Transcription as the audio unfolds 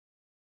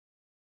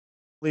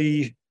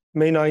The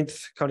May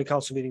 9th County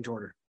Council meeting to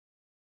order.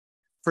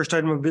 First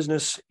item of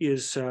business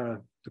is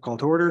the call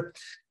to order.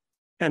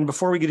 And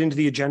before we get into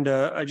the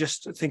agenda, I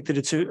just think that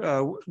it's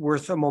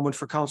worth a moment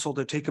for council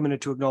to take a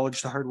minute to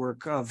acknowledge the hard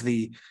work of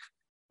the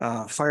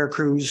fire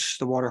crews,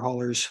 the water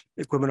haulers,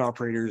 equipment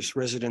operators,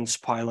 residents,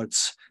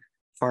 pilots,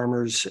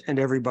 farmers, and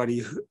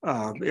everybody,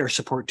 air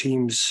support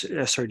teams,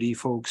 SRD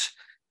folks,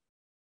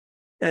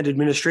 and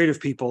administrative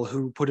people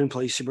who put in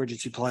place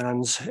emergency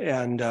plans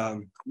and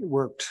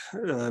worked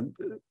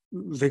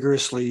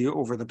vigorously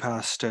over the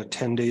past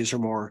 10 days or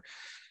more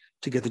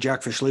to get the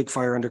Jackfish Lake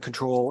fire under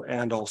control,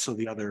 and also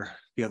the other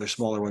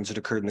smaller ones that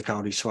occurred in the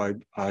county. So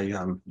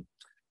I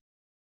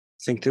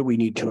think that we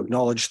need to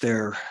acknowledge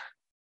their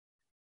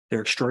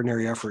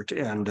extraordinary effort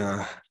and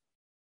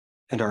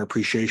our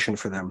appreciation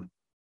for them.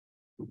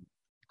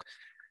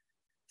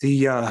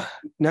 The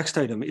next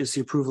item is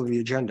the approval of the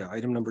agenda,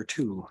 item number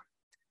 2.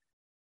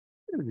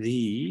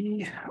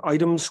 The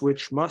items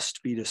which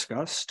must be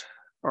discussed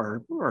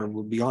or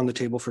will be on the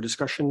table for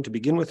discussion to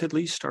begin with, at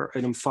least, are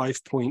item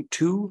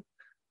 5.2,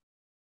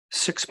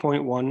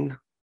 6.1,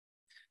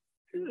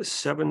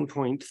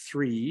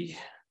 7.3,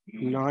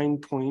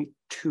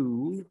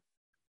 9.2,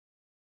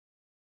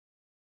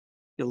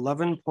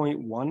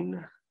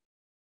 11.1,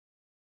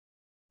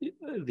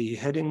 the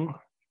heading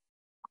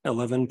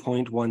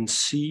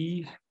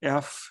 11.1C,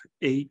 F,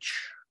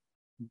 H,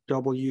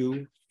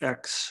 W,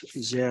 X,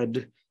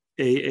 Z,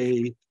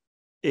 AA,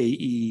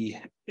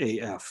 AE,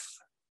 AF,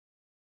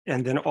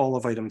 and then all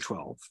of item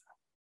 12.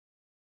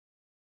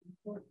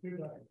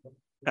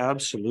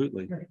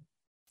 Absolutely.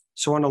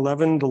 So on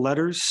 11, the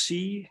letters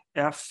C,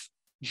 F,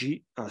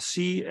 G,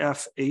 C,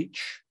 F,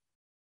 H,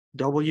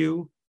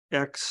 W,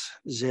 X,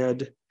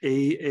 Z,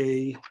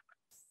 AA,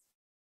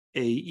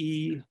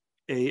 AE,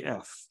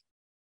 AF,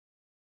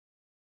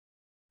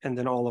 and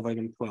then all of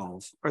item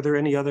 12. Are there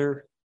any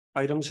other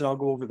items? And I'll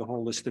go over the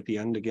whole list at the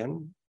end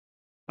again.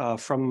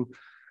 From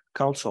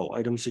council,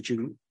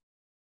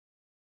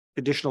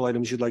 additional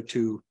items you'd like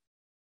to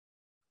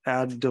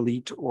add,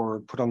 delete, or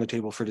put on the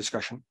table for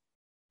discussion?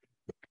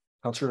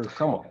 Councillor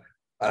Cromwell.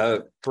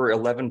 For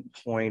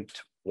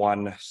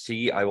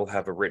 11.1C, I will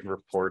have a written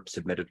report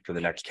submitted for the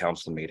next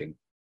council meeting.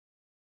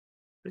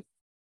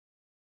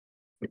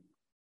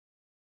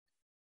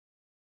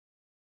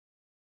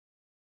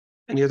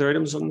 Any other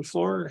items on the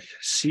floor?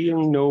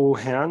 Seeing no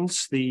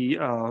hands, the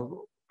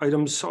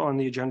items on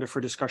the agenda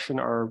for discussion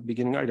are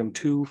beginning item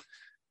 2,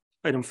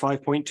 item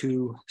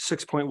 5.2,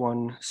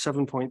 6.1,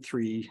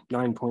 7.3,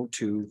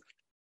 9.2,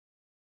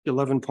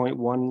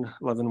 11.1,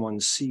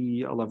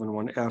 11.1C,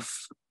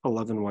 11.1F,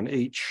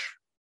 11.1H,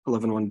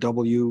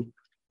 11.1W,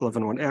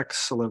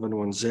 11.1X,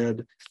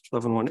 11.1Z,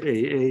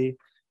 11.1AA,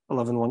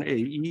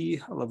 11.1AE,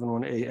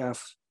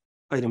 11.1AF,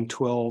 item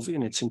 12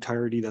 in its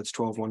entirety. That's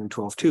 12.1 and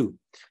 12.2. It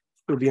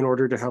would be in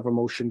order to have a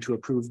motion to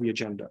approve the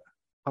agenda.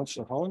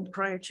 Councillor Holland.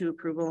 Prior to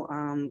approval,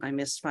 I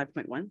missed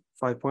 5.1.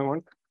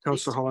 5.1.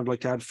 Councillor Holland would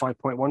like to add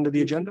 5.1 to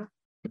the agenda.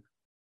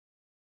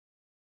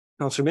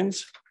 Councillor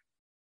Minns.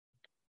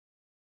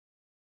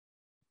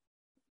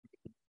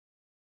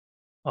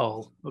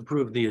 I'll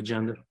approve the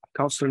agenda.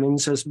 Councillor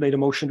Minns has made a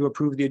motion to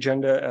approve the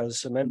agenda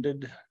as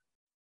amended.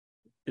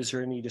 Is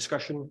there any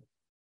discussion?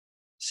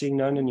 Seeing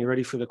none, and you're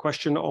ready for the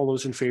question. All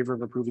those in favor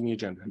of approving the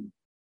agenda?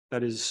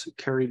 That is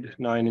carried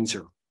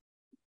 9-0.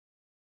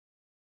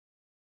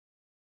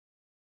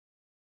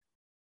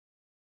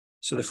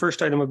 So the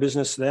first item of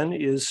business then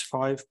is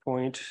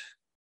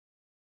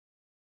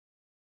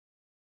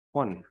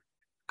 5.1.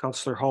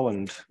 Councillor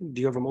Holland,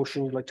 do you have a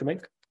motion you'd like to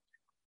make?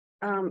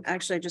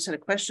 Actually, I just had a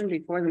question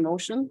before the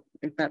motion,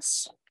 if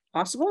that's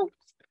possible.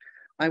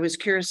 I was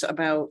curious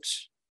about,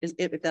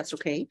 if that's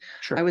okay.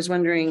 Sure. I was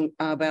wondering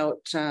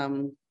about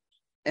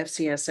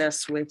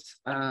FCSS with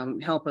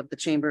help of the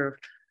chamber,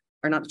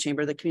 or not the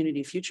chamber, the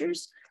Community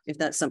Futures, if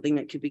that's something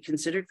that could be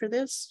considered for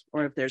this,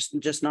 or if there's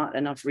just not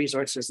enough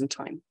resources and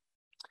time.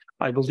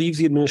 I believe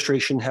the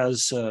administration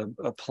has a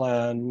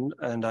plan,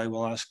 and I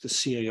will ask the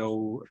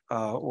CAO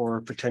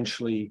or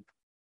potentially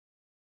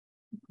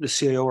the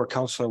CAO or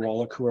Councillor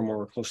Wallach, who are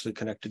more closely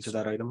connected to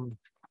that item.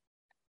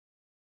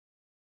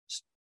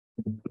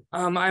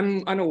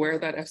 I'm unaware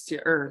that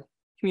FCA or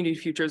Community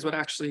Futures would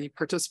actually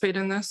participate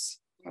in this.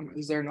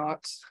 Is there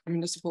not a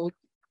municipal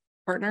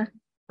partner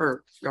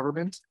or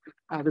government?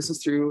 This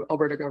is through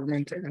Alberta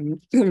government and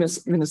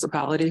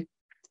municipality.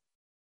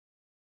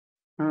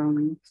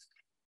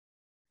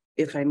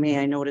 If I may,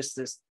 I noticed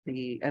this,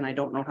 and I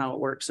don't know how it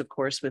works, of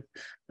course, with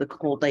the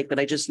Cold Lake, but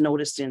I just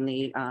noticed in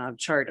the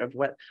chart of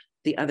what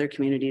the other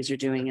communities are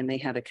doing, and they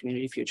had a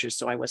Community Futures,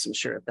 so I wasn't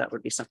sure if that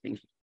would be something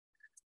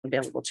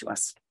available to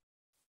us.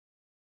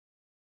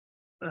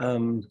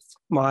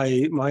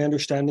 My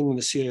understanding, and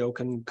the CAO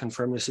can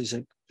confirm this, is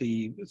that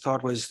the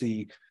thought was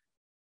the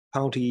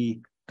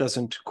county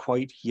doesn't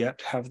quite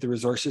yet have the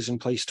resources in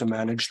place to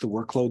manage the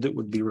workload that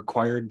would be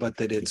required, but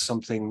that it's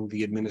something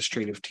the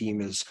administrative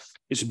team is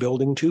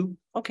building to.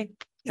 Okay.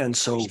 And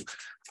so,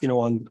 you know,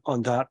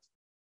 on that,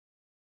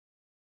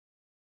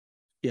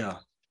 yeah.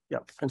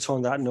 And so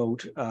on that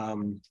note,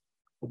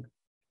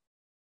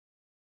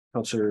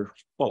 Councillor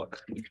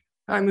Bullock.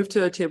 I move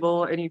to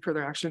table any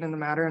further action in the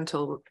matter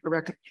until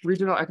the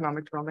Regional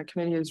Economic Development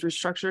Committee is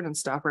restructured and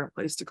staff are in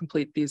place to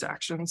complete these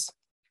actions.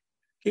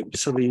 Okay,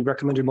 so the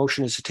recommended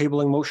motion is a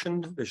tabling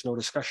motion. There's no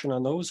discussion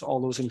on those.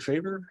 All those in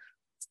favor?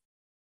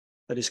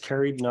 That is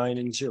carried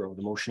 9-0.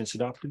 The motion is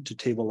adopted to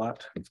table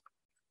that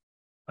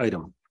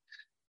item.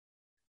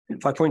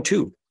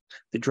 5.2,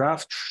 the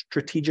draft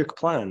strategic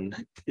plan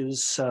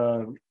is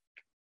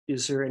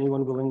there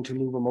anyone willing to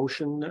move a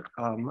motion?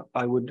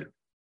 I would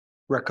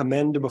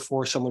recommend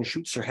before someone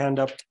shoots their hand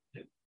up,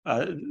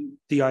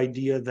 the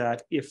idea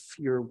that if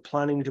you're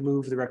planning to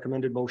move the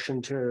recommended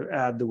motion to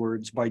add the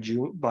words by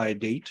June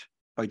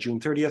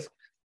 30th,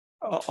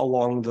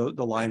 along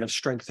the line of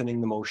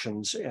strengthening the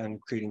motions and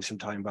creating some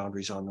time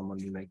boundaries on them when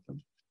we make them.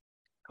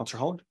 Councillor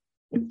Holland.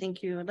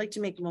 Thank you. I'd like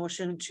to make a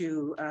motion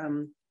to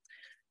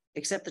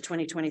accept the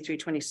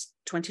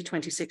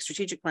 2023-2026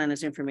 strategic plan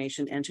as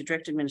information and to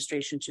direct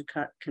administration to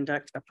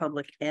conduct a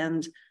public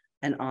and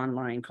an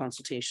online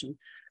consultation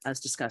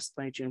as discussed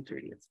by June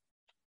 30th.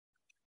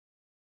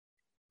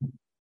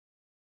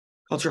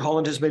 Councillor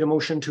Holland has made a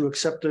motion to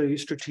accept the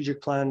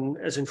strategic plan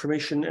as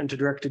information and to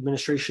direct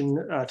administration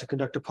to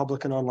conduct a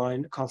public and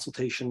online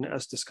consultation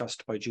as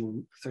discussed by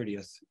June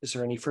 30th. Is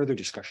there any further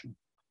discussion?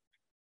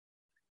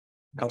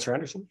 Councillor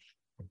Anderson.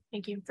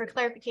 Thank you. For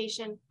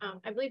clarification,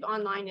 I believe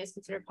online is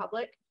considered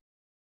public,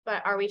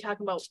 but are we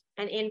talking about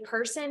an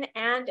in-person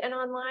and an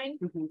online?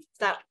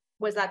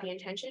 Was that the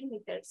intention?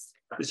 Because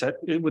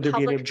Would there be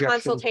any public objection?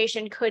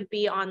 consultation could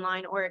be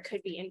online or it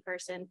could be in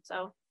person.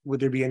 So Would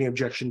there be any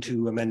objection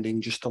to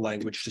amending just the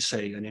language to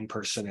say an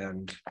in-person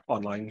and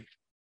online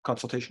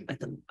consultation?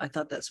 I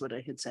thought that's what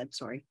I had said,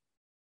 sorry.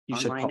 You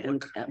said Online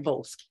public. and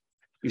both.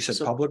 You said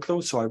so- public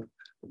though, so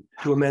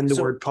to amend the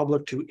So- word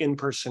public to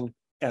in-person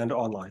and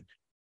online.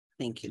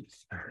 Thank you.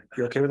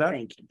 You're okay with that?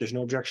 Thank you. There's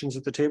no objections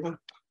at the table?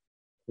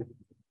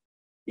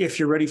 If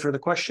you're ready for the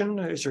question,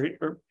 is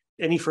there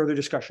any further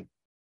discussion?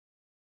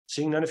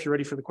 Seeing none, if you're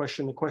ready for the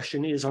question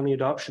is on the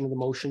adoption of the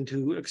motion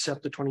to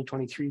accept the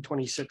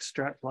 2023-26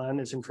 strat plan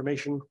as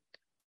information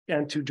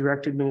and to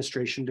direct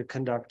administration to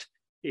conduct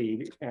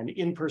an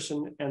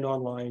in-person and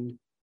online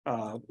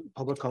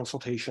public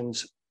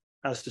consultations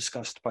as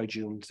discussed by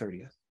June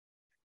 30th.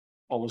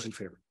 All those in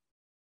favor?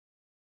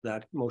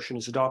 That motion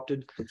is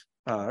adopted,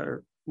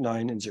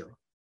 9-0.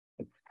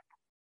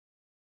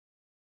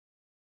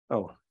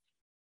 Oh.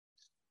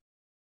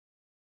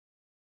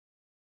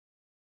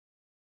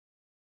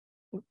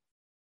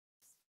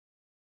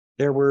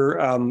 There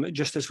were,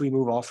 just as we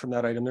move off from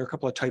that item, there are a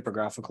couple of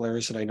typographical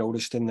errors that I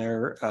noticed in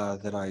there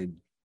that I,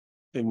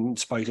 in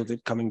spite of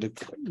it coming to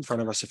in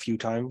front of us a few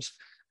times.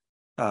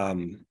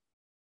 That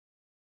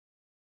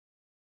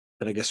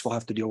I guess we'll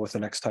have to deal with the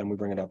next time we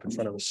bring it up in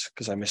front of us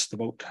because I missed the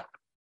boat.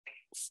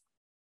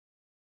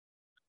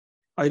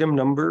 Item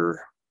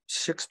number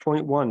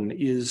 6.1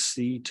 is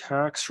the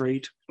tax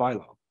rate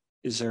bylaw.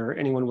 Is there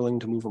anyone willing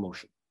to move a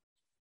motion?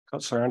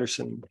 Councillor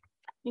Anderson.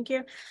 thank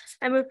you.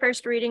 I move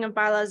first reading of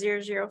bylaw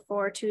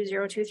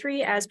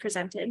 0042023 as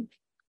presented.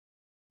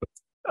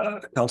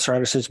 Councillor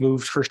Anderson's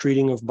moved first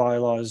reading of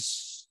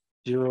bylaws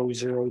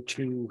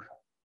 002.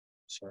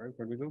 Sorry,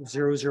 where do we go?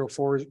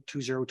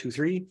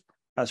 0042023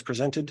 as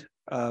presented.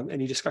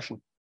 Any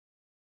discussion?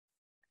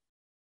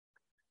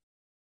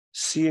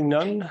 Seeing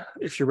none,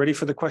 if you're ready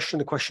for the question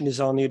is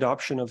on the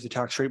adoption of the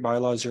tax rate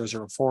bylaw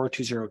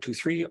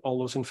 0042023. All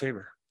those in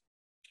favor?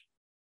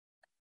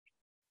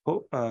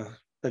 Oh,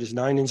 that is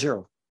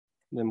 9-0.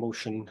 The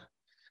motion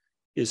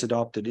is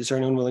adopted. Is there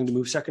anyone willing to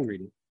move second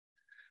reading?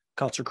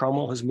 Councillor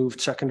Cromwell has moved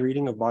second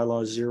reading of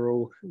bylaw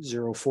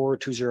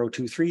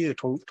 0042023, the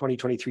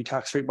 2023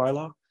 tax rate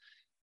bylaw.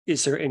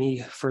 Is there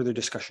any further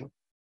discussion?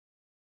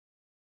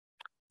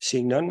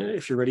 Seeing none,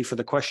 if you're ready for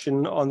the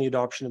question on the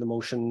adoption of the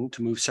motion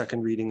to move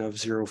second reading of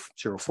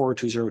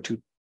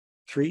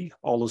 0042023,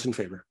 all those in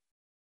favor?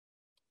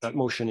 That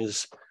motion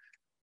is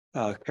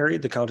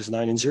carried. The count is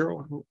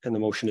 9-0 and the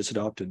motion is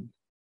adopted.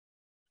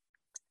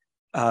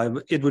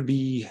 It would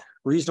be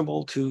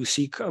reasonable to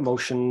seek a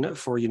motion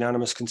for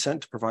unanimous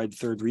consent to provide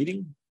third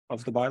reading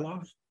of the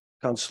bylaw.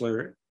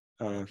 Councillor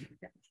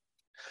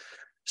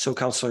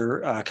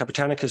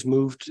Kapitanek has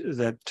moved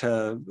that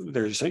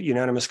there's a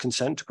unanimous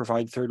consent to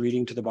provide third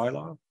reading to the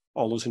bylaw.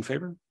 All those in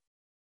favor?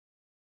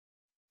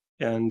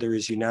 And there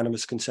is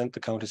unanimous consent.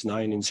 The count is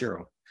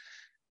 9-0.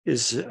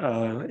 Is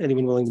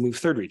anyone willing to move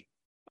third reading?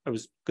 I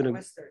was going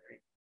to.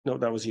 No,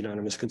 that was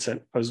unanimous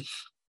consent. I was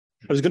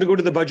going to go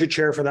to the budget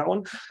chair for that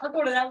one. I'll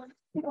go to that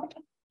one.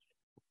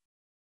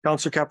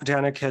 Councillor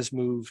Kapitanek has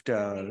moved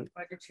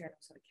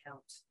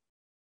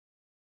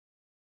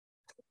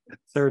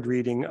third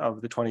reading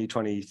of the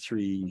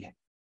 2023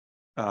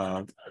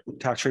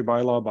 tax rate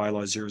bylaw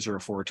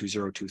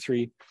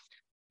 0042023.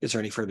 Is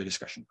there any further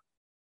discussion?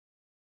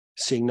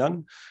 Seeing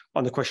none,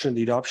 on the question of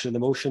the adoption of the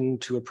motion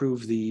to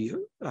approve the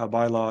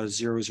bylaw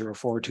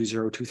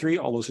 0042023,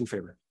 all those in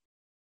favor?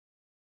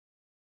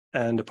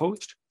 And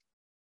opposed?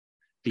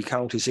 The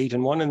count is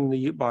 8-1 and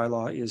the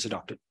bylaw is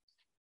adopted.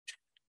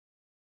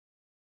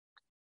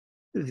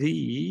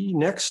 The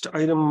next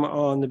item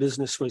on the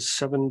business was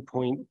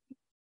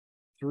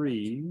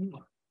 7.3.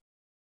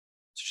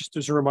 Just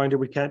as a reminder,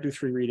 we can't do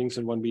 3 readings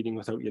in one meeting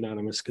without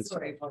unanimous consent.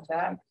 Sorry about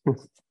that.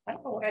 I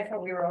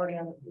thought we were already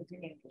on the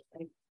beginning.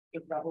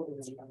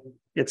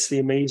 It's the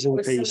amazing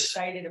Was so pace.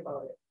 excited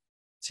about it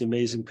It's the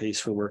amazing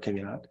pace we're working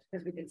at.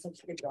 because we did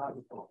such a good job.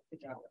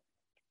 Good job.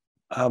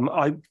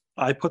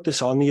 I put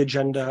this on the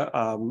agenda.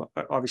 I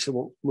obviously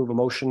won't move a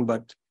motion,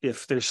 but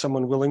if there's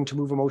someone willing to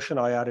move a motion,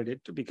 I added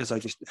it because I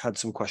just had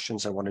some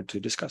questions I wanted to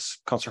discuss.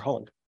 Councillor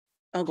Holland.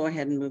 I'll go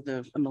ahead and move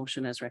the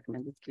motion as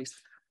recommended, please.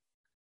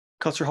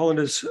 Councillor Holland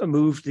has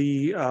moved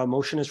the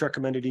motion as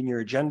recommended in your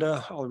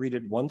agenda. I'll read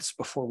it once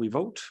before we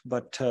vote,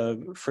 but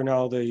for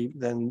now,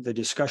 the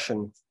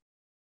discussion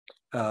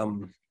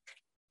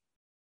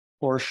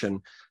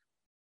portion.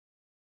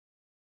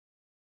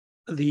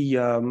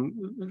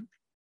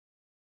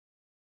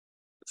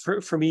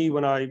 For me,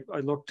 when I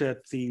looked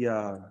at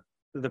the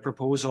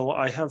proposal,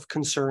 I have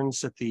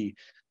concerns that the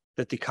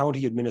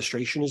county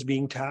administration is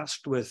being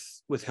tasked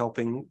with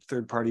helping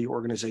third-party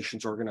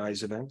organizations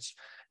organize events,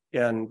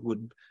 and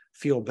would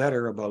feel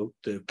better about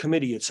the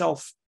committee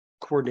itself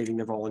coordinating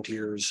their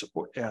volunteers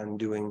and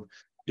doing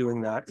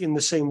that in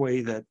the same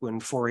way that when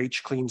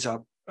 4-H cleans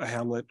up a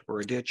hamlet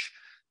or a ditch,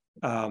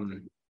 or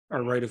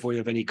right of way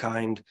of any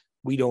kind,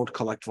 we don't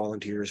collect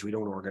volunteers, we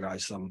don't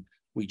organize them,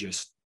 we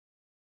just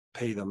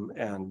pay them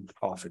and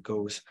off it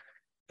goes.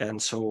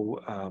 And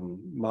so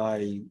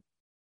my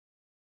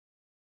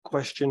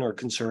question or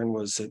concern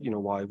was that,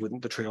 why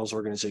wouldn't the Trails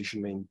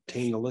organization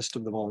maintain a list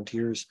of the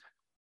volunteers?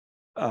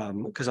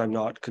 Because I'm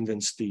not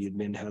convinced the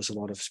admin has a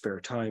lot of spare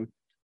time.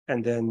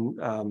 And then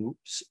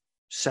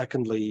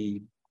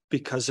secondly,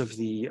 because of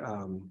the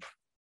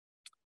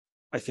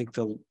I think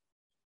the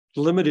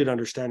limited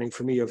understanding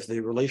for me of the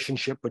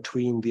relationship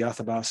between the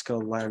Athabasca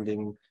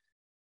Landing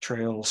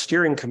Trail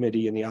Steering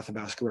Committee and the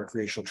Athabasca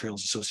Recreational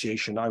Trails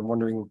Association, I'm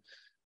wondering,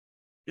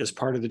 as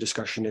part of the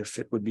discussion, if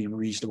it would be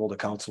reasonable to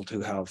council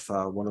to have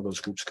one of those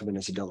groups come in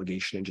as a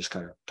delegation and just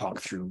kind of talk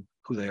through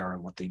who they are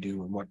and what they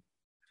do and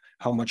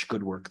how much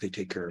good work they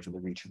take care of in the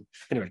region.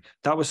 Anyway,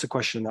 that was the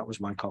question. That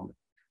was my comment.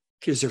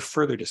 Is there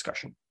further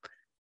discussion?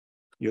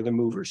 You're the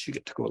movers. You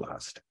get to go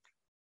last.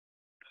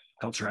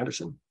 Councillor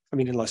Anderson. I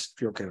mean, unless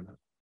you're okay with that.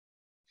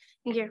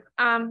 Thank you.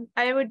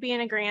 I would be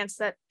in agreement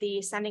that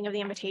the sending of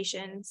the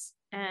invitations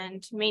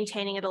and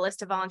maintaining of the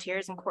list of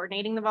volunteers and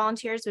coordinating the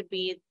volunteers would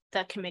be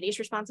the committee's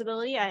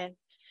responsibility. I have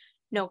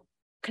no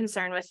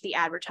concern with the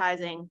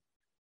advertising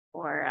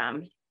or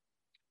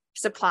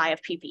supply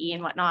of PPE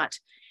and whatnot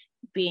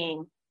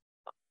being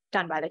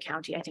done by the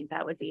county. I think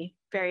that would be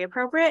very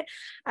appropriate.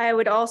 I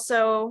would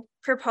also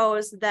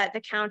propose that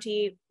the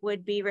county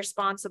would be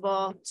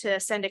responsible to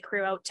send a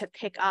crew out to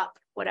pick up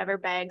whatever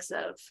bags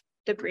of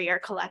debris are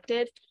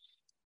collected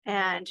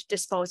and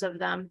dispose of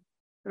them,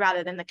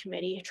 rather than the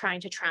committee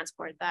trying to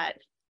transport that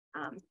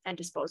and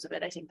dispose of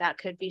it. I think that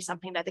could be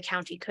something that the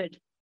county could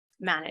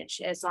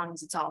manage, as long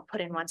as it's all put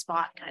in one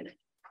spot, kind of.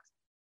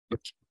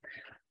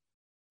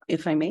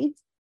 If I may.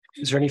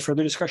 Is there any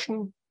further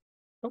discussion?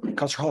 Okay,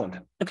 Councillor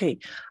Holland. Okay,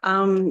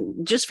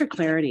 just for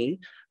clarity,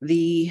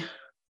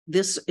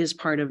 this is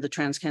part of the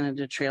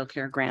Trans-Canada Trail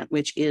Care Grant,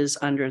 which is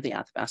under the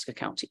Athabasca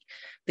County.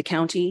 The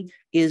county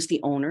is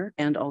the owner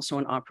and also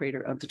an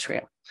operator of the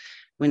trail.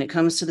 When it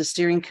comes to the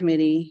steering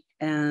committee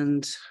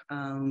and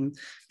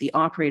the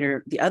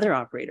other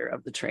operator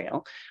of the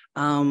trail,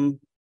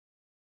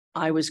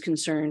 I was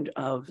concerned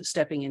of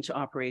stepping into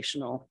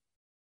operational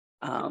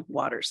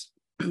waters,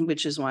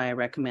 which is why I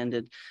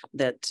recommended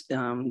that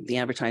the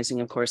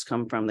advertising, of course,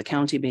 come from the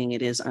county, being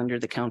it is under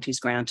the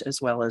county's grant,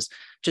 as well as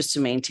just to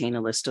maintain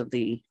a list of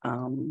the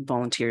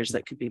volunteers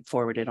that could be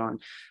forwarded on.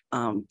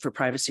 For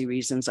privacy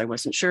reasons, I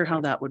wasn't sure how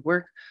that would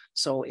work.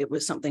 So it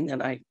was something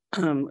that I,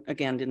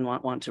 again, didn't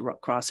want to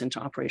cross into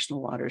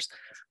operational waters.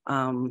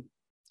 I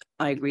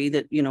agree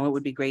that, it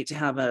would be great to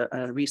have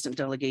a recent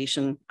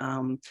delegation.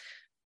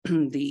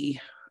 The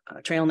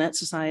Alberta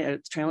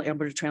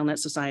TrailNet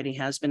Society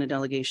has been a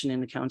delegation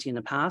in the county in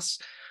the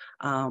past.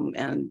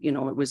 And,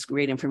 it was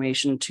great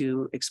information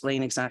to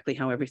explain exactly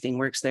how everything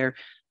works there.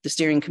 The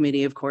steering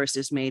committee, of course,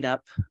 is made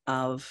up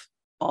of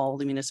all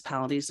the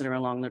municipalities that are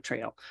along the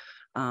trail.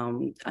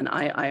 And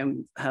I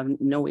have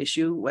no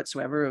issue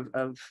whatsoever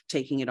of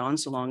taking it on,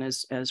 so long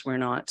as we're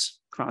not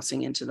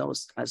crossing into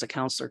those, as a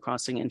councillor,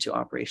 crossing into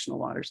operational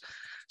waters.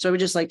 So I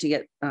would just like to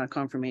get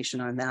confirmation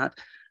on that.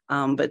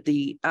 But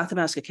the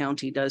Athabasca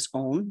County does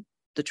own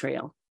the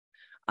trail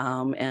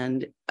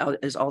and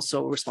is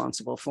also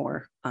responsible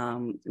for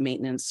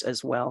maintenance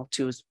as well,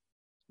 to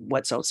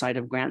what's outside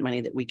of grant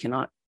money that we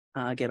cannot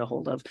get a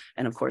hold of,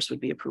 and of course would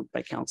be approved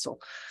by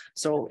council.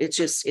 So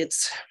it's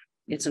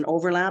an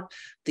overlap.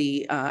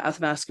 The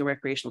Athabasca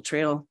Recreational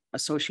Trail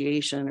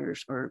Association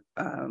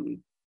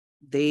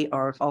they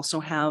also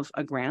have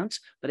a grant,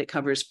 but it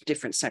covers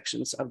different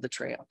sections of the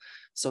trail.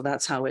 So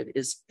that's how it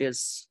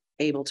is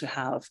able to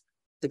have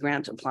the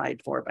grant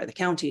applied for by the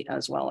county,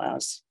 as well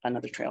as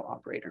another trail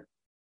operator.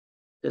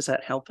 Does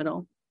that help at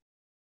all?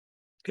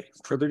 Okay,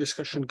 further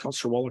discussion.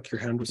 Councillor Wallach,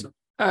 your hand was up.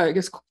 I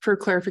guess for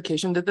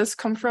clarification, did this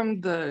come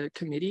from the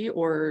committee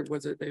or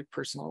was it a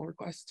personal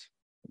request?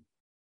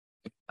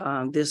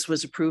 This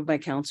was approved by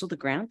council. The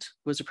grant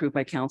was approved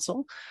by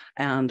council,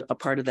 and a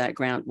part of that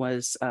grant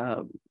was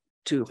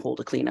to hold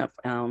a cleanup.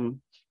 You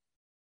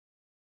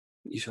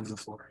have the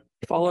floor.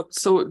 Follow up.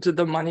 So did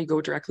the money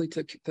go directly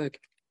to the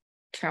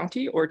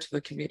county or to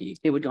the committee?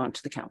 It would go on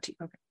to the county.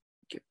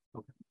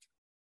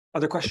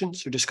 Other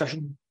questions or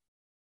discussion?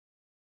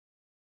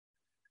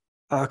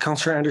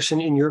 Councillor Anderson,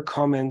 in your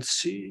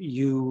comments,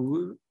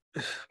 you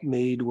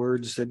made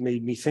words that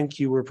made me think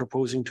you were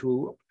proposing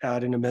to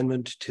add an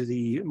amendment to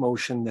the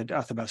motion that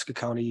Athabasca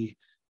County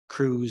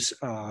crews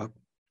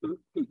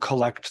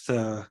collect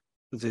the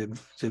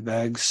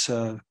bags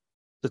that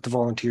the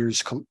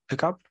volunteers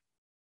pick up.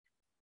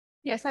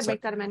 Yes, I'd So-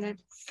 make that amendment.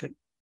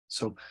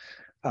 So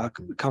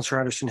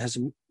Councillor Anderson has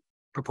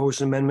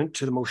proposed an amendment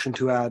to the motion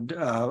to add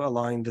a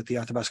line that the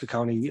Athabasca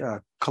County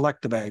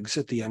collect the bags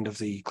at the end of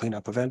the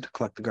cleanup event,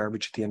 collect the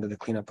garbage at the end of the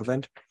cleanup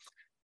event.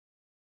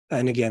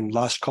 And again,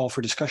 last call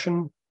for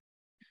discussion.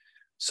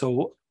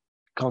 So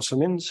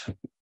Councillor Mins.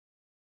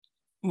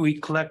 We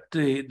collect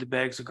the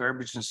bags of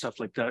garbage and stuff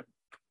like that.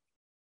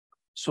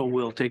 So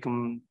we'll take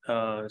them,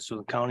 so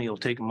the county will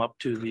take them up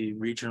to the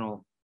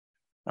regional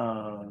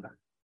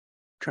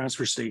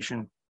transfer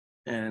station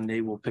and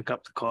they will pick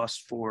up the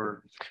cost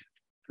for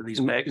these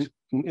bags.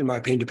 In my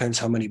opinion, depends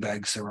how many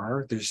bags there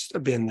are. There's a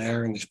bin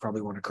there and there's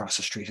probably one across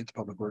the street at the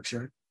Public Works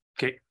yard.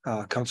 Okay.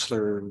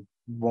 Councillor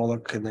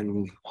Wallach and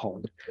then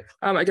Holland.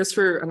 I guess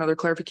for another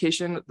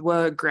clarification,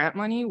 what grant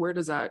money, where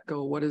does that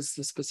go? What is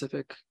the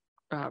specific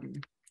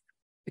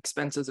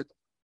expenses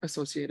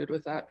associated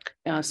with that?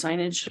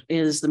 Signage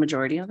is the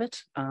majority of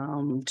it,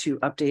 to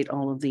update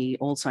all of the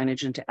old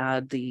signage and to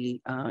add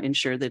the,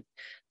 ensure that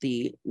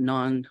the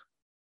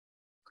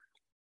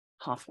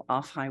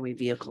off-highway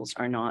vehicles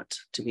are not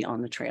to be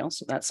on the trail.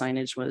 So that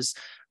signage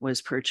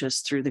was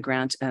purchased through the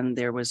grant, and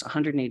there was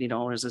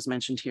 $180, as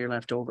mentioned here,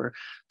 left over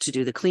to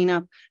do the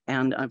cleanup.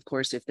 And of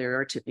course, if there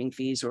are tipping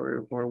fees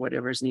or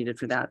whatever is needed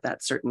for that,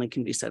 that certainly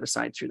can be set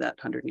aside through that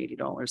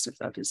 $180 if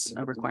that is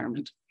a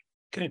requirement.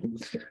 Okay.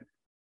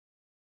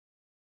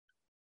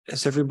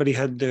 Has everybody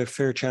had their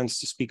fair chance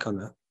to speak on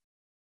that?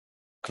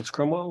 Councillor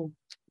Cromwell,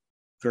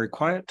 very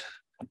quiet.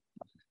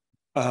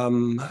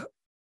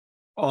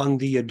 On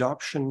the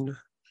adoption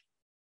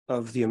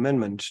of the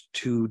amendment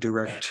to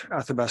direct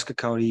Athabasca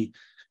County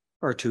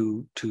or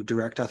to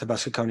direct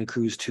Athabasca County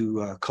crews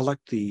to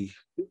collect the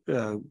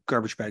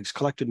garbage bags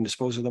collected and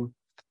dispose of them,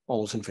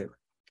 all those in favor?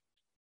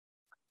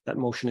 That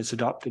motion is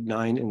adopted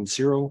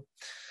 9-0.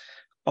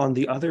 On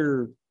the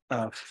other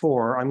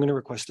 4, I'm going to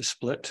request a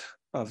split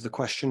of the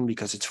question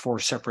because it's 4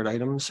 separate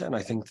items. And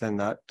I think then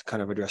that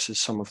kind of addresses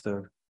some of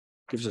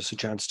gives us a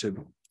chance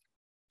to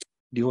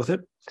deal with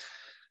it.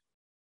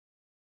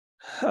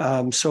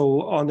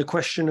 So on the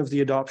question of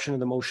the adoption of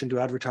the motion to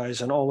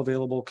advertise on all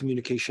available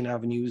communication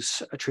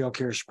avenues, a Trail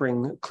Care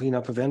Spring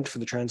cleanup event for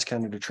the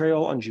Trans-Canada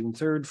Trail on June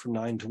 3rd from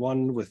 9 to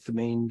 1 with the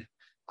main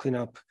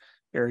cleanup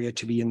area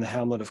to be in the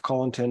hamlet of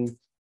Collinton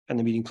and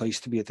the meeting place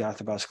to be at the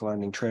Athabasca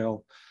Landing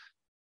Trail.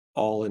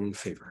 All in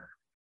favor?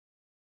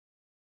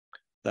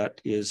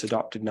 That is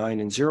adopted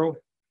 9-0.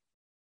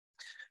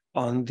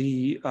 On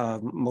the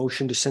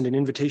motion to send an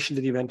invitation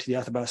to the event to the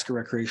Athabasca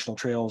Recreational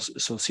Trails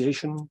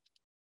Association.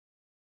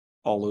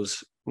 All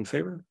those in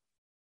favor?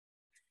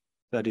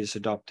 That is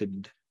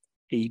adopted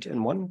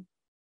 8-1,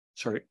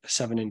 sorry,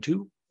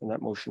 7-2, and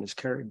that motion is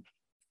carried.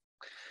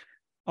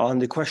 On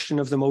the question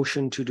of the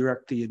motion to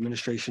direct the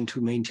administration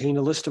to maintain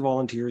a list of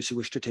volunteers who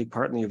wish to take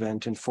part in the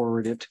event and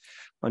forward it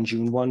on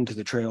June 1 to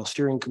the Trail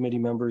Steering Committee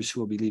members who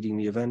will be leading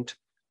the event.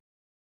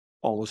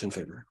 All those in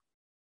favor?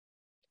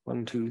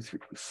 1, 2, 3,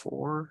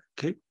 4.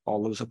 Okay,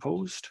 all those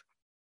opposed?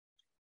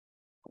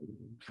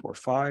 4,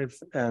 5,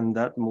 and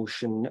that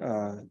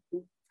motion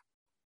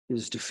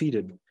is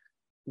defeated.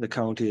 The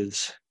count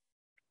is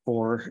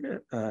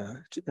 4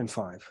 and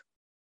 5.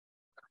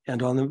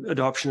 And on the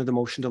adoption of the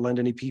motion to lend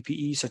any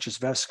PPE such as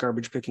vests,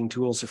 garbage picking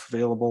tools if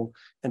available,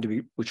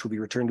 and which will be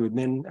returned to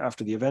admin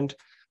after the event.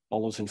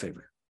 All those in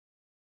favor?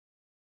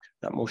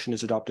 That motion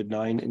is adopted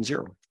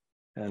 9-0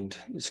 and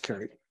is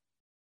carried.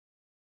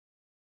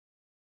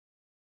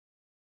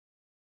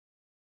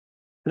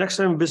 The next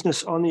item of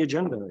business on the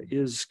agenda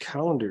is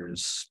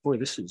calendars. Boy,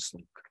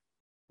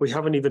 we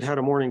haven't even had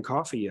a morning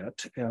coffee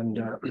yet, and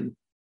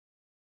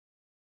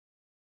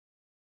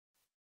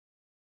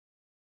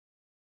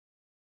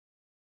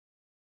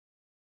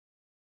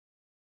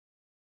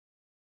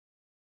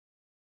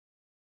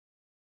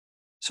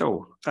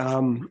so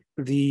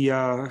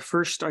the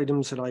first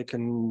items that I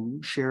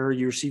can share,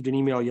 you received an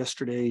email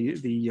yesterday.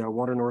 The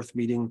Water North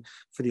meeting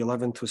for the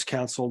 11th was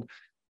canceled.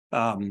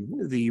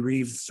 The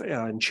Reeve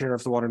and chair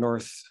of the Water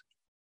North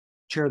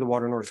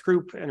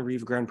group and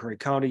Reeve Grand Prairie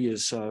County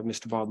is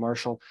Mr. Bob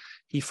Marshall.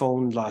 He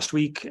phoned last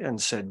week and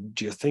said,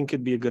 do you think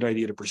it'd be a good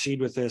idea to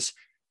proceed with this?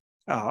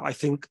 I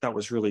think that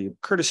was really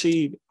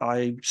courtesy.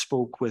 I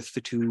spoke with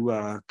the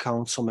 2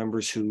 council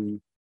members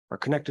who are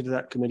connected to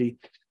that committee.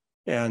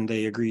 And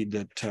they agreed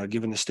that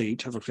given the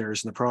state of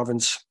affairs in the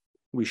province,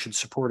 we should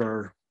support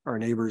our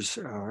neighbors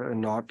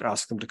and not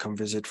ask them to come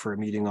visit for a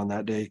meeting on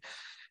that day.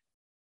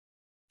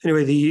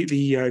 Anyway,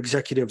 the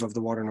executive of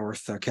the Water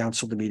North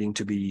canceled the meeting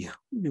to be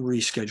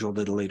rescheduled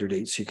at a later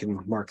date, so you can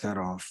mark that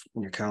off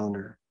in your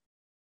calendar.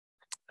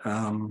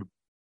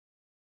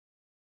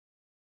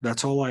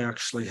 That's all I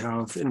actually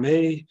have in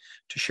May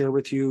to share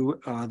with you.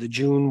 The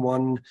June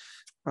 1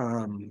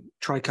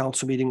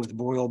 tri-council meeting with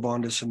Boyle,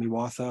 Bondus, and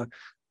Miwatha.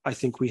 I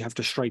think we have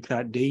to strike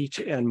that date,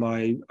 and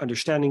my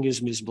understanding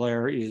is Ms.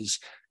 Blair is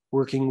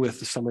working with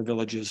the summer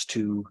villages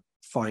to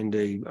find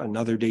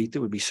another date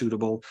that would be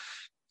suitable.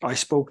 I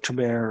spoke to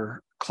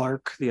Mayor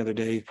Clark the other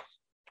day,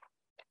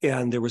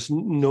 and there was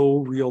no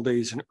real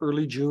days in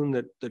early June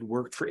that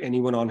worked for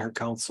anyone on her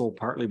council,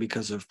 partly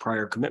because of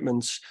prior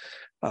commitments.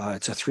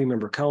 It's a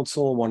 3-member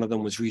council. One of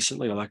them was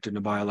recently elected in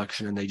a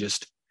by-election, and they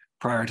just,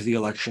 prior to the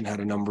election, had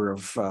a number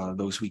of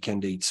those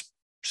weekend dates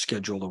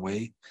scheduled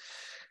away.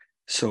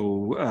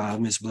 So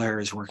Ms. Blair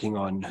is working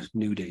on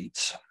new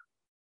dates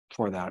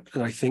for that.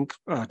 And I think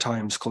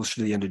times closer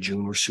to the end of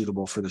June were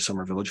suitable for the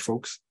Summer Village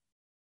folks.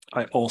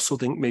 I also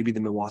think maybe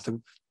the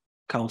Miwatha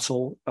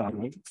Council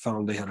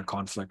found they had a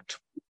conflict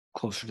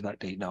closer to that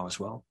date now as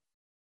well.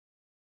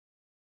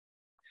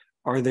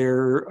 Are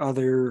there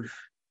other?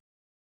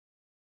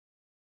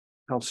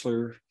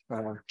 Councillor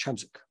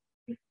Chemzik.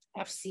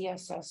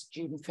 FCSS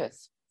June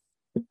 5th.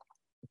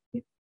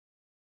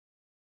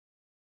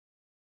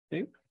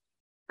 Okay.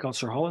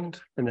 Councillor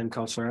Holland and then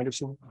Councillor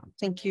Anderson.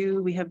 Thank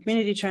you. We have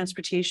community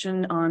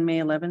transportation on May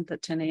 11th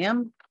at 10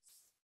 a.m.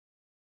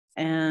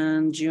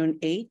 And June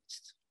 8th,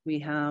 we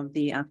have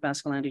the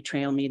Athabasca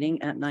Trail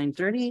meeting at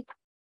 9:30.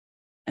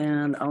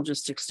 And I'll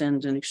just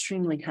extend an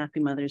extremely happy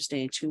Mother's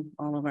Day to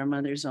all of our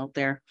mothers out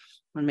there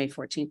on May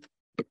 14th.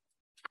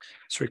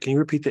 Sorry, can you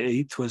repeat the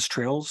 8th was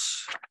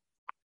trails?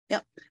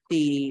 Yep,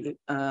 the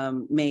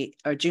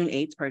June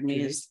 8th, pardon me,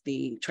 is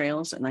the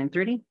trails at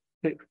 9:30.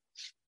 Okay.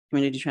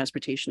 Community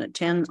transportation at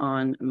 10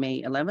 on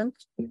May 11th,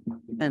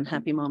 and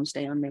Happy Mom's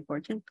Day on May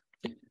 14th.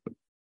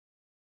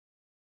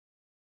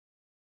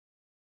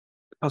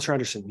 Councillor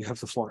Anderson, you have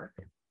the floor.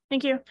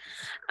 Thank you.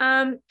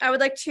 I would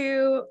like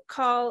to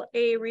call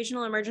a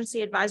regional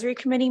emergency advisory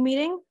committee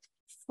meeting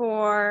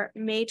for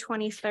May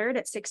 23rd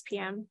at 6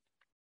 p.m.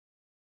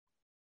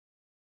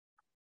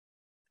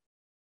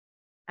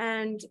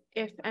 And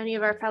if any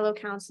of our fellow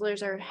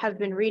councilors have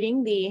been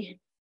reading the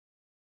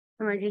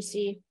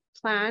emergency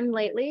plan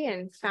lately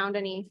and found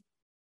any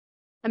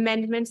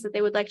amendments that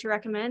they would like to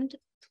recommend,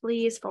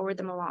 please forward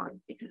them along,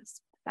 because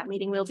that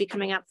meeting will be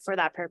coming up for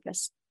that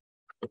purpose.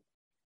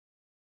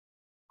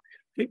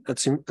 Okay,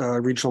 that's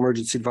Regional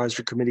Emergency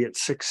Advisory Committee at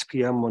 6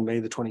 p.m. on May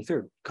the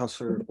 23rd.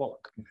 Councillor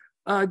Wallach.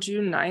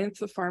 June 9th,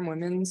 the Farm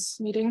Women's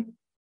meeting.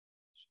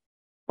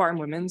 Farm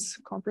Women's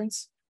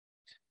Conference.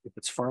 If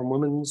it's Farm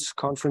Women's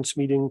Conference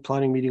meeting,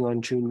 planning meeting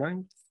on June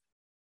 9th.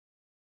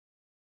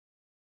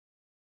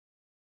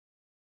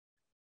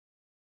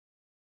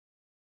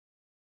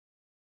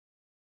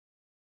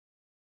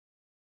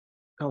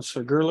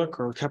 Councillor Gerlich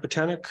or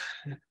Kapitanek.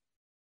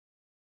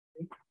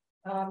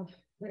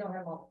 We don't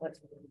have all what's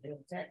do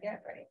that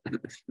yet, right?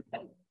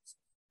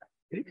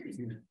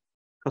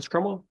 Councillor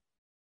Cromwell.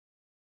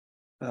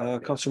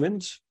 Councillor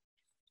Minns.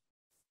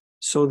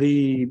 So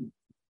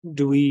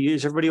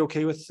is everybody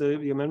okay with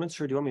the amendments,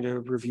 or do you want me to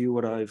review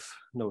what I've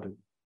noted?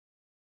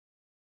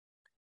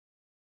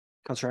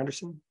 Councillor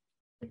Anderson.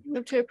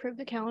 Move to approve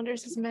the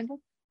calendars as amended.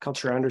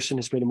 Councillor Anderson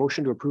has made a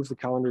motion to approve the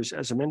calendars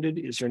as amended.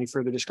 Is there any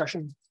further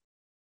discussion?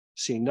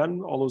 Seeing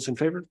none, all those in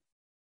favor?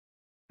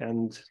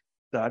 And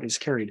that is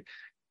carried.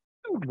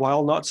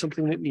 While not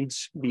something that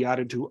needs to be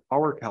added to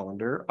our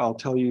calendar, I'll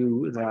tell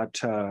you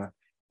that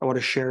I want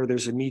to share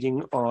there's a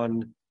meeting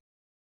on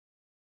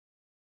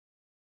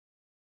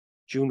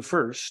June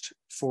 1st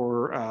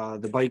for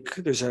the bike.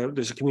 There's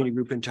a community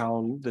group in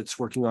town that's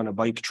working on a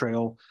bike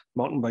trail,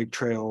 mountain bike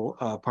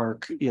trail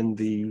park in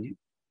the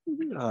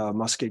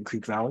Muskeg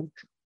Creek Valley.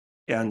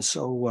 And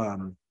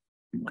so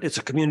it's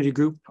a community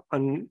group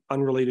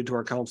unrelated to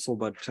our council,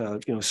 but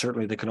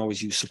certainly they can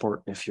always use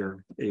support if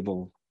you're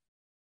able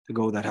to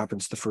go. That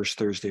happens the first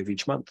Thursday of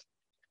each month.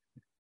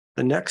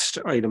 The next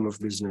item of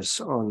business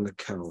on the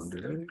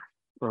calendar,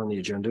 or on the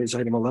agenda, is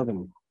item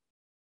 11.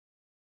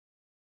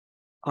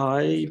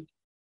 I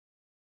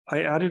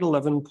added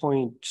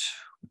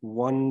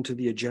 11.1 to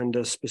the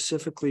agenda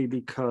specifically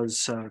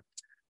because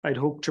I'd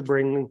hoped to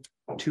bring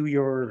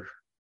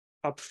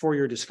up for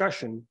your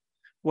discussion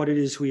what it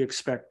is we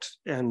expect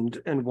and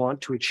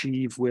want to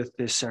achieve with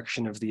this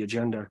section of the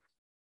agenda.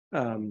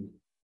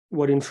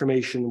 What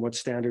information, what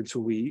standards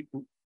will we,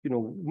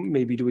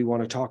 maybe do we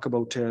want to talk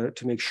about to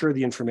make sure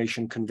the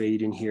information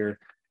conveyed in here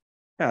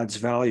adds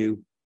value?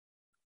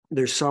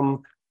 There's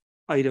some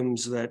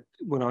items that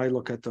when I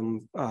look at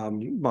them,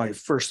 my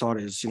first thought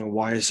is,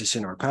 why is this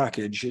in our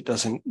package? It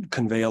doesn't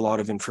convey a lot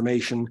of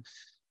information.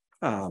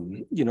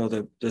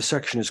 The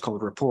section is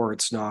called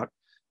reports, not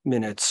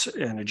minutes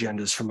and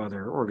agendas from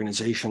other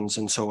organizations.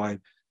 And so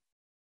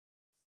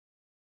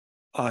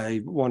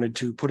I wanted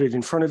to put it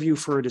in front of you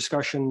for a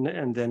discussion,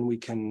 and then we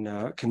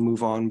can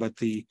move on, but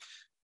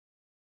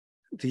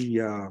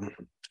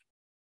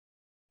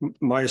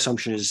my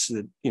assumption is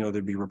that, you know,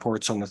 there'd be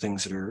reports on the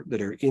things that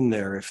are in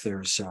there if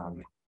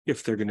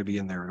they're going to be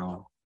in there at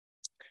all.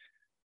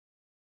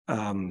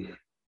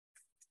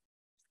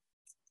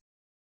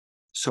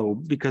 So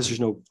because there's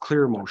no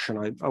clear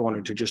motion, I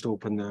wanted to just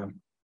open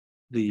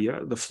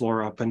the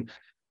floor up, and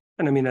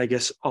I mean, I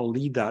guess I'll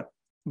lead that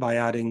by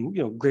adding,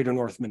 you know, Greater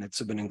North minutes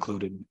have been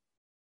included,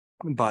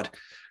 but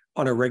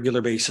on a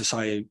regular basis,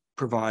 I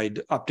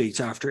provide updates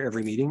after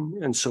every meeting.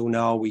 And so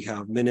now we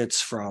have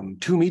minutes from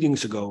 2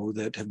 meetings ago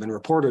that have been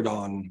reported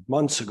on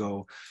months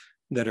ago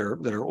that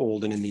are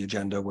old and in the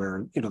agenda,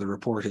 where, you know, the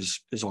report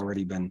has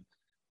already been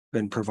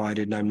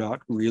provided. And I'm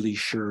not really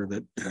sure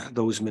that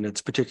those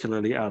minutes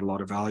particularly add a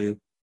lot of value.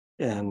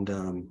 And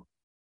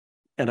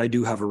I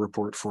do have a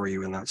report for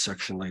you in that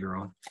section later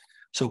on.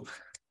 So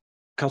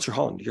Councillor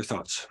Holland, your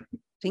thoughts?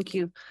 Thank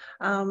you.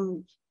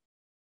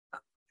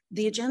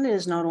 The agenda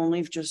is not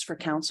only just for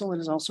council, it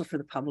is also for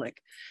the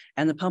public.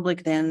 And the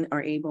public then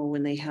are able,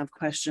 when they have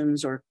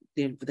questions or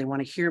they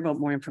want to hear about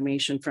more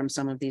information from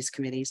some of these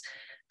committees,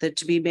 that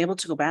to be able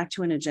to go back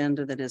to an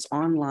agenda that is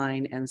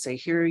online and say,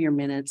 here are your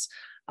minutes.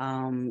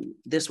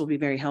 This will be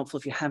very helpful.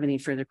 If you have any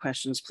further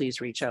questions,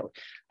 please reach out.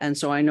 And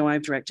so I know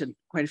I've directed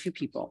quite a few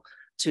people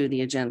to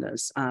the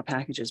agendas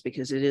packages,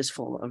 because it is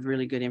full of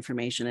really good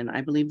information. And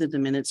I believe that the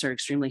minutes are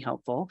extremely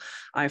helpful.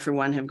 I, for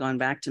one, have gone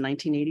back to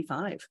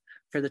 1985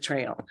 for the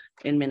trail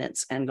in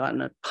minutes and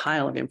gotten a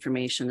pile of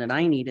information that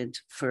I needed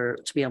to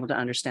be able to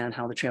understand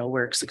how the trail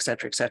works, et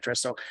cetera, et cetera.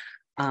 So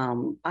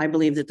I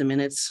believe that the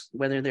minutes,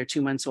 whether they're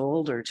 2 months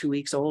old or 2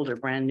 weeks old or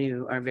brand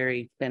new, are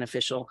very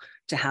beneficial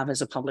to have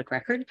as a public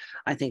record.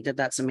 I think that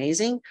that's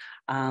amazing.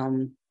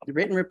 The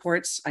written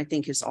reports, I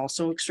think, is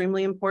also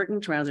extremely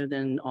important rather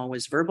than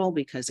always verbal,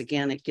 because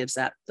again, it gives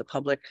the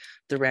public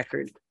the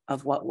record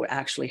of what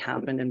actually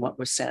happened and what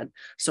was said.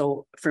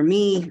 So for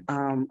me,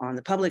 on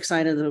the public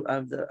side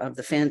of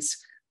the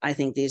fence, I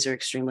think these are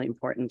extremely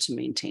important to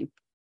maintain.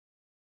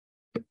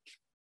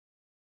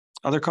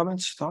 Other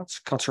comments, thoughts?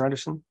 Councillor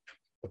Anderson?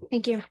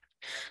 Thank you.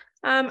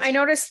 I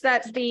noticed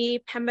that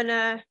the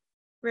Pembina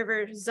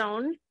River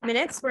Zone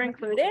minutes were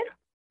included,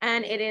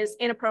 and it is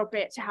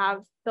inappropriate to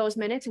have those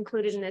minutes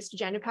included in this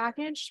agenda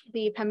package.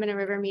 The Pembina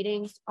River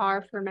meetings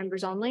are for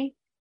members only.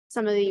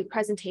 Some of the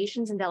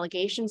presentations and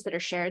delegations that are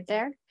shared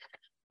there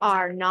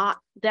are not,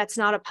 that's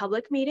not a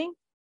public meeting.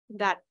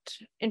 That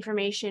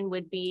information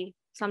would be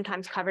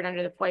sometimes covered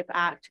under the FOIP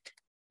Act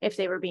if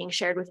they were being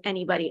shared with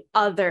anybody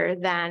other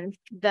than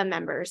the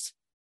members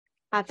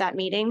at that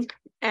meeting.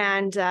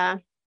 And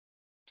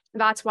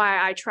that's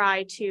why I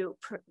try to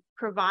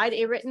provide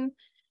a written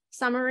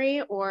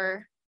summary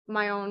or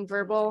my own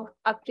verbal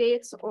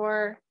updates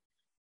or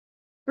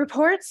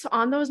reports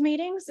on those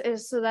meetings,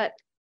 is so that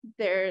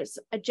there's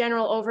a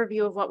general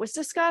overview of what was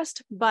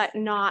discussed, but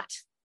not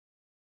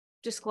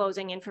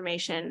disclosing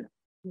information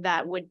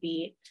that would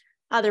be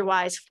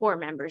otherwise for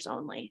members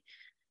only.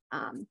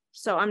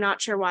 So I'm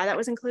not sure why that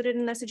was included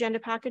in this agenda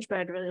package, but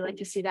I'd really like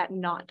to see that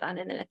not done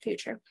in the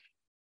future.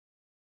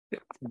 Yeah,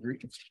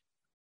 agreed.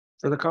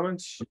 Further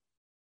comments?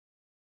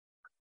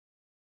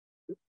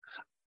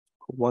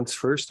 Once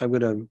first, I'm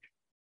going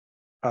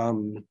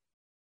to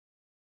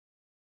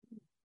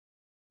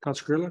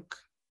Councillor Grlick,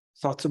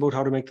 thoughts about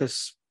how to make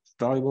this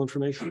valuable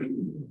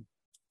information?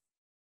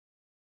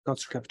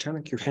 Councillor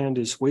Kapitanek, your hand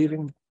is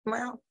waving.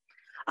 Well,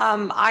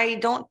 on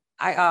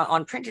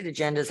printed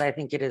agendas, I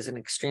think it is an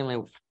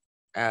extremely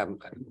an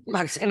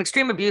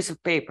extreme abuse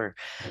of paper.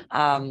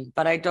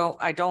 But I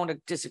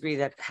don't disagree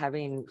that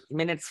having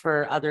minutes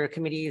for other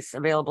committees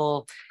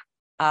available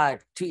to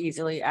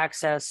easily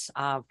access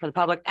for the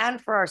public and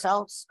for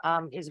ourselves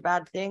is a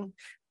bad thing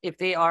if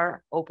they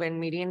are open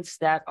meetings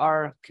that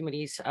are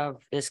committees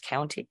of this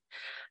county.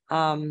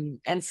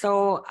 And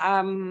so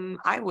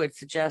I would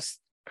suggest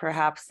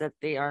perhaps that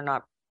they are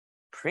not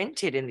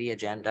printed in the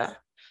agenda.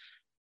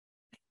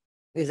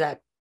 Does that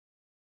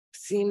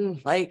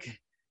seem like,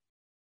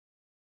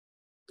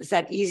 is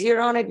that easier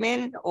on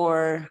admin,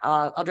 or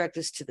I'll direct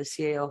this to the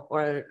CAO,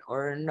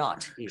 or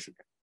not easier?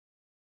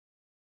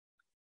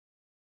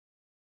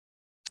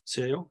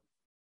 CAO?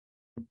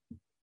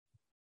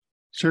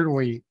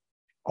 Certainly,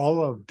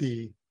 all of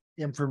the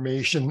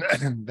information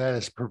that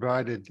is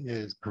provided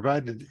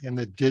in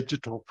the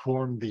digital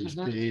form these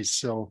days.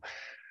 So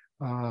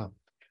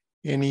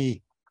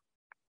any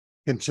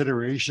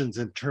considerations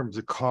in terms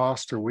of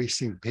cost or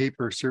wasting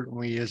paper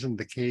certainly isn't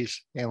the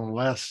case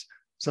unless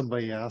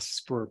somebody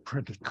asks for a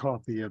printed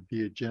copy of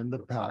the agenda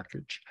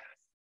package.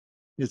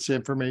 It's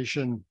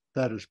information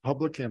that is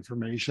public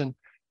information.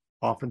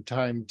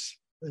 Oftentimes,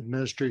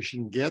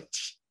 administration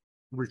gets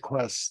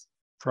requests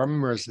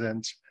from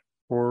residents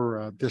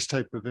for this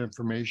type of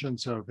information.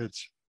 So if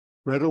it's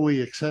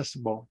readily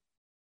accessible,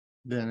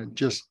 then it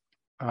just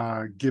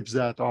gives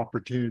that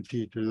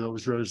opportunity to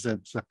those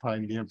residents to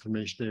find the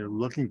information they're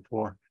looking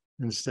for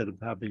instead of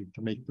having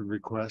to make the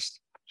request.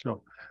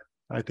 So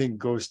I think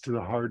goes to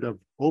the heart of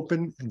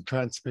open and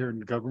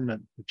transparent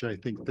government, which I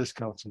think this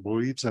council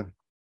believes in.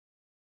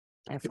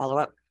 And follow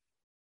up.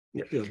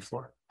 Yeah, you have the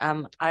floor.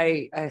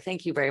 I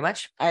thank you very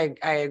much. I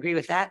agree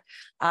with that.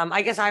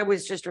 I guess I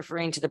was just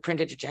referring to the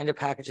printed agenda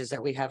packages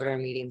that we have at our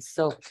meetings.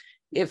 So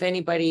if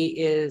anybody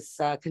is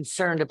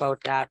concerned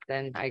about that,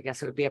 then I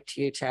guess it would be up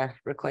to you to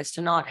request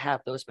to not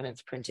have those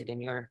minutes printed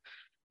in your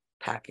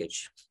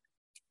package.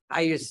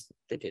 I use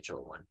the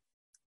digital one.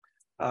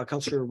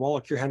 Councillor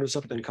Wallach, your hand was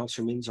up, then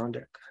Councillor Minns on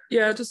deck.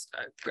 Yeah, just,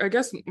 I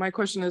guess my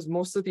question is,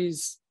 most of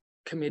these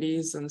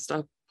committees and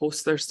stuff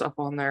post their stuff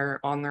on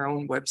their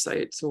own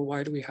website. So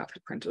why do we have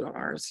to print it on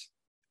ours?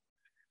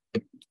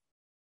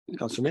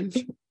 Councillor Minns?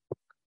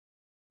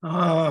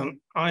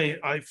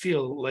 I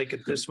feel like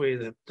it this way,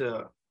 that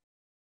the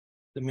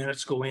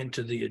minutes go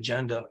into the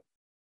agenda.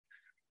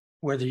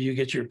 Whether you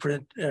get your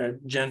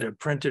agenda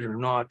printed or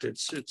not,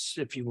 it's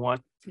if you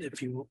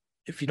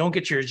don't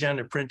get your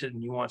agenda printed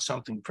and you want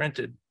something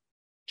printed,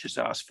 just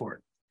ask for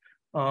it.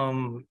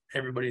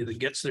 Everybody that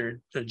gets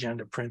their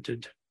agenda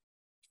printed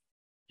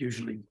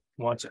usually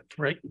wants it,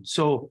 right?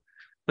 So,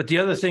 but the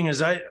other thing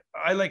is I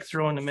like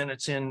throwing the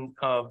minutes in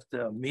of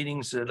the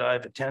meetings that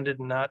I've attended,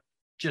 and not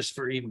just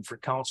for even for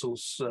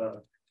councils.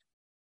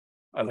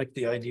 I like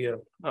the idea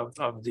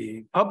of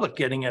the public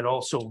getting it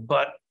also,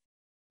 but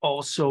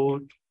also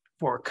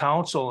for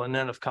council. And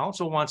then if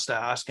council wants to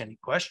ask any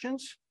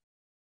questions,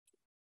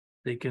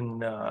 they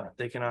can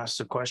ask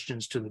the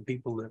questions to the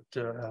people that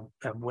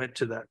have went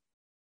to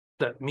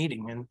that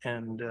meeting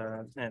and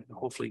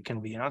hopefully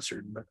can be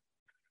answered. But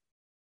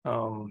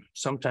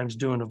sometimes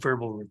doing a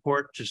verbal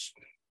report just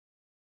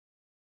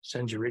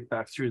sends you right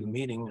back through the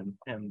meeting,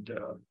 and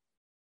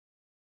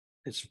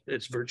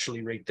it's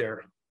virtually right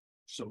there.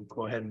 So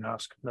go ahead and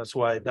ask. That's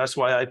why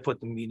I put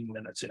the meeting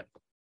minutes in.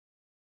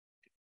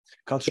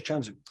 Councillor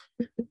Chanzu.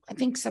 I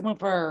think some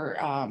of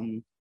our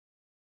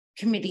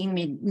committee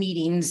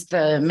meetings,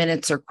 the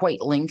minutes are quite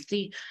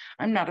lengthy.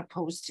 I'm not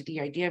opposed to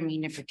the idea. I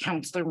mean, if a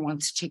councillor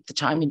wants to take the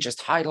time and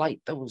just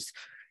highlight those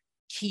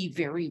key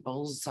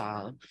variables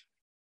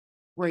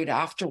right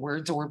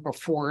afterwards or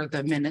before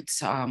the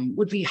minutes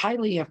would be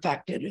highly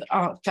effective.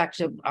 I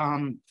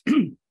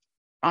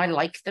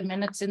like the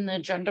minutes in the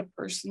agenda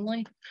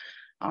personally.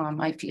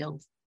 I feel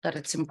that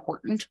it's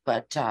important,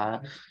 but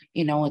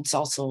you know, it's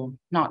also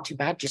not too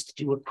bad just to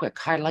do a quick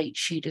highlight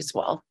sheet as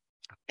well.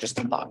 Just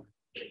a thought.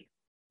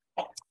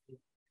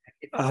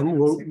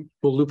 We'll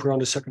loop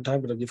around a second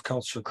time, but I'll give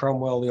Councillor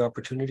Cromwell the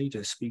opportunity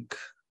to speak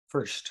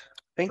first.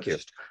 Thank you.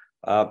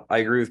 I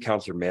agree with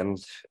Councillor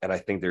Minns, and I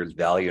think there's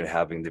value in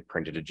having the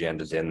printed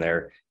agendas in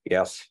there.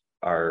 Yes,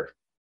 our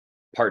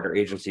partner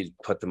agencies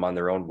put them on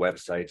their own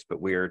websites, but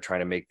we're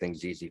trying to make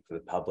things easy for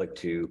the public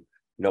to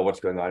know what's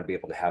going on, and be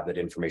able to have that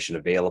information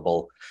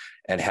available.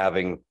 And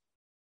having,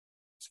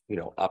 you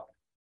know, up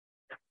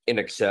in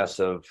excess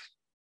of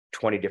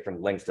 20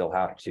 different links they'll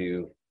have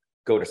to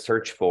go to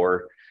search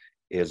for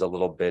is a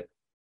little bit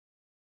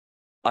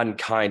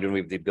unkind when we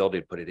have the ability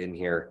to put it in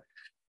here.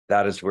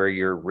 That is where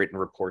your written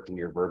report and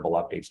your verbal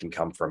updates can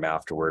come from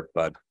afterward.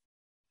 But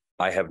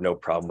I have no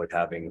problem with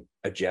having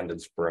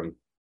agendas from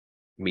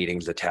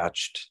meetings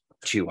attached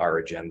to our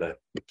agenda.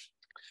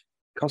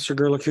 Councillor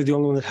Gerlich, you're the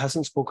only one that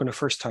hasn't spoken the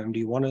first time. Do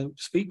you want to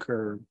speak,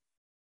 or?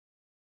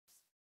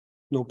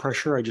 No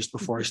pressure.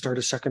 Before I start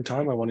a second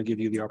time, I want to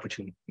give you the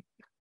opportunity.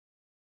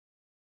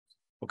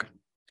 Okay.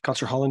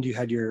 Councillor Holland, you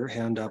had your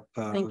hand up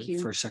Thank you.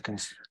 for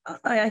seconds.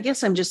 I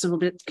guess I'm just a little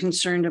bit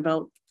concerned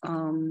about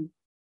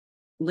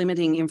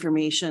limiting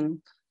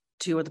information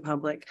to the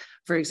public.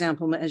 For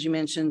example, as you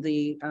mentioned,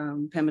 the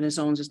Pembina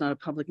Zones is not a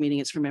public meeting,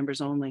 it's for members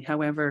only.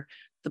 However,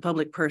 the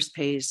public purse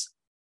pays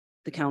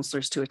the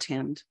councillors to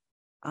attend.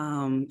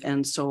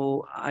 And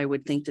so I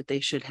would think that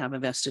they should have a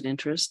vested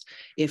interest.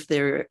 If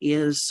there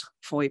is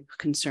FOIP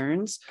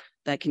concerns,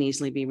 that can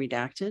easily be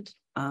redacted.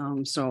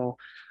 So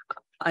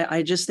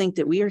I just think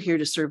that we are here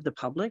to serve the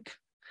public.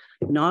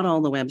 Not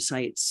all the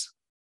websites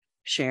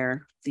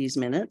share these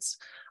minutes.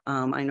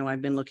 I know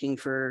I've been looking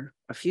for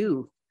a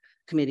few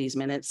committees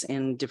minutes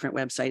in different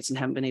websites and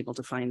haven't been able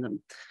to find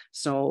them.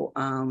 So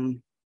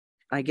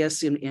I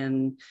guess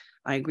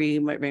I agree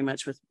very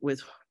much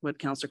with what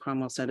Councillor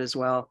Cromwell said as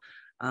well.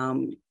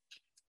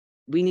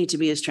 We need to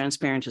be as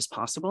transparent as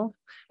possible,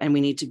 and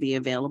we need to be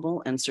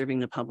available and serving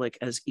the public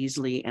as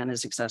easily and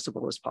as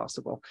accessible as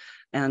possible.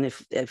 And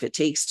if it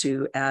takes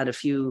to add a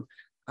few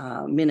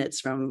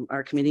minutes from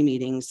our committee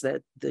meetings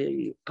that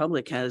the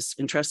public has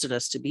entrusted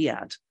us to be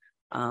at,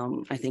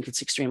 I think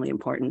it's extremely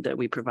important that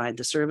we provide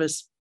the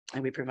service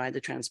and we provide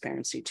the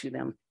transparency to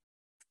them.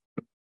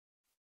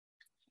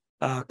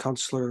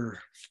 Councillor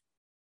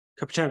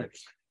Kapitanek,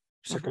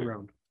 second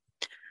round.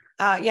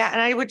 Yeah,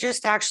 and I would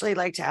just actually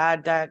like to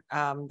add that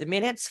the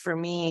minutes for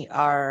me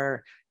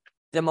are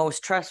the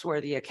most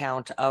trustworthy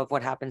account of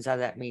what happens at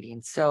that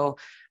meeting. So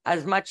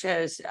as much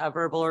as a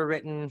verbal or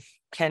written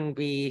can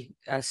be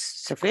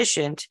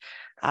sufficient,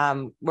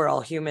 we're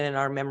all human and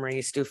our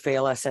memories do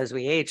fail us as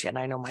we age. And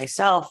I know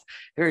myself,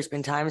 there's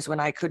been times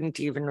when I couldn't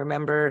even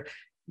remember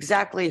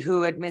exactly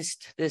who had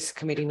missed this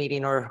committee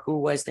meeting or who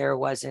was there or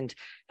wasn't,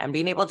 and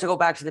being able to go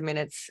back to the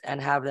minutes and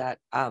have that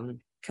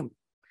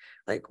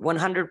like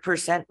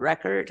 100%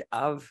 record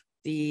of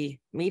the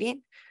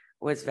meeting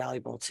was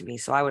valuable to me.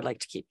 So I would like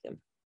to keep them.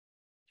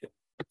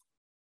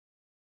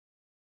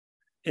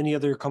 Any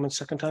other comments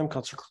second time?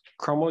 Councillor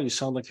Cromwell, you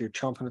sound like you're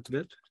chomping at the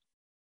bit.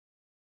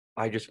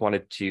 I just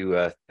wanted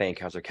to thank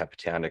Councillor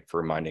Kapitanek for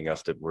reminding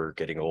us that we're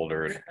getting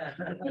older.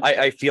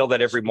 I feel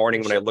that every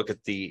morning when I look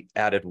at the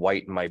added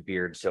white in my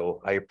beard,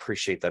 so I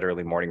appreciate that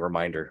early morning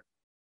reminder.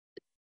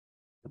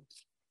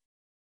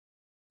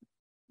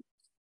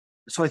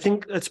 So I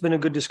think it's been a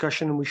good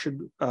discussion and we should,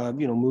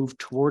 move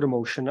toward a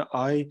motion.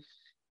 I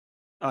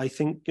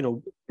think,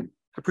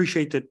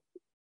 appreciate that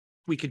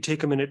we could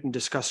take a minute and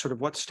discuss sort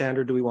of what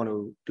standard do we want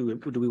to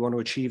do we want to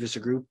achieve as a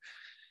group.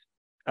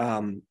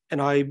 And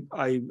I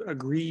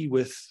agree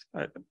with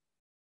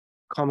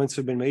comments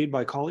have been made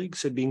by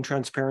colleagues that being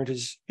transparent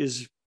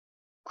is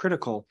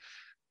critical.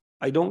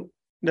 I don't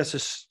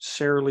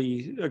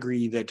necessarily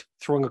agree that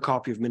throwing a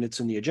copy of minutes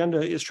in the agenda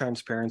is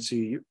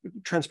transparency.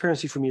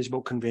 Transparency for me is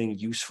about conveying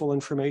useful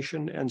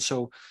information. And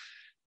so,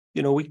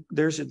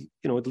 there's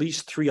at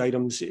least 3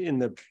 items in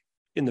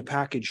the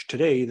package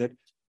today that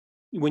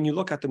when you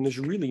look at them, there's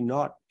really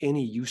not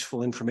any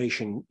useful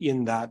information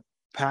in that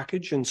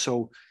package. And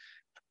so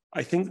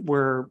I think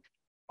where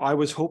I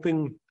was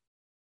hoping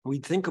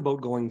we'd think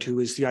about going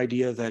to is the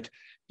idea that,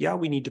 yeah,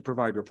 we need to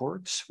provide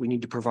reports, we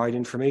need to provide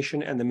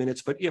information and the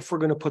minutes, but if we're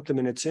going to put the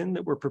minutes in,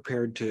 that we're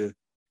prepared to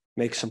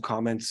make some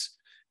comments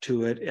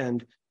to it.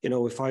 And,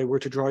 if I were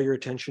to draw your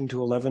attention to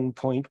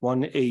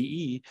 11.1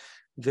 AE,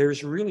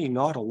 there's really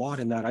not a lot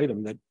in that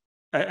item that,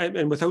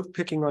 and without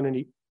picking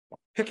on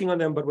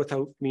them, but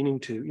without meaning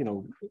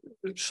to,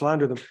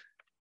 slander them,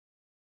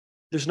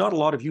 there's not a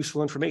lot of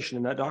useful information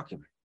in that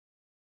document.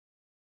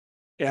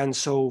 And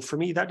so for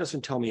me, that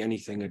doesn't tell me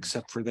anything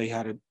except for they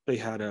had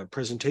a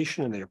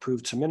presentation and they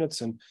approved some minutes,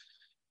 and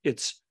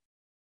it's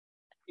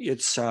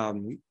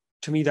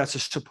to me, that's a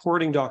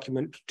supporting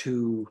document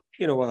to,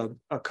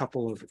 a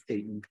couple of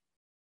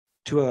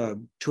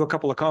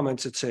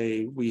comments that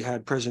say we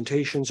had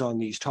presentations on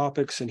these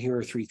topics and here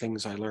are 3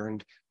 things I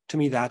learned. To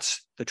me,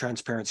 that's the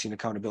transparency and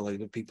accountability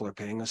that people are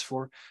paying us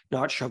for,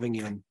 not shoving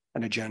in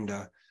an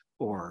agenda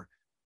or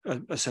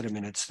a set of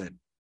minutes that,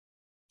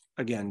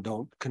 again,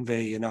 don't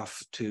convey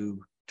enough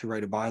to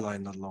write a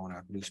byline, let alone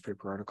a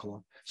newspaper article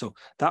on. So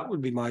that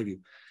would be my view.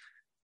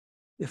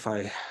 If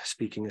I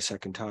speaking a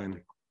second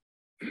time,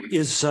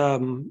 is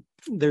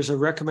there's a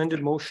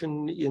recommended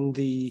motion in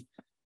the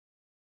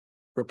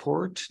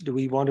report. Do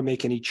we want to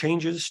make any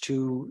changes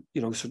to,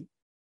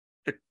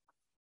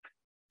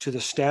 to the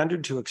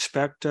standard to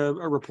expect a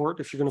report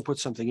if you're going to put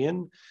something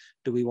in?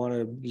 Do we want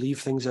to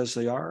leave things as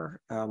they are?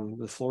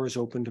 The floor is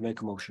open to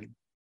make a motion.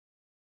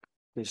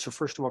 Okay, so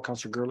first of all,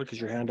 Councillor Gerlich, is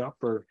your hand up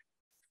or?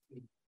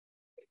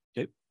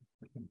 Okay.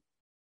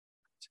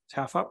 It's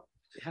half up.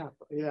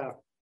 Yeah.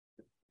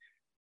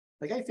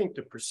 Like, I think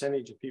the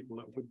percentage of people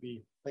that would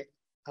be like,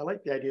 I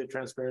like the idea of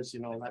transparency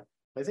and all that.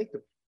 I think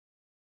the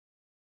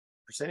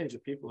percentage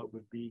of people that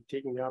would be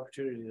taking the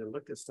opportunity to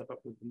look at stuff up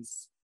would be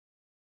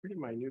pretty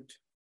minute.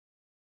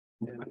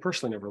 And I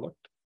personally never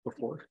looked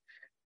before.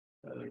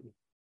 But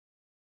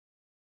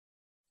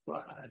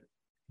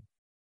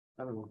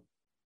I don't know.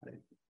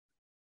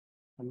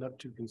 I'm not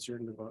too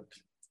concerned about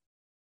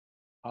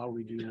how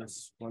we do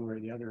this one way or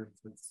the other.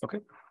 Okay.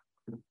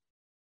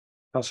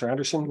 Councillor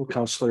Anderson,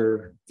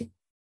 Councillor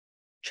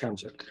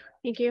Chamzik.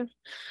 Thank you.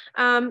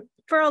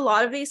 For a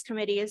lot of these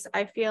committees,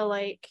 I feel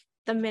like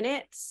the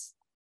minutes,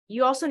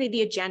 you also need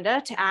the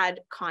agenda to add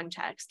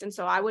context. And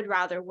so I would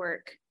rather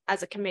work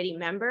as a committee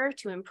member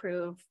to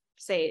improve,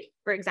 say,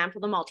 for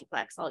example, the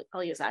multiplex.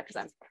 I'll use that because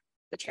I'm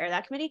the chair of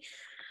that committee.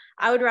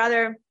 I would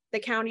rather the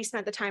county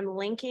spent the time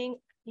linking,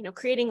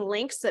 creating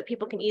links so that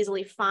people can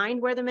easily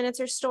find where the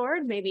minutes are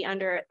stored, maybe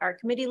under our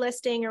committee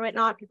listing or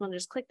whatnot. People can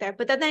just click there,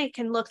 but then they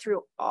can look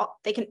through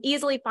they can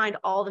easily find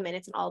all the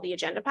minutes and all the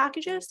agenda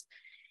packages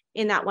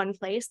in that one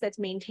place that's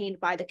maintained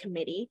by the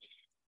committee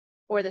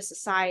or the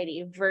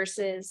society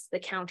versus the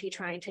county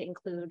trying to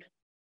include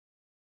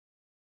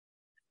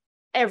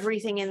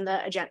everything in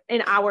the agenda,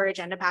 in our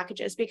agenda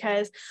packages.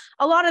 Because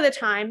a lot of the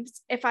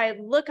times, if I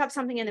look up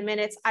something in the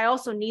minutes, I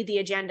also need the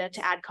agenda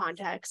to add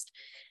context.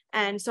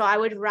 And so I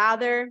would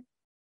rather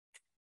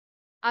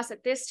us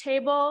at this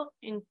table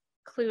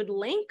include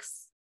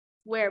links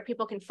where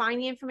people can find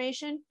the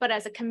information, but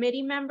as a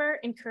committee member,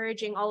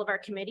 encouraging all of our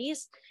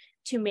committees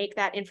to make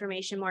that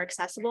information more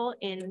accessible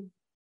in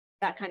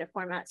that kind of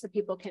format so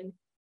people can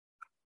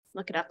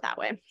look it up that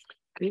way.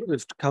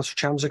 Councillor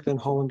Chamzik, then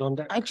Holland on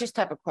deck. I just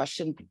have a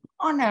question.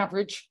 On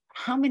average,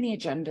 how many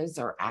agendas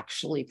are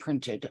actually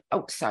printed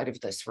outside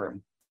of this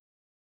room?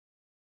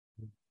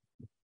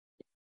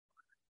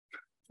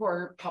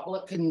 For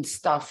public and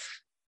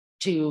stuff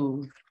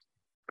to.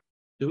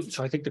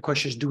 So I think the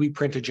question is, do we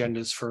print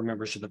agendas for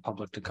members of the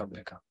public to come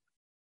pick up?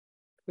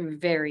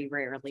 Very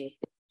rarely.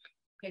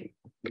 Okay.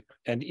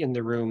 And in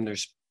the room,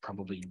 there's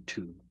probably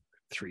 2,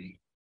 3.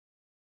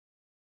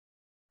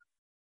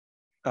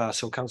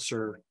 So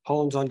Councillor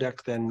Holland's on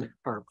deck then,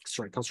 or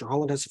sorry, Councillor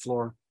Holland has the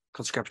floor,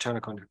 Councillor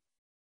Capitanic on deck.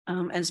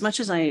 As much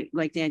as I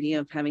like the idea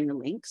of having the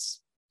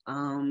links,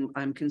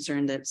 I'm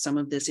concerned that some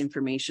of this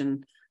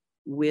information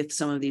with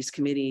some of these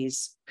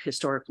committees,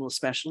 historical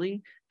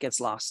especially, gets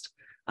lost.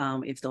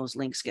 If those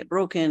links get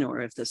broken, or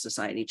if the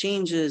society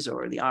changes,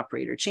 or the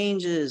operator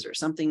changes, or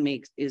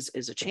something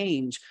is a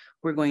change,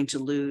 we're going to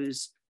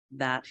lose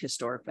that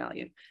historic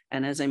value.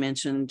 And as I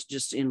mentioned,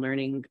 just in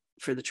learning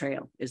for the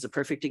trail is a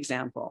perfect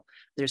example.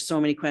 There's so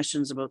many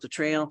questions about the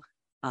trail.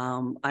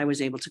 I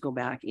was able to go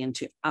back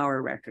into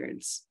our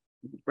records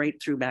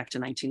right through back to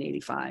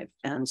 1985.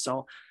 And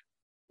so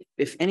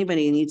if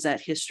anybody needs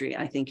that history,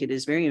 I think it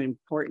is very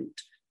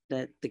important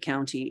that the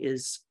county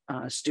is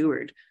a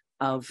steward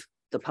of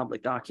the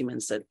public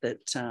documents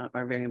that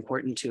are very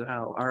important to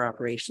how our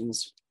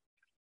operations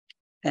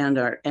and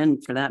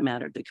for that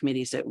matter, the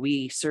committees that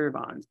we serve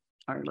on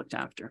are looked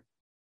after.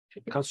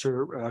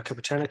 Councillor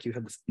Capitanic, you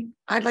have the.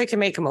 I'd like to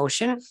make a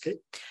motion. Okay.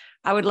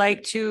 I would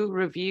like to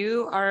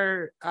review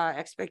our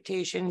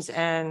expectations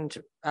and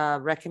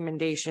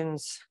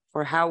recommendations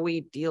for how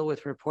we deal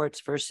with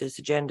reports versus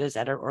agendas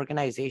at our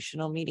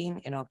organizational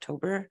meeting in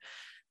October.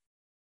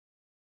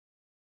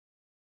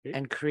 Okay.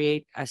 And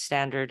create a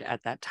standard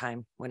at that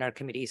time when our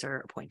committees are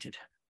appointed.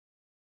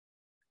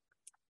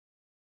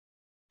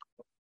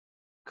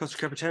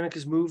 Councillor Capitanic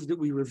has moved that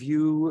we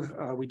review,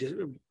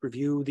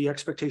 review the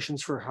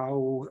expectations for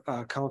how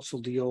council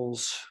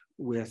deals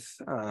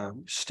with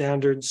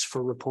standards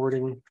for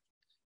reporting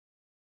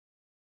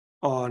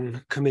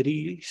on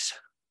committees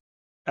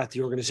at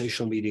the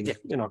organizational meeting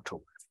in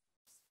October.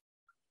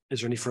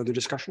 Is there any further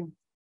discussion?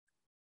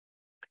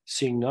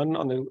 Seeing none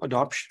on the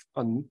adoption,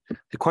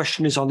 the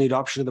question is on the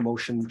adoption of the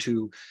motion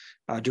to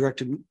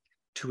direct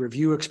to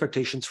review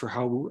expectations for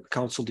how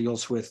council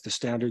deals with the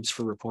standards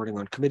for reporting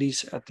on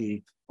committees at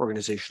the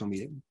organizational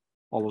meeting.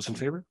 All those in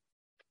favor?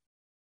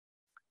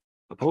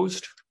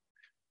 Opposed?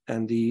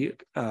 And the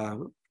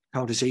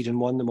count is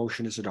 8-1. The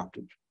motion is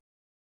adopted.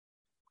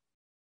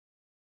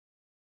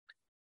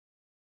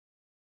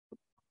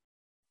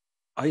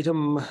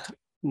 Item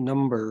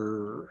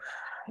number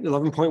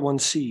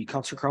 11.1C.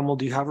 Councillor Cromwell,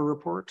 do you have a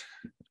report?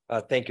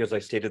 Thank you. As I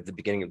stated at the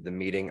beginning of the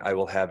meeting, I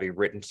will have a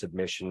written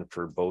submission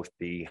for both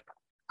the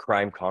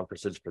crime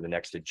conferences for the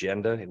next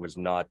agenda. It was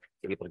not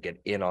able to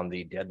get in on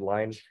the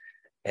deadline,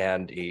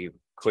 and a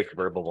quick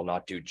verbal will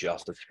not do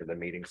justice for the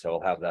meeting. So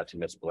I'll have that to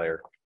Ms.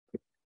 Blair.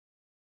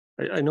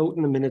 I note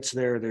in the minutes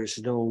there's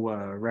no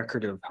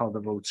record of how the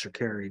votes are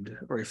carried,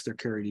 or if they're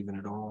carried even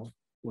at all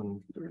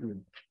when we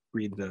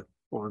read the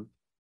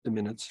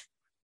minutes.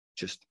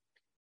 Just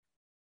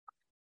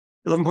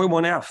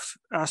 11.1F,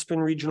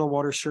 Aspen Regional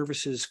Water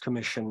Services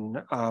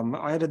Commission.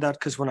 I added that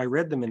because when I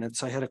read the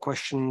minutes, I had a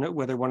question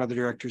whether one of the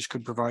directors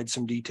could provide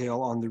some detail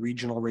on the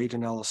regional rate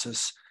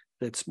analysis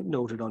that's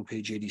noted on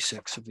page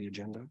 86 of the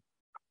agenda.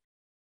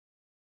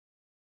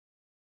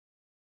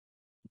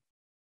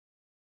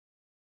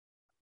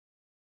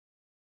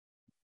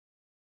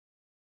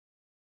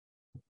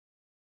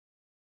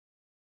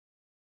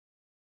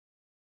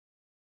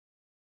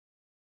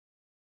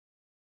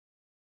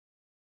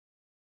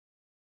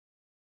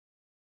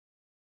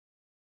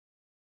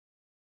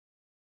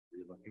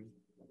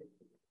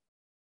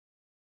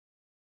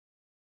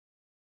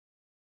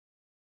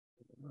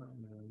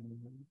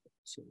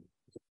 So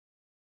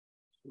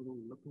what are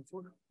we looking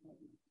for?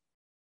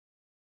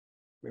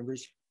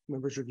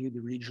 Members reviewed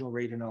the regional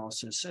rate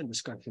analysis and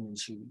discussion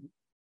ensued.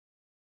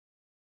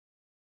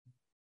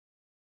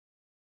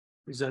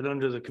 Is that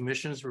under the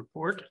commission's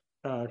report?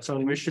 It's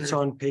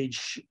on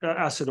page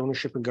asset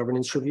ownership and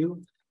governance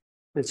review.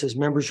 It says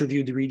members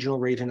reviewed the regional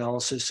rate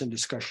analysis and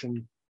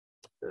discussion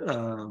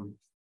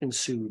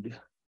ensued.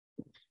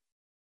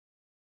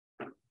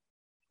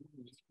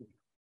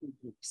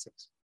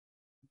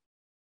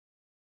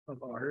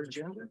 Of our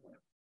agenda?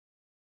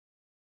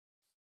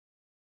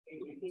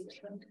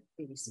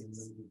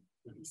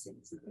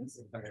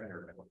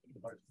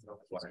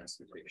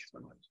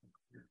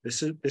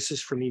 This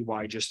is for me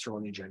why just throw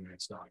on the agenda.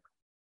 It's not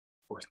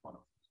fourth one.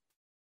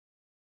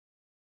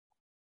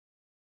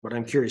 But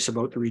I'm curious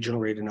about the regional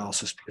rate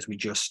analysis because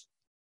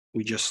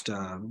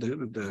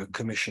the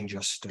commission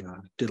just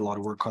did a lot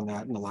of work on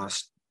that in the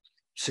last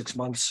 6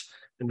 months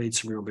and made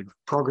some real big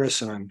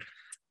progress, and I'm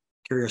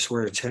curious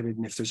where it's headed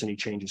and if there's any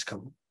changes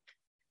coming.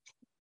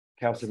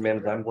 Councilor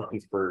Mims, I'm looking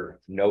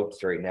for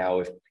notes right now.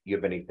 If you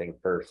have anything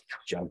first,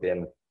 jump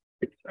in.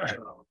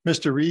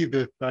 Mr. Reeve,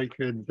 if I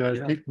could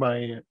take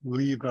my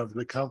leave of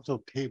the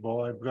council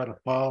table, I've got a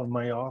file in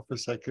my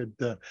office. I could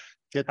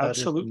get that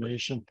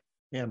information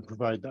and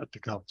provide that to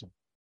council.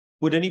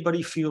 Would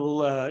anybody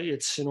feel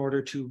it's in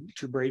order to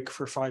break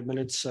for 5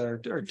 minutes or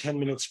 10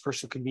 minutes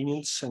personal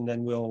convenience, and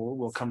then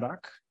we'll come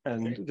back?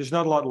 And there's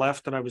not a lot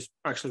left, and I was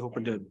actually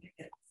hoping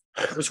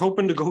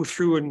to go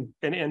through and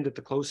end at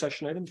the closed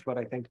session items, but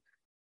I think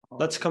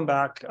let's come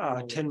back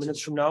 10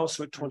 minutes from now,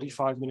 so at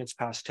 25 minutes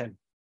past 10.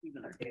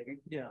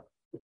 Yeah.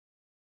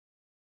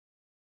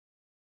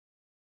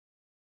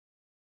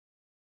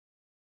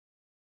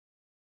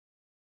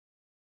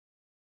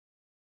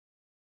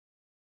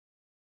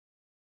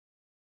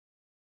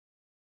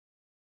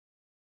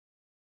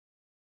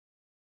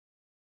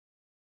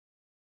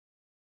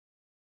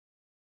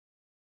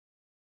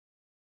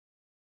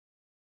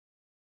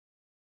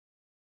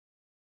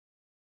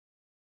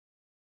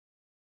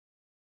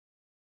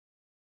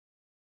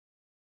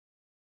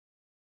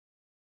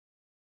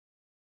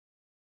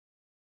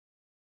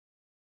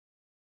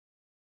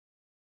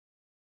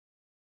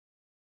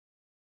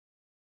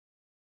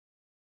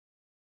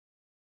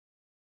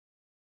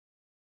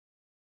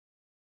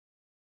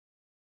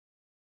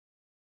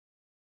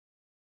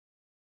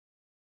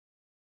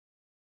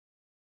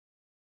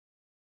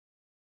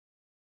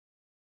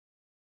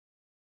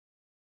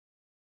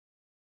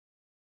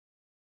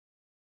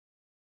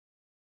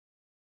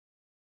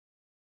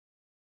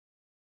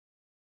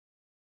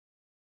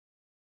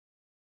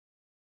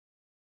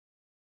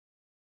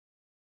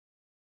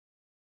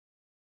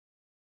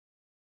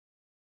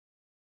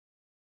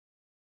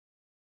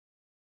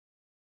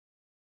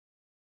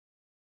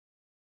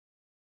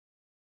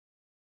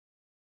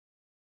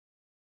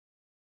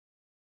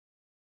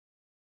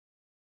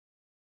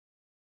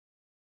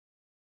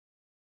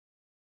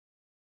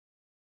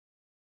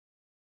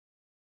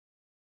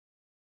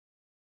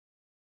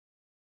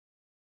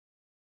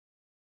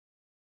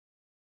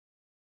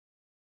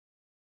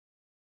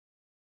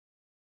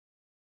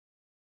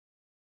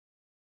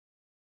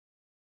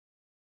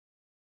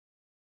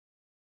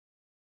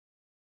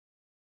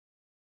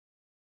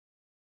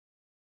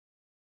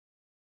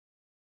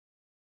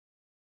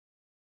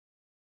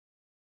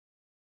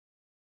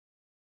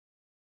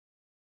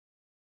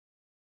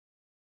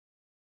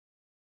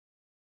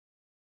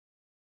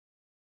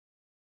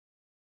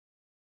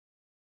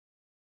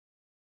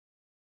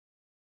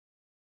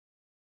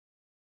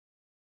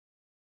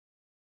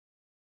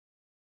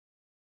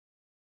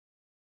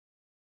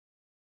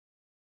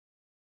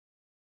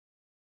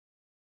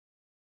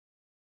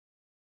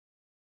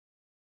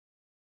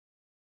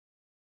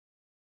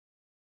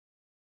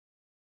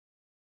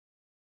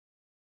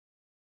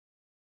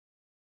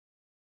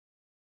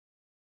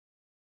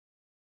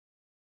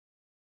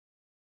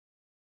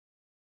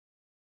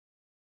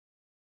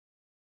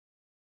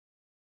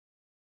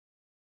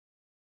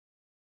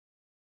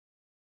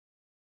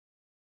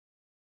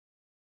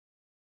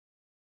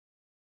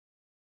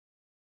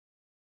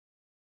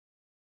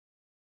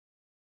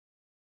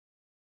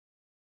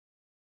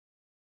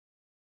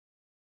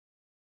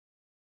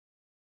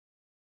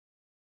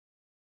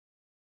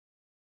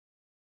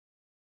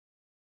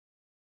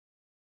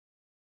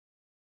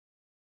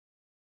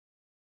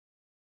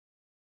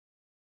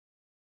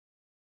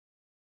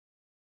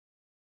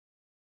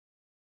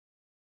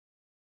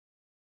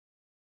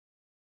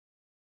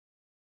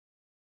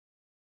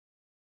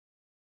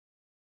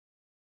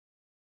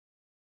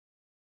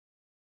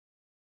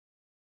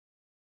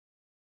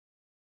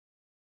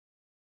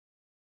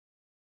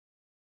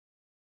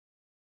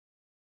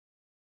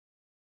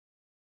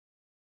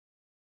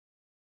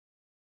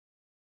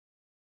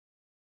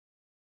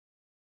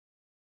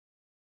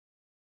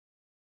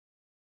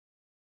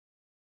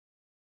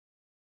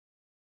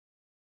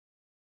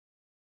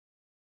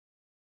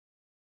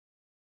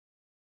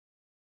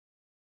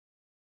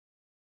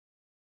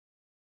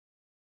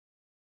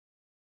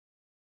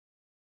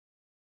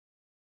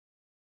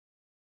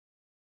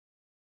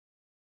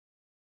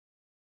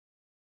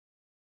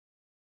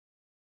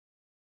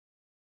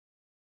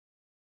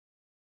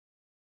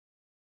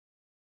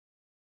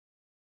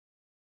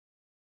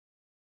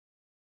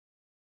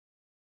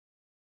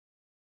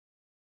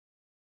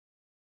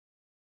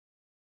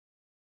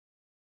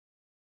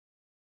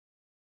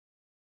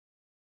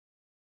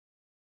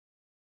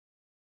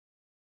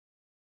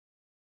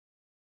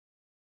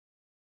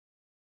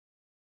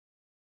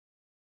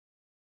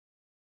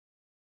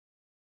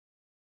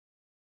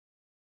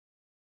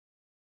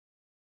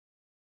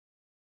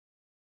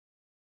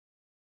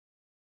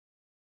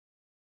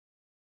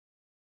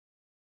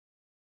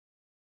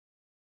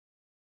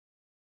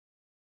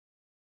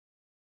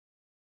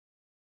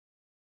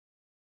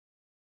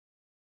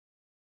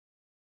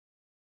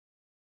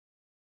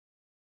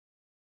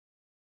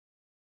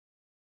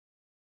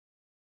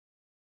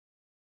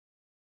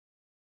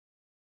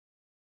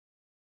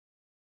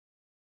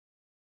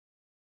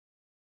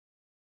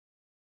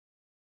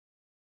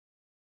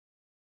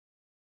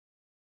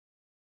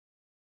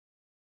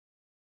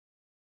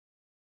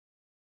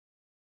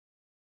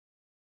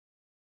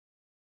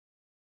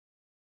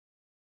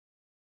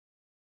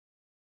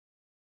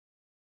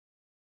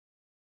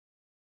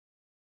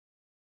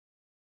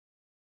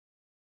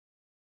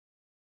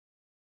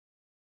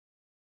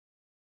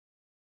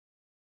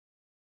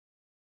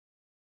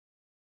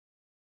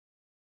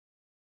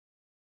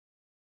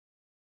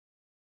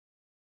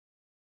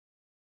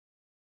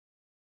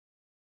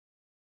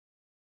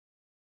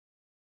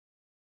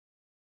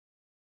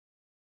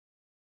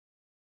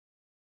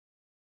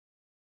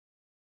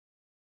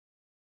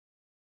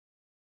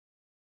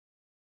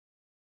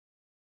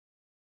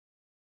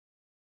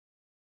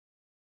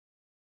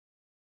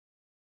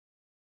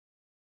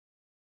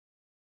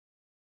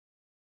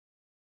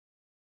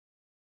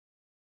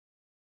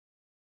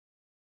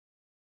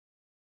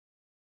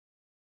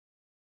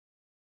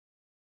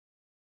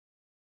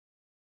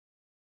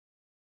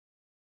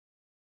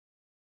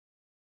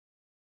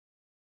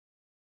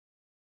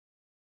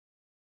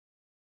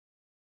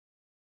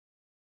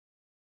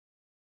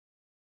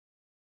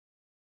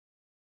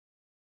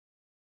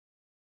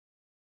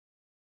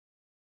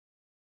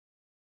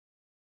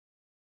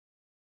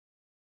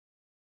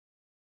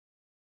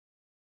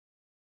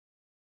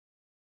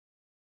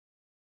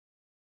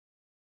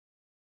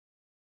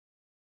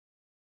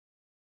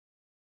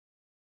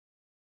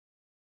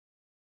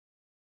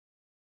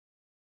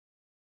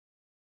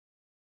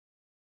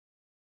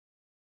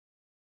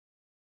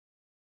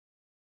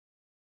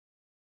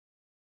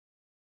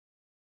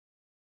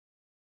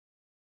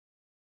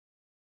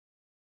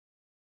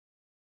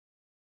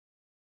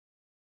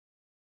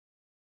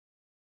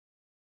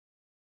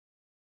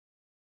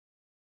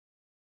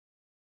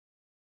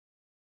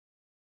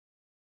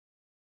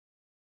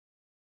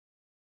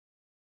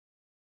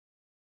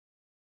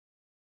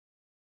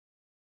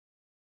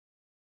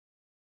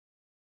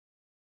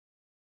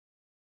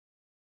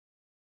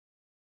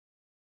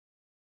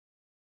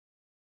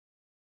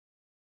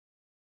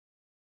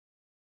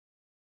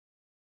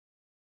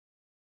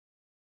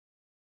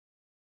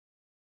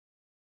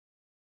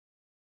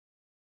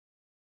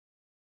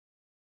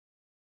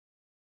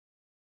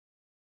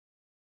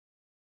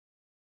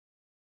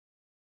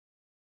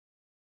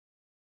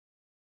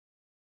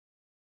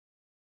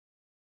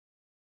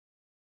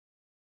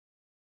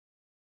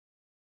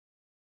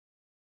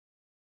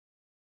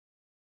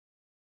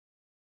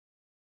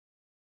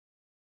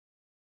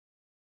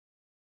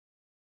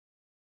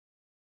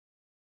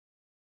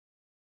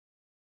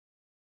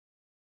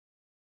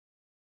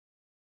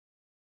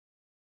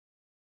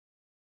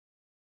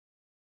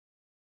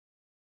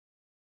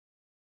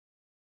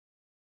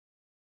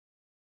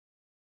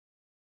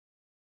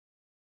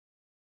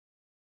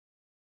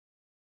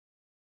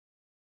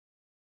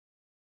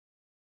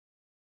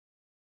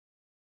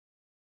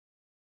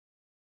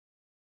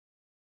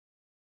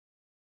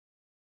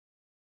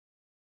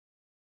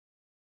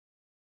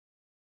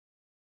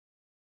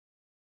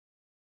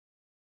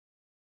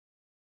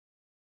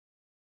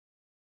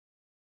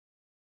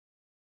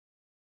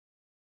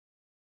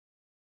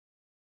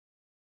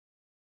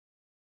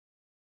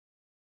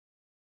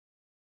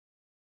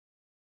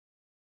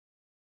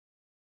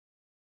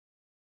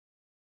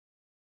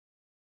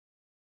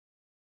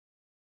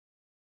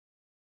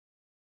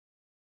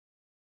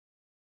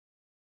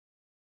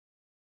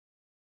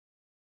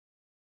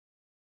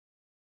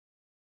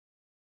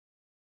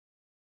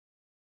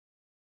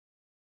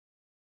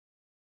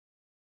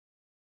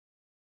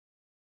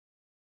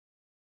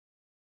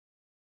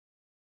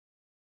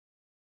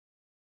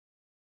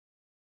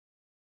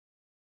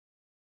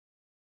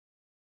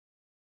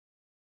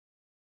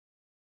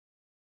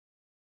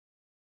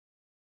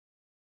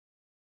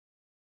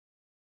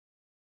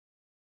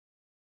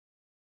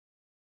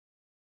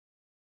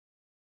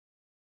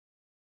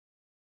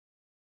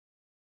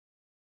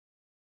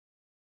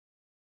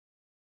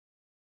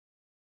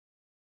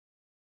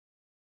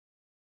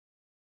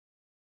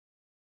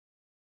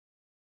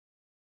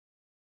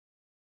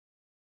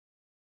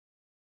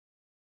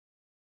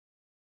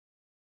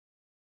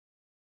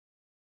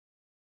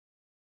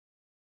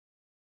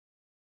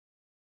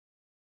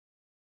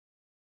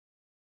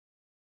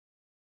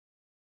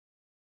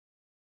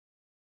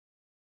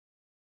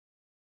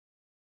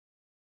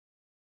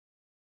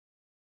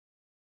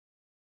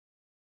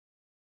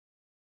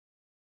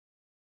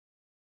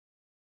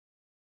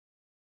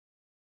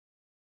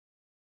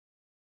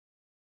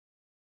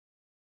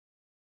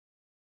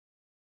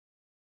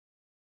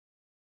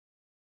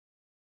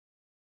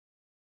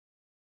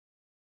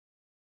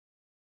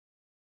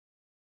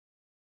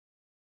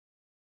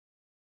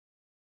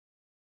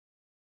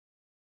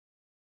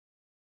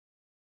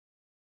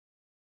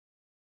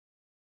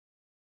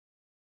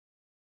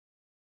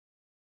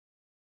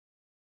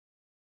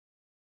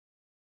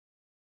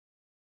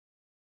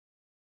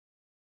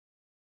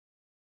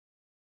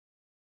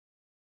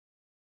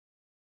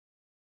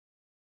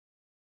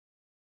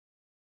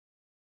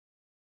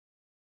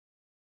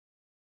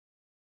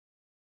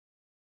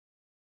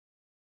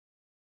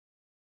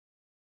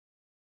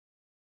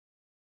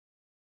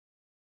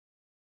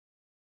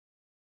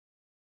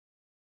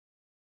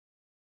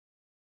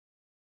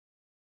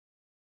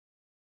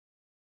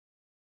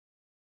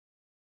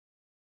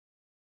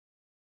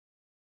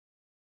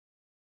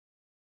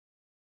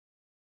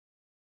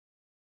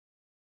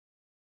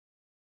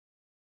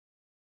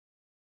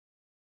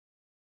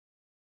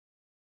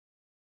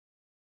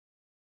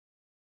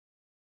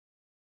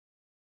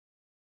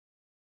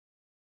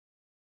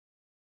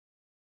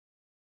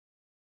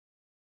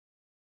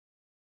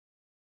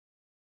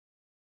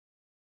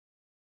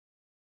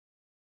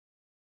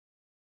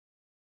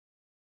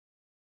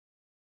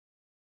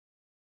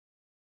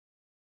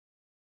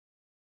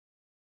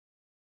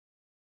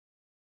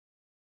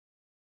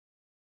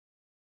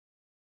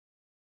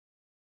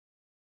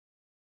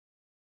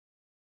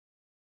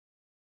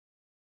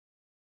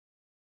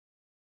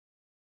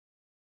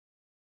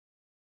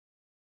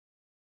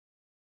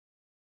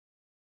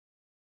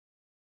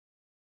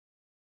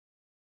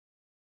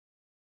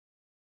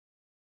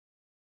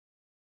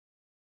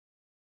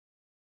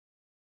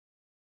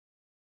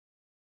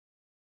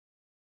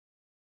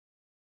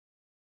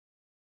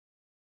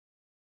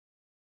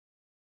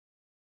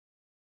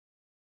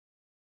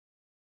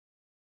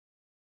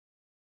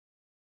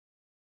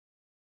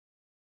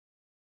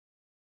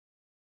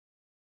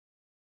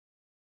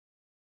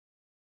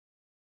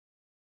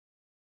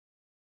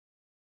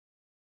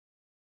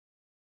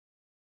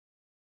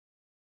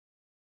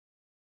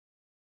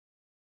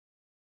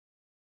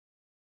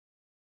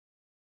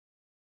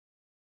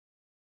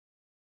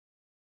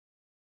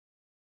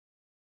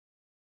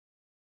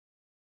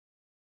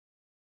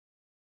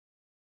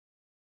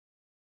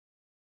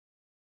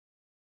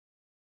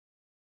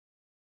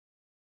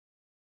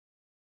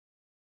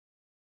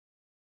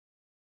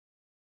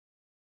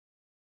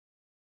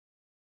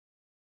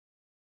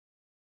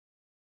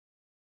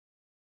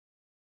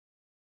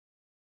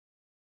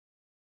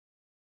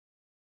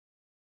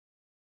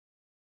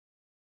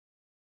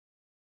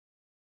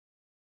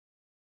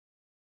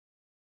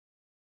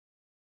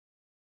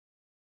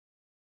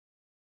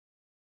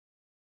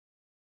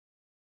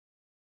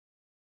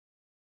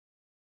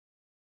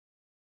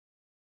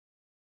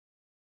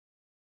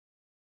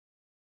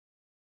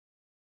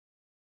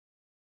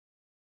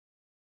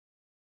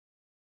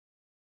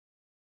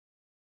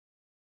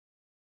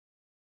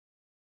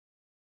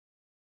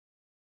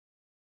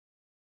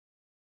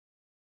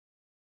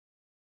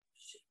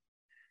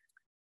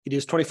 It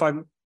is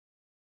 25,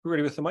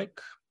 ready with the mic?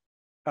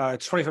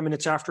 It's 25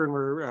 minutes after,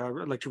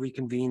 and I'd like to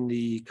reconvene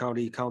the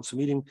county council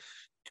meeting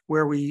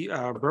where we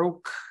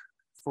broke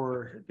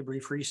for the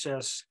brief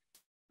recess.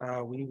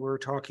 We were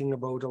talking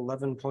about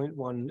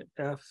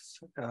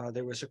 11.1F.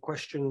 There was a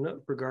question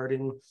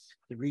regarding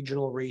the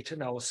regional rate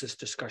analysis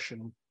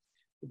discussion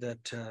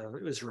that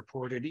was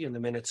reported in the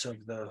minutes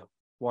of the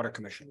Water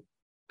Commission.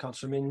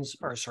 Councillor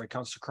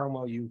Councillor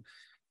Cromwell, you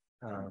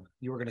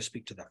were going to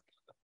speak to that.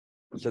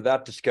 So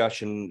that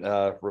discussion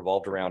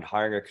revolved around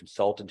hiring a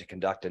consultant to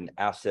conduct an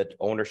asset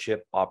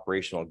ownership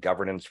operational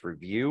governance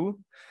review,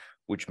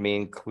 which may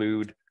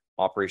include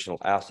operational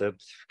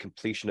assets,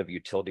 completion of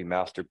utility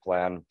master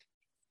plan,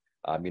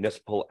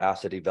 municipal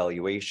asset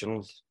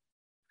evaluations,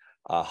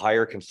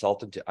 hire a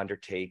consultant to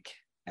undertake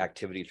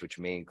activities which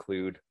may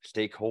include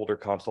stakeholder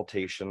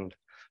consultation,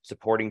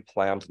 supporting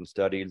plans and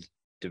studies,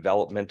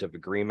 development of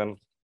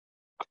agreements,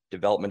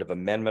 development of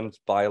amendments,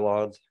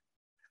 bylaws,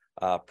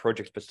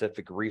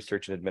 project-specific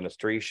research and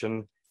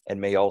administration, and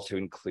may also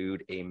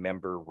include a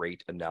member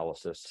rate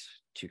analysis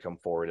to come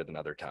forward at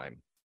another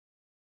time.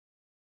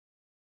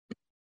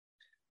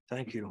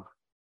 Thank you.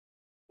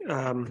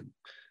 Councillor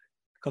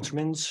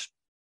Minns.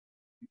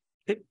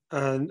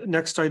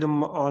 Next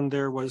item on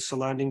there was the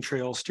Landing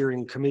Trail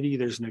Steering Committee.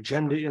 There's an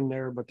agenda in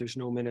there, but there's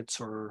no minutes,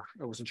 or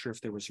I wasn't sure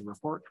if there was a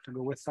report to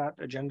go with that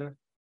agenda.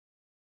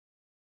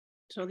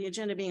 So the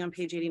agenda being on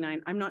page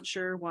 89, I'm not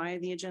sure why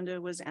the agenda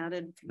was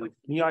added.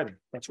 Me either.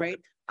 That's right.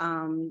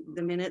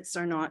 The minutes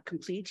are not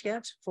complete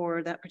yet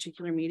for that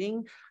particular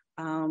meeting.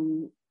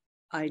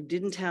 I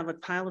didn't have a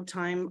pile of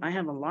time. I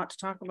have a lot to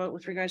talk about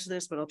with regards to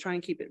this, but I'll try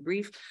and keep it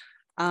brief.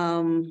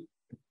 So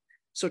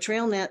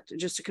TrailNet,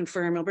 just to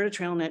confirm, Alberta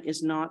TrailNet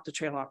is not the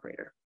trail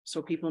operator.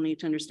 So people need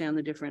to understand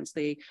the difference.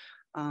 They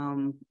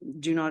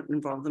do not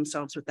involve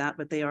themselves with that,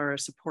 but they are a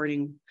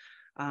supporting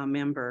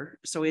member.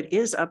 So it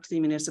is up to the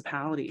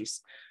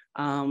municipalities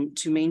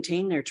to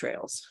maintain their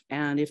trails.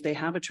 And if they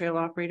have a trail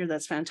operator,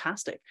 that's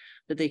fantastic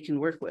that they can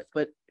work with.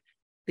 But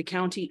the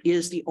county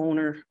is the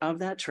owner of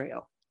that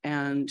trail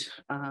and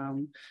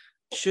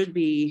should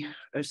be,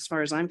 as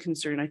far as I'm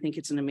concerned, I think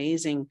it's an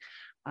amazing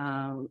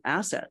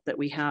asset that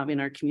we have in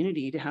our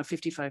community to have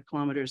 55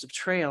 kilometers of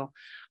trail.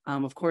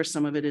 Of course,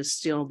 some of it is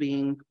still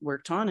being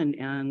worked on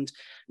and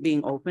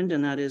being opened,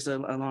 and that is a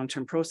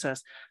long-term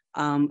process.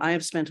 I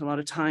have spent a lot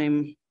of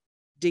time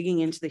digging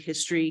into the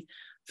history,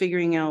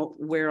 figuring out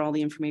where all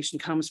the information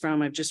comes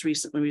from. I've just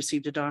recently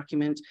received a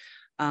document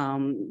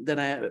from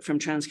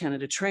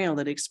TransCanada Trail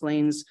that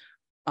explains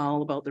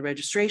all about the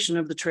registration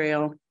of the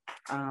trail,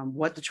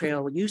 what the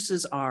trail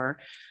uses are,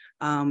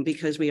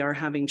 because we are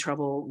having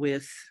trouble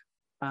with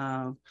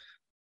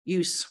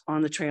use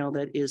on the trail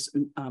that is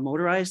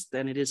motorized,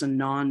 then it is a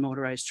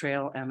non-motorized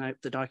trail, and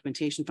the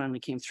documentation finally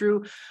came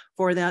through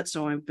for that.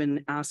 So I've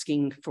been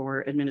asking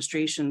for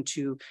administration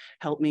to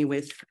help me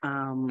with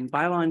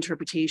bylaw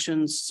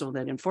interpretations so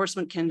that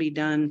enforcement can be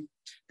done.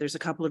 There's a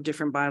couple of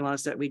different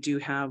bylaws that we do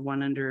have,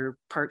 one under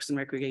parks and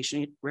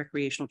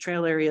recreational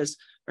trail areas,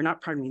 or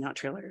not, pardon me, not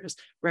trail areas,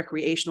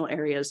 recreational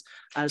areas,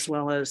 as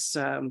well as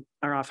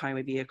our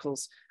off-highway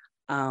vehicles.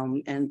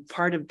 And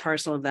part and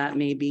parcel of that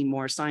may be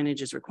more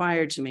signage is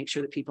required to make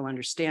sure that people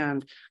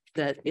understand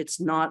that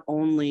it's not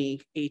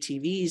only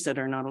ATVs that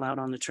are not allowed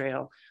on the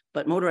trail,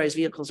 but motorized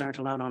vehicles aren't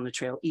allowed on the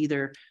trail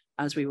either,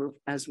 as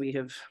we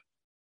have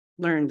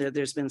learned that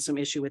there's been some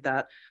issue with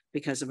that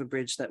because of a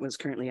bridge that was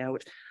currently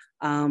out.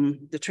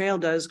 The trail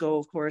does go,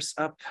 of course,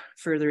 up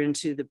further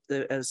into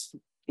as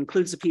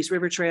includes the Peace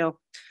River Trail.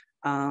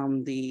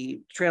 The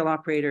trail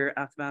operator,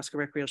 Athabasca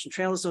Recreational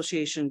Trail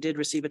Association, did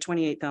receive a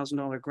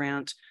 $28,000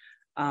 grant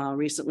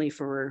recently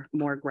for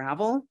more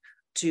gravel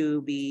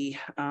to be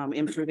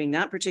improving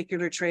that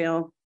particular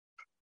trail.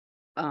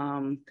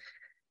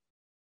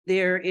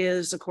 There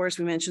is, of course,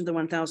 we mentioned the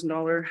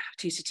 $1,000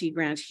 TCT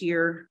grant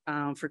here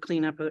for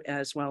cleanup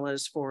as well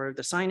as for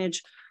the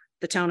signage.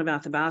 The town of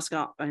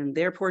Athabasca and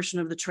their portion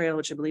of the trail,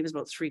 which I believe is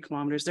about 3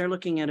 kilometers, they're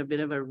looking at a bit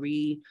of a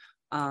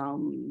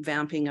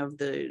vamping of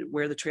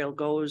where the trail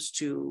goes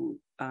to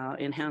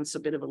enhance a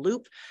bit of a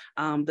loop,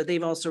 but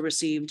they've also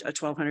received a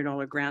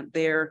 $1,200 grant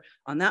there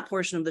on that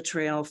portion of the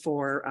trail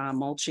for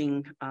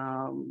mulching,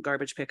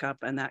 garbage pickup,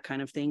 and that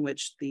kind of thing,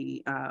 which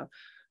the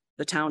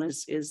town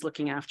is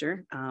looking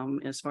after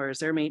as far as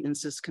their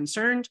maintenance is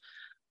concerned.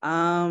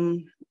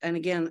 And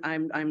again,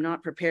 I'm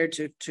not prepared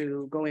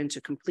to go into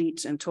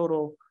complete and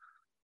total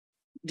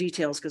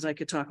details because I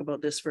could talk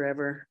about this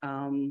forever.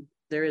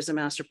 There is a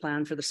master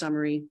plan for the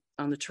summary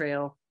on the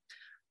trail.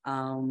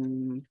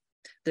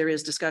 There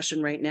is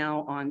discussion right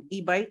now on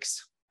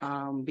e-bikes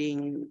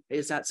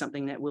is that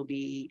something that will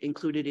be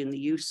included in the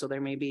use? So there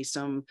may be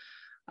some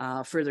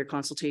further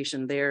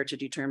consultation there to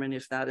determine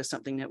if that is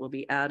something that will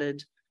be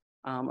added.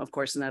 Of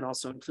course, and that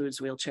also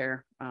includes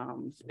wheelchair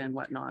and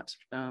whatnot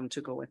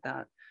to go with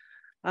that.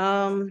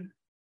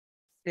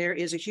 There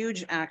is a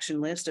huge action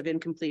list of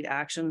incomplete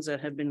actions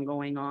that have been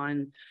going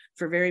on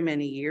for very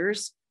many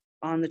years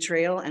on the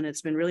trail. And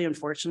it's been really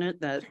unfortunate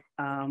that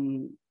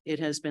it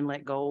has been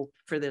let go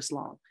for this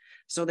long.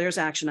 So there's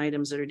action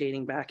items that are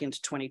dating back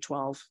into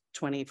 2012,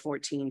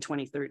 2014,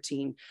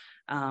 2013.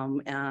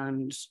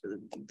 And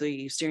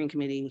the steering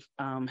committee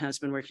has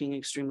been working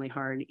extremely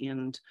hard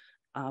in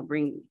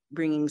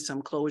bringing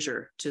some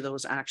closure to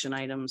those action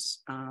items.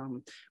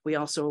 We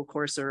also, of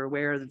course, are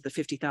aware of the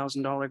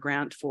 $50,000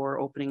 grant for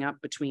opening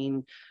up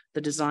between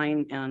the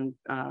design and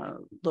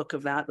look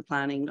of that, the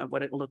planning of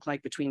what it will look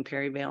like between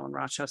Perryvale and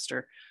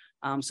Rochester.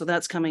 So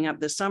that's coming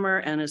up this summer,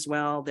 and as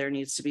well, there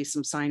needs to be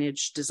some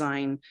signage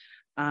design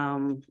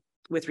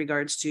with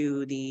regards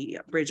to the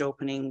bridge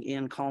opening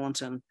in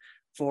Collinton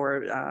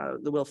for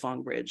the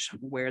Wilfong Bridge,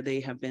 where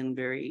they have been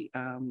very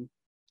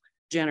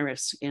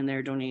generous in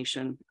their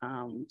donation.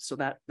 So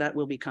that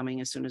will be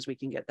coming as soon as we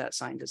can get that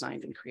sign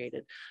designed and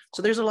created.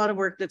 So there's a lot of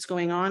work that's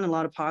going on, a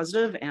lot of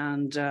positive,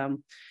 and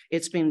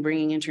it's been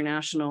bringing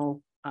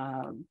international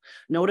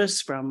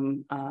notice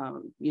from,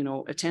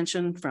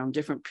 attention from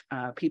different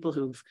people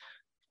who've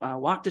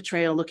walked the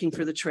trail, looking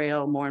for the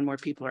trail. More and more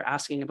people are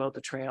asking about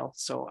the trail.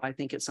 So I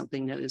think it's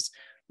something that is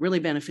really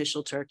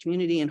beneficial to our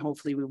community, and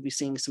hopefully we'll be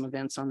seeing some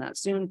events on that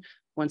soon,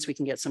 once we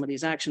can get some of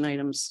these action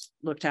items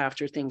looked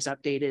after, things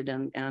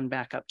updated and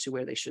back up to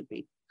where they should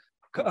be.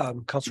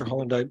 Councillor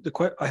Holland,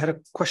 I had a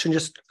question.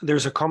 Just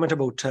there's a comment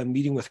about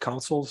meeting with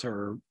councils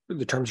or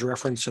the terms of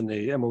reference and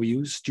the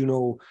MOUs. Do you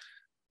know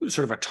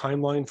sort of a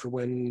timeline for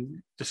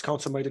when this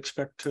council might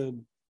expect to?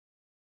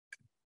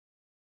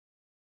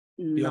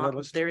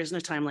 There isn't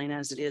a timeline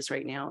as it is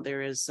right now.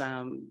 There is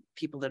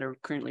people that are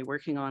currently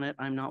working on it.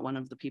 I'm not one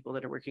of the people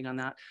that are working on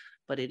that,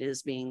 but it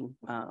is being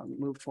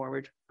moved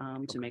forward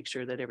to make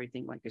sure that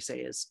everything, like I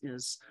say,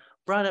 is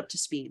brought up to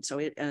speed. So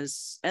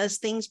as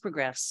things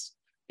progress,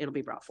 it'll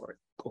be brought forward.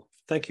 Cool.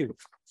 Thank you.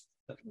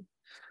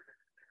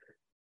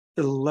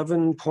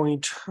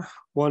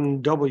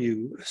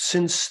 11.1W.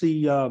 Since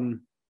the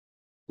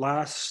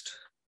last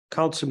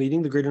council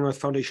meeting, the Greater North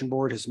Foundation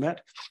Board has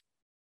met.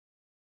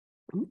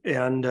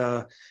 And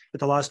at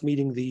the last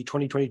meeting, the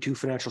 2022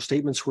 financial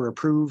statements were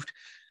approved.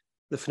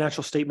 The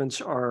financial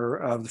statements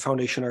of the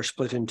foundation are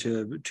split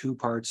into two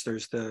parts.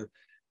 There's the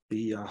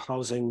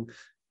housing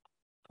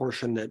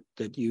portion that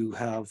you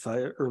have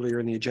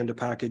earlier in the agenda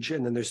package,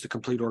 and then there's the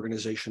complete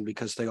organization,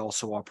 because they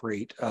also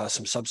operate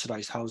some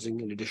subsidized housing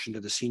in addition to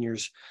the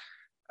seniors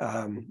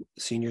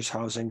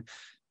housing.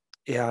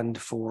 And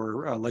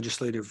for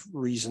legislative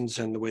reasons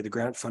and the way the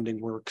grant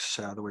funding works,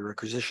 the way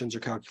requisitions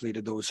are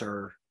calculated, those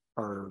are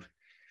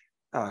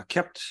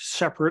kept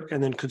separate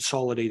and then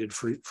consolidated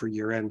for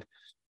year end.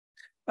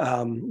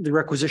 The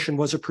requisition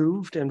was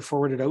approved and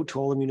forwarded out to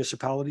all the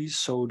municipalities.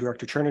 So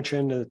Director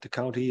Chernichin at the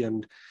county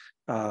and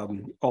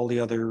all the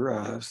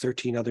other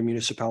 13 other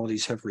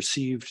municipalities have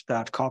received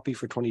that copy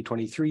for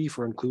 2023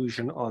 for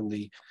inclusion on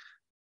the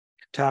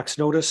tax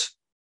notice.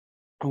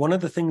 One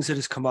of the things that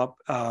has come up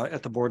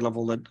at the board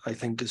level that I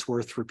think is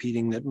worth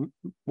repeating, that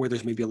where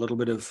there's maybe a little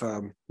bit of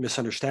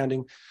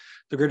misunderstanding,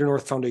 the Greater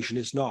North Foundation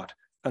is not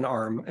an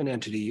arm, an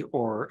entity,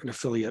 or an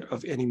affiliate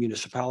of any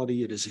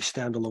municipality. It is a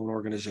standalone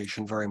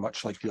organization, very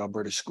much like the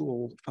Alberta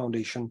School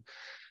Foundation.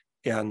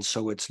 And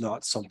so it's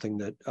not something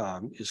that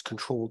is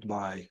controlled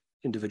by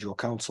individual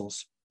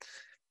councils.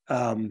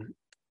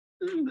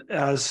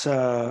 As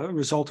a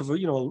result of,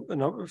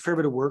 a fair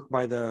bit of work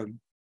by the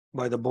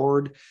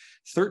board,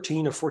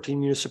 13 of 14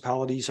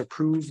 municipalities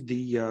approved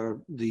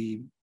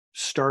the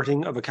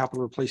starting of a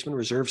capital replacement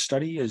reserve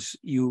study. As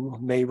you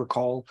may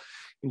recall,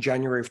 in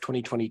January of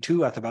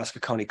 2022, Athabasca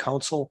County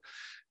Council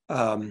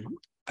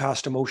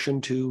passed a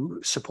motion to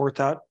support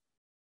that.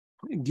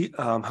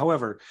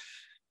 However,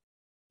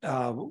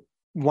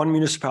 one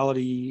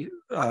municipality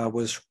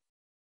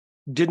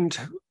didn't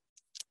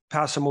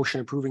pass a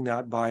motion approving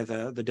that by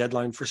the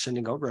deadline for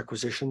sending out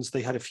requisitions.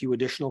 They had a few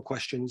additional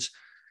questions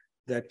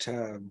that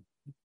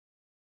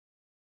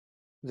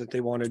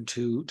they wanted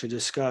to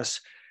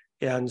discuss.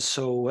 And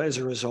so as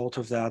a result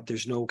of that,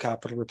 there's no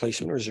capital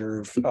replacement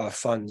reserve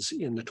funds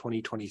in the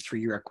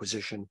 2023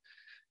 requisition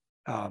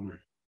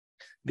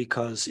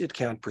because it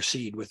can't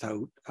proceed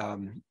without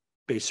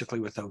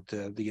basically without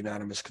the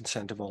unanimous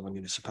consent of all the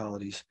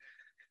municipalities.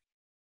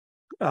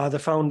 The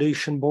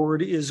foundation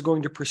board is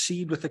going to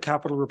proceed with the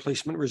capital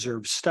replacement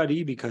reserve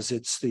study because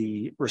it's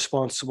the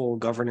responsible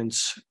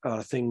governance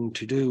thing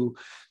to do.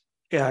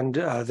 And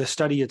the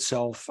study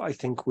itself, I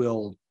think,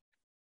 will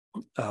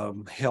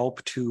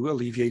help to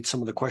alleviate some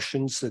of the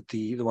questions that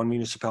the one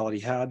municipality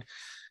had.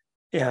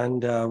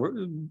 And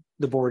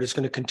the board is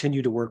going to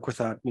continue to work with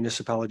that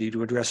municipality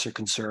to address their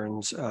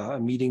concerns. A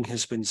meeting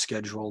has been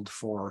scheduled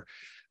for,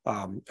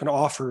 an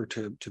offer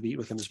to meet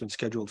with them has been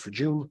scheduled for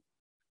June.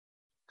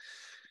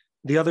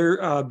 The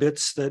other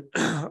bits that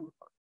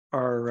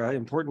are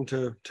important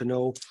to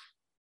know,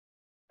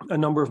 a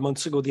number of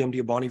months ago, the MD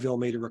of Bonnyville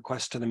made a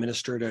request to the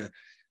minister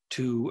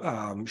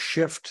to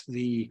shift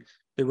the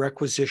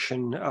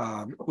requisition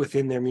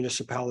within their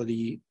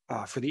municipality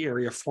for the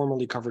area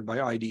formerly covered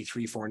by ID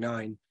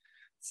 349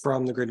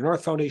 from the Greater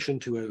North Foundation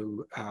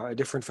to a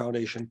different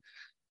foundation.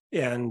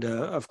 And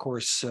of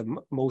course,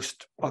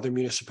 most other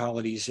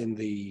municipalities in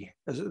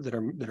that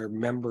are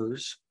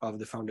members of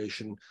the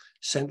foundation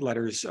sent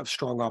letters of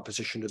strong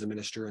opposition to the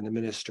minister, and the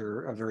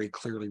minister very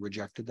clearly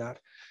rejected that.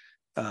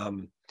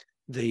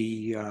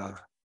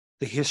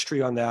 The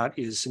history on that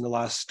is in the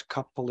last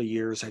couple of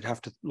years. I'd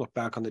have to look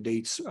back on the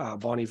dates.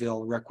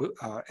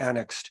 Bonnyville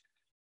annexed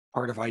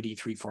part of ID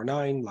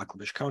 349,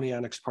 Lac-La-Biche County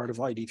annexed part of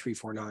ID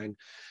 349.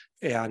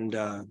 And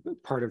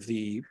part of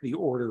the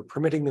order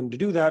permitting them to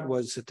do that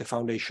was that the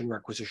foundation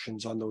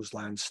requisitions on those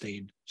lands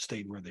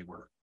stayed where they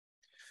were.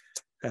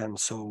 And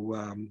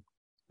so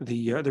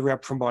the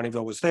rep from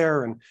Bonnyville was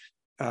there, and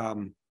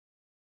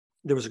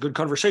there was a good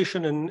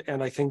conversation,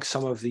 and I think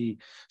some of the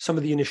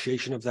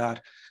initiation of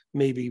that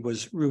maybe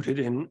was rooted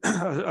in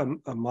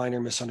a minor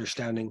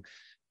misunderstanding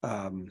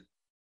on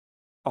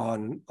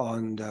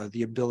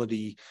the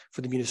ability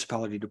for the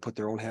municipality to put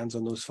their own hands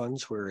on those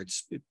funds, where it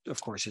of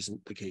course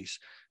isn't the case.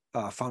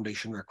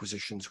 Foundation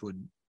requisitions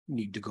would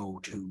need to go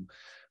to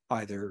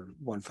either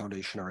one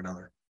foundation or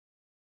another.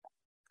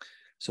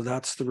 So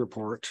that's the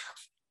report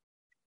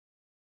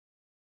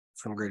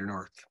from Greater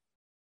North.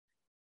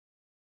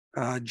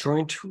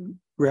 Joint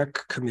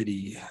Rec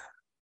Committee.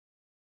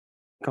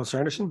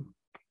 Councillor Anderson.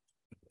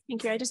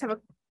 Thank you. I just have a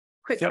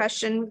quick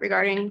question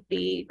regarding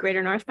the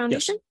Greater North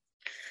Foundation.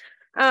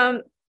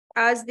 Yes.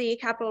 As the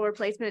capital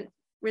replacement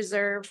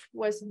reserve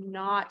was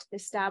not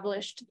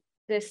established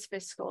this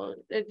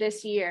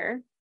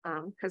year,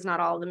 because not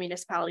all of the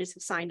municipalities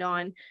have signed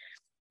on.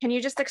 Can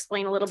you just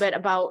explain a little bit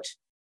about,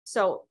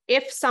 so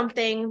if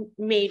something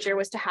major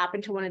was to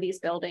happen to one of these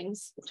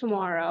buildings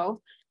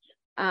tomorrow,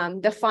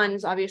 the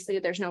funds, obviously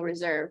there's no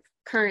reserve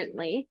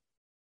currently.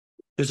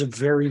 There's a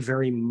very,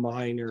 very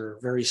minor,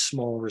 very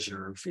small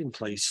reserve in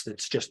place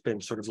that's just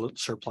been sort of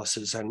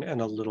surpluses and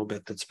a little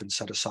bit that's been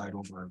set aside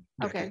over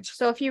decades. Okay,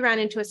 so if you ran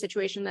into a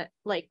situation that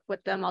like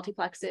what the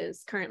multiplex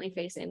is currently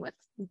facing with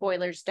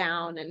boilers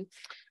down and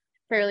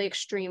fairly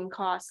extreme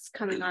costs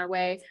coming our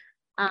way,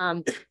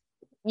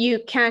 you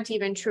can't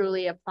even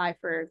truly apply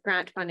for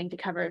grant funding to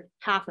cover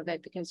half of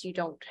it because you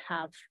don't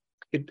have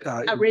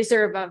a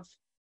reserve of.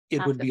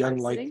 It would be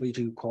unlikely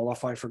to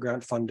qualify for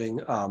grant funding.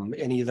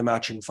 Any of the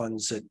matching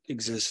funds that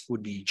exist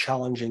would be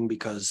challenging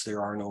because there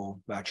are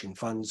no matching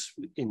funds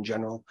in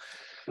general.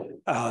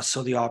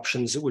 So the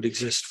options that would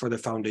exist for the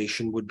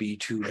foundation would be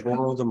to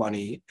borrow the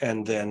money,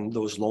 and then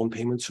those loan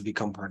payments would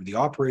become part of the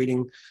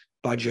operating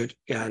budget,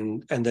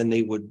 and then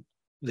they would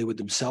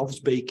themselves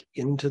bake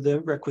into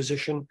the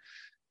requisition.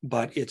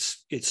 But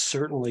it's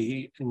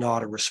certainly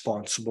not a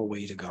responsible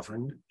way to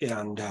govern.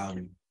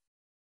 And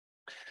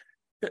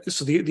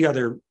so the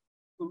other,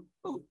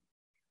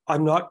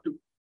 I'm not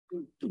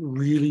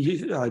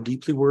really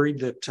deeply worried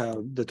that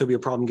there'll be a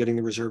problem getting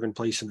the reserve in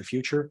place in the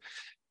future.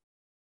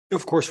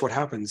 Of course, what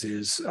happens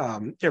is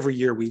every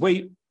year we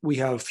wait, we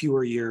have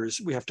fewer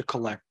years, we have to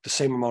collect the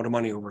same amount of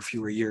money over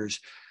fewer years.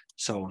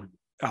 So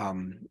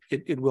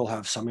it will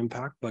have some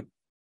impact, but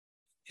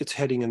it's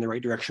heading in the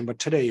right direction. But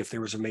today, if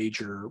there was a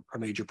major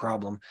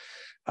problem,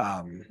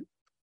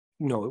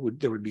 no,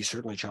 there would be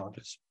certainly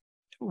challenges.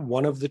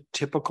 One of the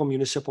typical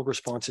municipal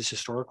responses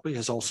historically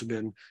has also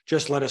been,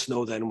 just let us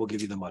know, then we'll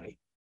give you the money.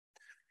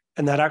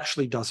 And that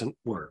actually doesn't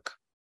work.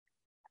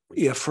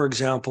 If, for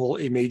example,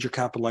 a major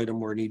capital item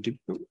were needed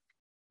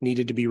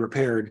to be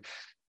repaired,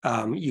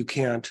 you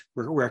can't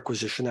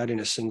requisition that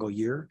in a single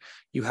year.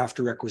 You have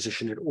to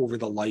requisition it over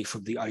the life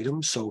of the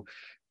item. So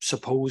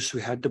suppose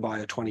we had to buy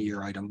a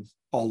 20-year item,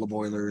 all the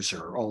boilers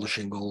or all the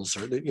shingles,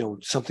 or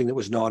something that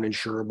was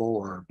non-insurable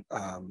or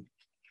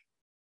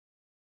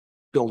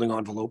building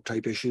envelope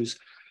type issues.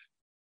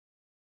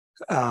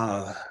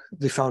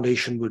 The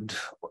foundation would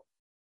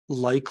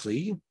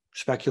likely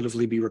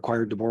speculatively be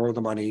required to borrow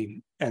the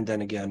money and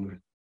then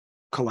again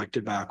collect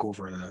it back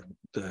over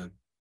the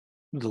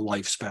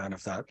lifespan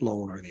of that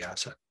loan or the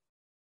asset.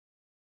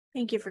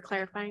 Thank you for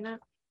clarifying that.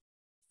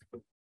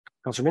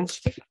 Councillor Mintz.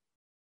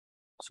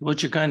 So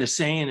what you're kind of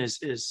saying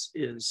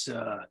is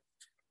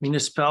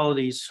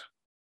municipalities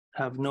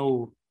have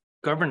no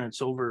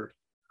governance over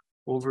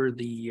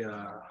the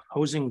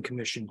housing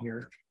commission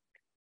here,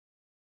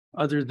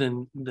 other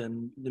than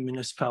the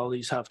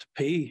municipalities have to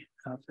pay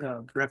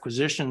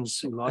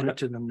requisitions allotted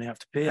to them. They have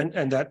to pay it,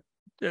 and that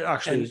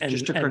actually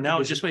and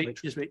now just wait.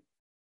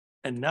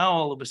 And now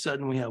all of a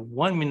sudden we have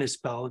one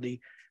municipality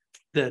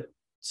that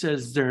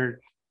says they're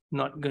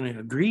not going to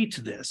agree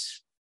to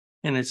this,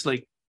 and it's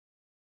like,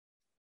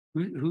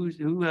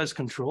 who has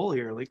control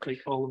here? Like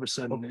all of a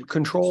sudden,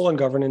 control and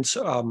governance.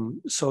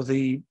 So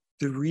the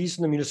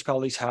reason the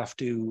municipalities have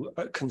to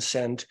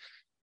consent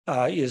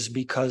is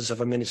because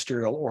of a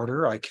ministerial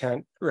order. I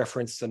can't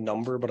reference the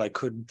number, but I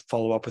could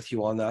follow up with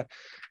you on that.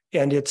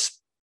 And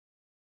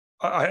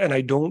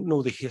I don't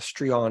know the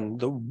history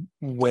on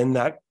when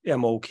that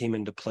MO came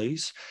into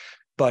place,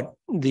 but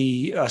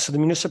so the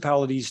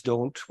municipalities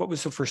don't. What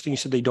was the first thing you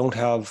said? They don't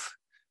have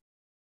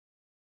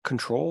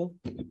control.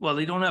 Well,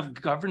 they don't have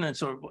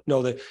governance, or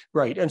no,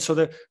 right. And so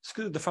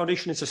the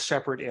foundation is a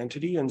separate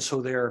entity, and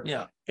so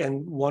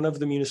and one of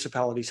the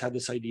municipalities had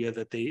this idea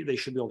that they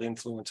should be able to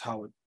influence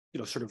how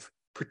sort of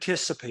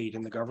participate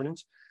in the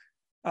governance.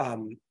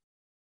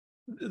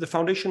 The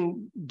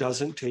foundation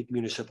doesn't take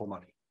municipal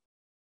money.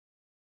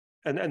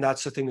 And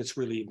that's the thing that's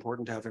really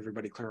important to have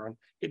everybody clear on.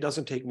 It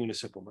doesn't take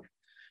municipal money.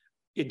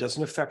 It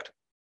doesn't affect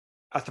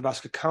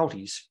Athabasca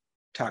County's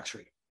tax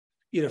rate.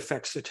 It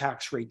affects the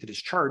tax rate that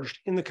is charged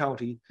in the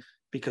county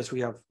because we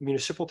have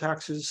municipal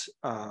taxes,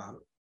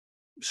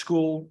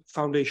 school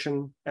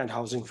foundation, and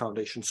housing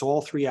foundation. So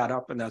all three add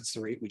up, and that's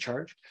the rate we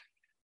charge.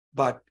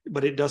 But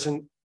it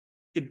doesn't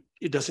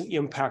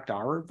impact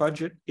our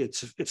budget.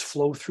 It's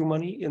flow through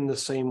money in the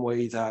same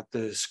way that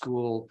the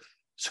school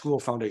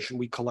foundation,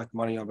 we collect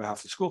money on behalf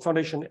of the school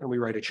foundation and we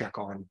write a check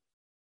on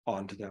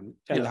to them.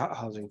 And the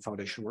housing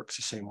foundation works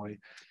the same way.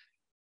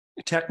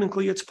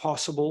 Technically, it's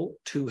possible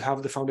to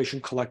have the foundation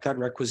collect that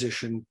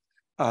requisition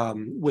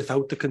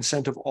without the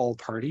consent of all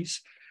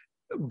parties.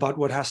 But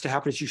what has to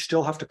happen is you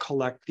still have to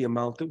collect the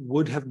amount that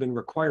would have been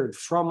required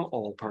from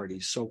all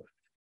parties. So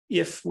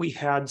if we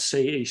had,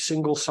 say, a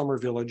single summer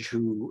village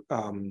who,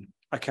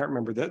 I can't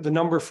remember the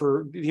number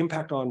for the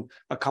impact on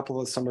a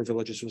couple of summer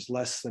villages was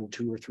less than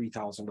 $2,000 or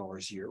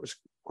 $3,000 a year. It was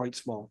quite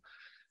small.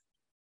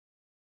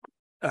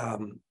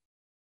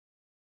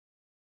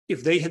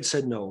 If they had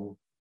said no,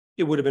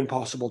 it would have been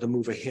possible to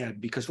move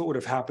ahead, because what would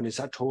have happened is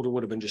that total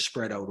would have been just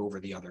spread out over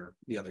the other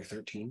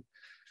 13.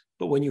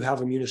 But when you have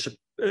a municipal,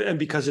 and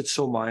because it's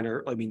so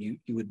minor, I mean,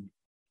 you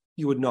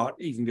would not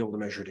even be able to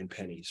measure it in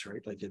pennies,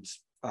 right? Like it's,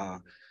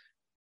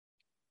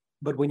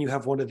 but when you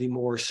have one of the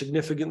more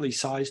significantly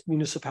sized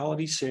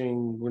municipalities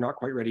saying we're not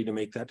quite ready to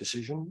make that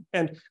decision,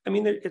 and I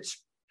mean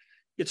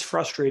it's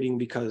frustrating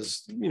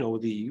because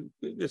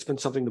it's been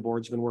something the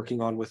board's been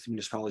working on with the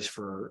municipalities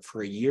for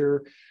a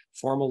year.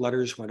 Formal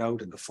letters went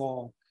out in the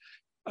fall,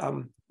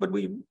 but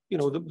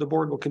the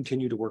board will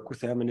continue to work with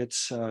them, and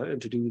it's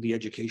and to do the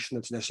education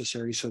that's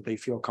necessary so they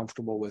feel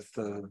comfortable with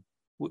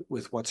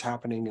what's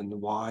happening and the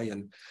why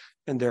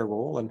and their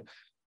role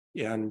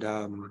and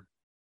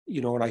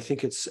I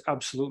think it's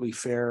absolutely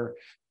fair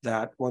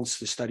that once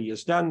the study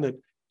is done, that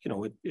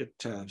it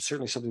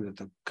certainly something that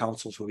the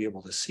councils will be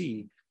able to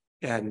see,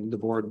 and the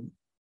board,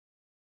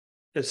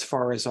 as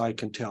far as I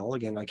can tell,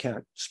 again, I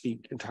can't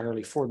speak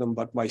entirely for them,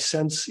 but my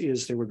sense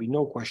is there would be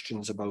no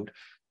questions about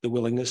the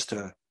willingness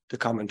to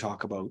come and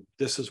talk about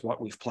this is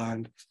what we've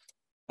planned.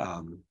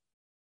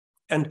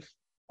 And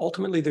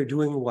ultimately they're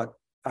doing what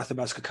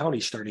Athabasca County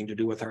is starting to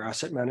do with our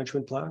asset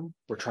management plan.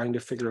 We're trying to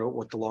figure out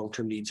what the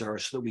long-term needs are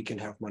so that we can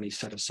have money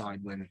set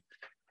aside when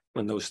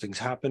those things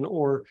happen,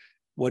 or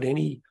what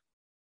any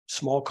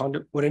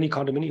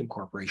condominium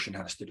corporation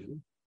has to do.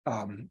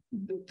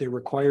 They're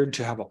required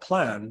to have a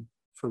plan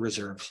for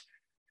reserves.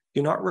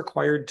 You're not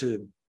required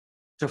to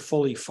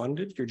fully fund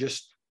it.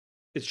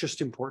 It's just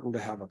important to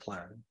have a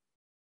plan.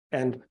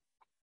 And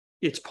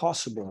it's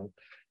possible,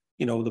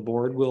 the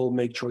board will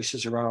make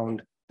choices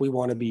around, we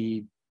want to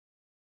be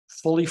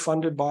fully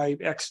funded by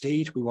X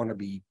date, we want to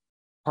be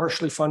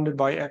partially funded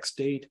by X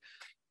date.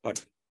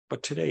 But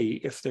today,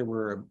 if there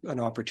were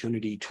an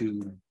opportunity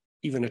to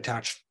even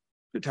attach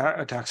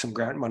some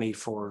grant money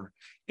for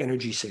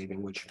energy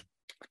saving, which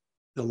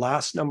the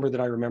last number that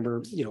I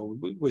remember,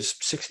 was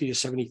 $60,000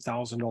 to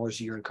 $70,000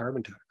 a year in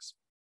carbon tax.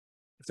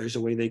 If there's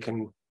a way they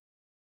can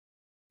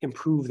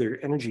improve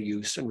their energy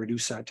use and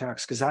reduce that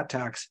tax, because that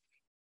tax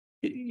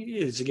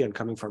is again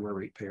coming from our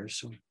ratepayers.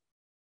 So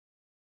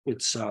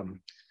it's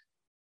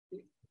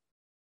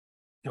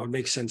it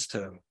makes sense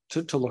to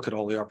look at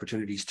all the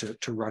opportunities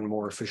to run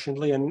more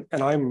efficiently. And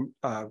I'm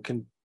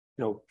can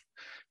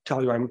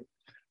tell you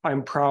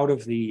I'm proud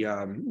of the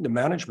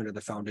management of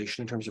the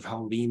foundation in terms of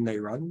how lean they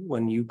run.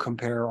 When you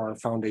compare our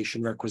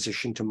foundation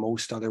requisition to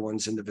most other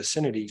ones in the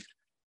vicinity,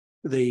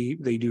 they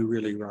do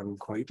really run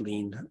quite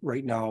lean.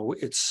 Right now,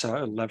 it's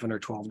 $11 or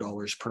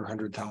 $12 per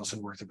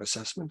 100,000 worth of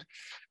assessment,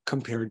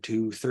 compared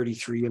to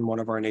 33 in one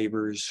of our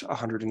neighbors,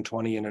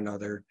 120 in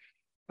another.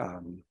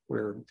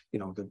 Where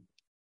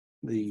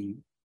the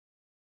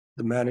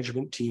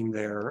management team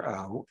there,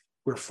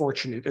 we're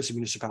fortunate as a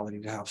municipality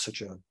to have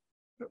such a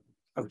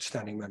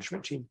outstanding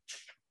management team,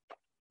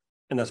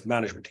 and that's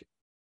management team.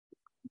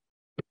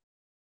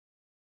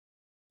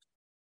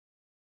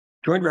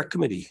 Joint Rec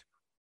Committee.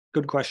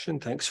 Good question.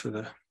 Thanks for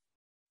the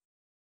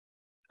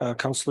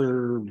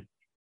Councillor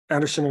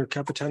Anderson or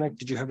Kapitanek.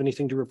 Did you have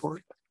anything to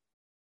report?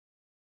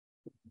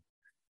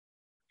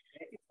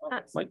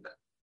 Mike.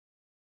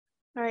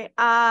 All right.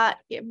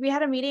 We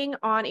had a meeting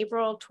on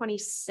April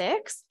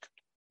 26th. A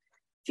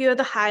few of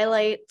the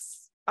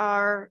highlights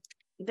are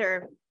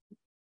their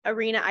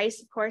arena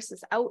ice, of course,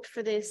 is out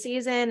for the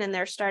season, and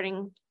they're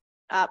starting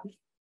up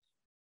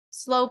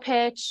slow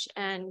pitch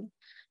and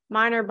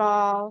minor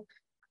ball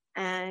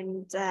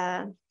and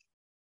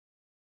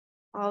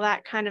all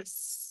that kind of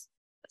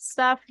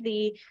stuff.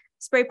 The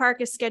spray park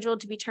is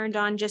scheduled to be turned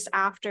on just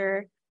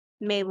after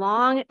May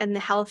Long, and the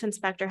health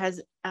inspector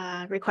has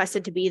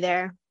requested to be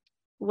there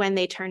when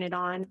they turn it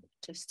on,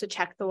 just to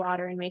check the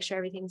water and make sure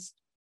everything's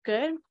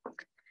good.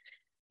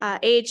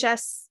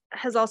 AHS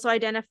has also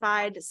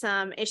identified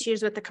some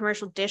issues with the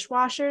commercial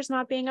dishwashers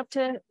not being up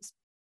to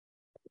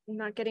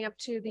not getting up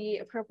to the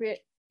appropriate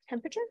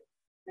temperature.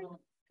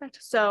 Correct.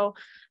 So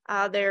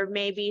there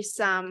may be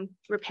some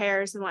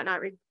repairs and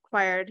whatnot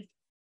required.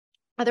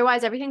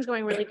 Otherwise, everything's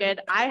going really good.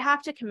 I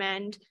have to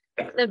commend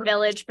the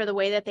village for the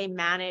way that they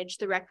manage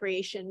the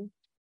recreation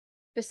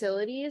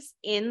facilities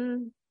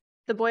in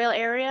the Boyle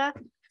area.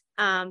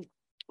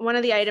 One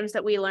of the items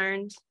that we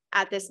learned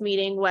at this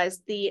meeting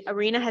was the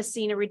arena has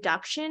seen a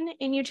reduction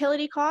in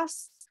utility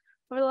costs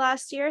over the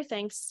last year,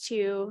 thanks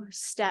to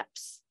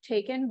steps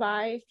taken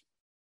by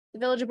the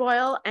Village of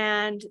Boyle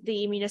and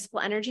the municipal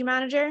energy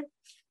manager.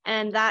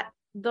 And that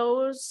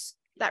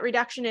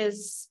reduction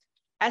is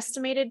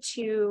estimated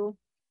to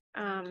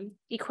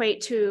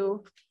equate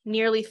to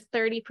nearly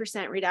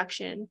 30%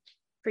 reduction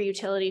for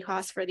utility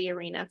costs for the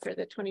arena for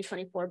the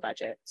 2024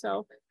 budget.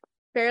 So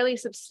fairly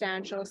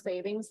substantial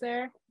savings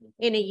there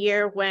in a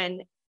year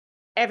when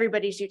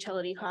everybody's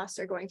utility costs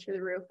are going through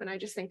the roof. And I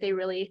just think they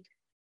really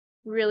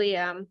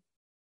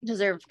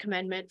deserve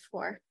commendation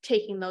for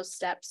taking those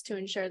steps to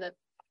ensure that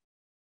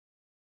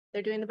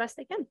they're doing the best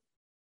they can.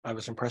 I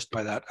was impressed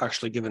by that,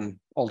 actually, given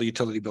all the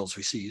utility bills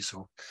we see.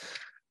 So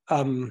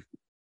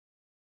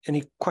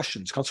any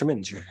questions? Councillor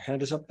Minns, your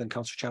hand is up, then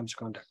Councillor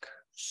Chamsik on deck.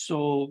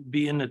 So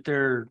being that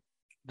they're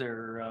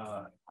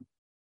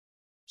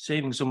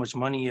saving so much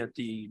money at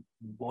the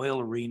Boyle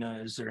Arena,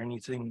 is there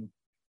anything,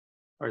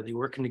 are they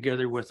working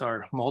together with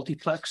our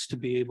multiplex to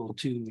be able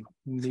to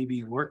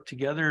maybe work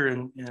together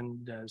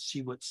and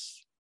see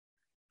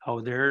how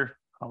they're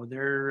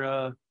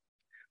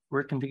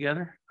working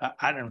together?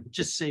 I don't know,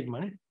 just save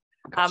money.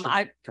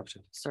 I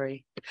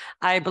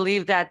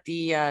believe that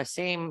the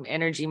same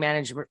energy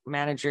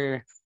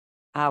manager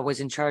was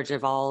in charge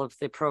of all of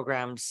the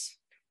programs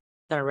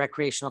that are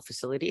recreational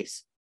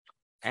facilities.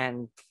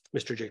 And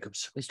Mr.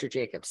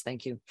 Jacobs,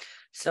 thank you.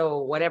 So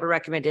whatever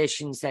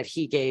recommendations that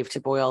he gave to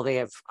Boyle, they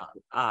have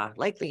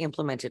likely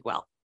implemented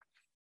well.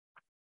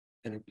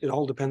 And it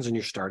all depends on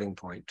your starting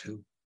point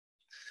too.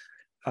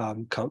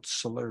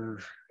 Councillor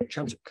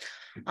Chamsik.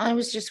 I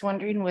was just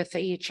wondering, with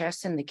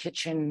AHS and the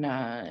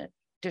kitchen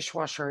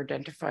dishwasher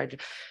identified,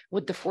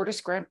 would the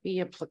Fortis grant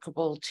be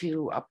applicable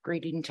to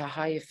upgrading to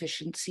high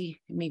efficiency?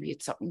 Maybe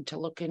it's something to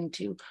look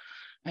into.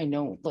 I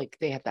know like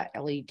they have that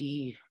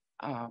LED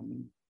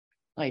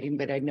lighting,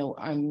 but I know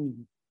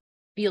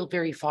feel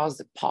very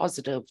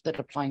positive that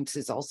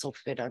appliances also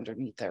fit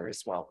underneath there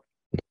as well.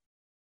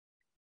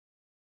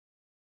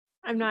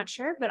 I'm not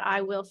sure, but I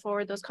will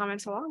forward those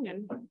comments along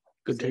and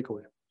good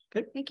takeaway.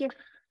 Okay. Thank you.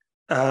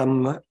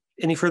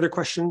 Any further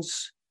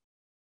questions?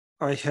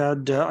 I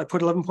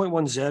put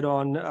 11.1Z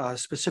on,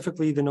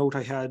 specifically the note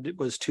I had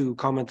was to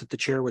comment that the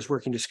chair was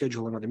working to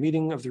schedule another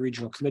meeting of the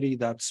regional committee.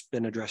 That's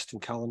been addressed in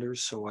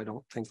calendars, so I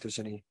don't think there's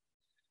any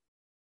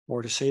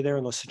more to say there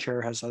unless the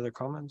chair has other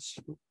comments.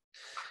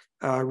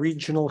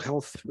 Regional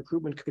Health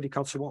Recruitment Committee,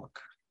 Councillor Wallach.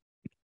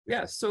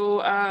 Yeah,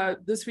 so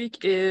this week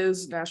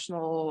is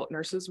National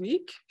Nurses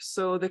Week.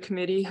 So the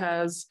committee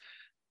has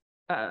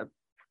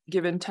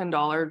given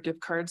 $10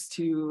 gift cards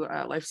to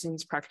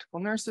Lifeseens practical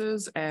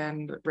nurses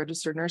and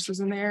registered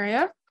nurses in the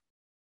area.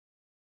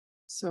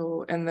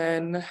 So, and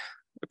then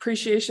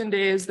Appreciation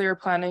Days, they're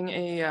planning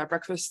a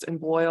breakfast in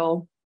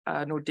Boyle,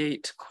 no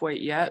date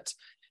quite yet.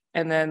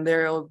 And then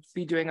they'll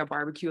be doing a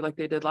barbecue like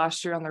they did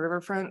last year on the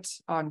riverfront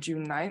on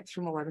June 9th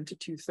from 11 to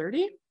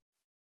 2:30.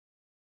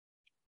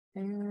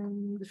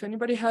 And if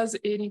anybody has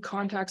any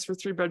contacts for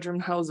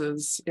 3-bedroom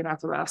houses in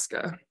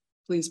Athabasca,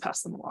 please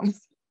pass them along.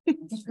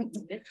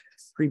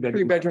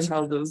 3-bedroom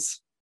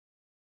houses.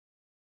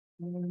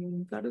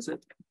 And that is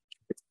it.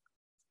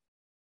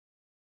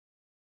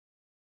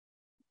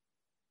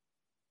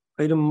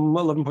 Item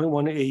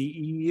 11.1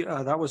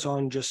 AE, that was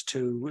on just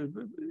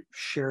to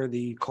share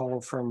the call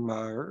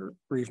from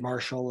Reeve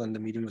Marshall, and the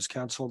meeting was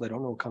canceled. I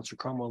don't know, Councillor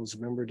Cromwell is a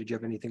member. Did you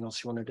have anything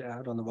else you wanted to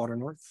add on the Water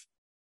North?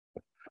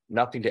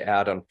 Nothing to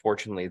add.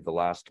 Unfortunately, the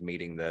last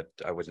meeting that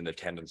I was in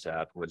attendance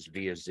at was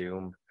via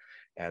Zoom,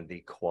 and the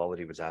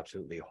quality was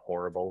absolutely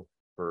horrible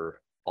for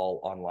all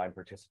online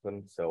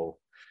participants. So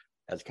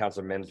as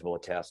Councillor Minns will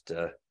attest,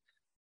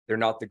 they're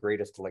not the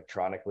greatest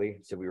electronically.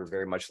 So we were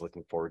very much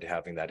looking forward to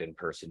having that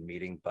in-person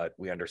meeting, but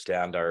we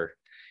understand our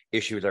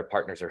issues our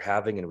partners are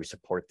having, and we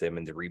support them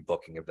in the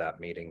rebooking of that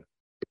meeting.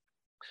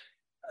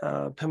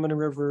 Pembina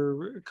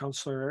River,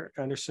 Councillor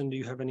Anderson, do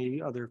you have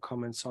any other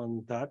comments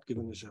on that,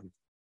 given there's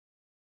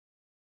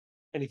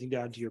anything to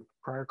add to your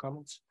prior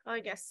comments? Well, I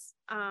guess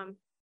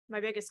my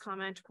biggest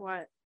comment,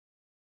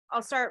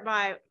 I'll start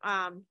by,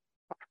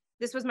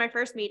 this was my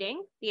first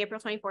meeting, the April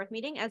 24th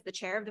meeting as the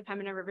chair of the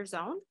Pembina River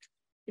Zone.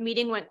 The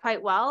meeting went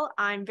quite well.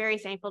 I'm very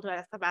thankful to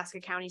Athabasca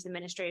County's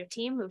administrative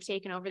team who've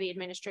taken over the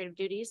administrative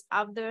duties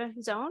of the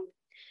zone.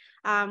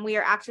 We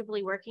are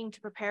actively working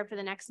to prepare for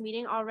the next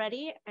meeting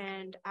already.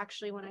 And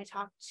actually, when I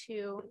talked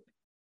to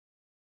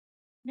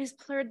Ms.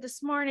 Plurd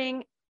this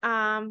morning,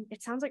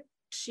 it sounds like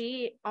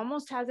she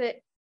almost has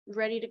it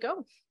ready to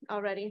go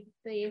already.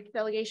 The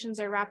delegations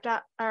are wrapped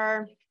up,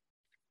 are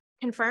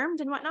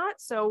confirmed and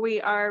whatnot. So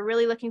we are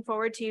really looking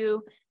forward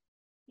to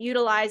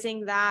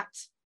utilizing that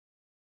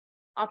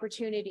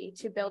opportunity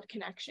to build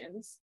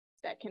connections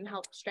that can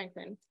help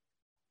strengthen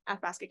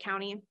Athabasca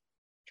County.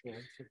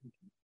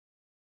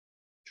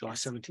 July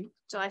 17th.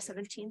 July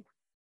 17th,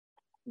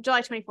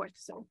 July 24th,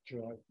 so.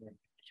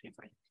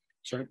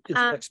 Sorry, it's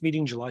Uh, next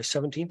meeting, July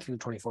 17th and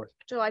the 24th.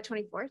 July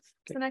 24th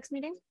is the next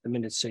meeting. The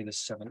minutes say the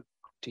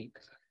 17th.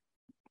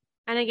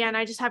 And again,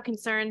 I just have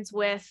concerns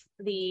with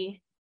the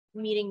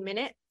meeting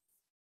minute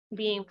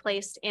being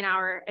placed in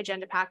our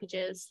agenda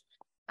packages.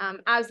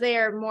 As they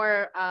are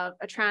more of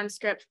a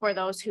transcript for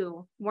those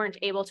who weren't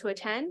able to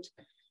attend.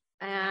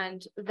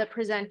 And the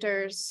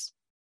presenters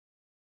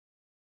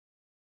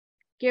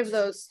give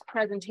those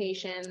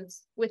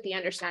presentations with the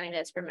understanding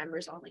that it's for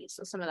members only.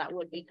 So some of that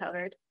would be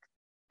covered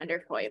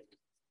under FOIP.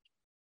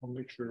 I'll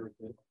make sure.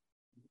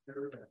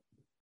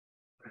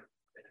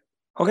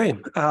 Okay,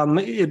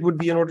 it would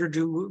be in order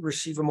to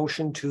receive a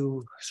motion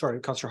to, sorry,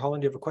 Councillor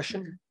Holland, do you have a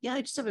question? Yeah,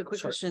 I just have a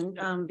quick Sorry.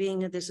 question, being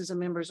that this is a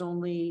members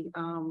only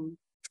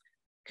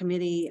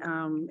committee,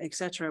 et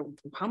cetera.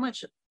 How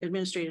much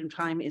administrative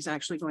time is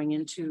actually going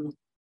into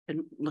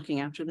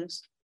looking after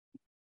this?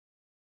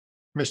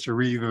 Mr.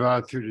 Reeve,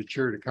 through the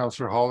chair to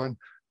Councillor Holland,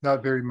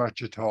 not very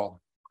much at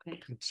all.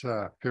 Okay. It's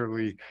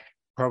fairly,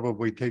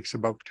 probably takes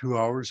about 2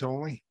 hours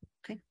only.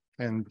 Okay.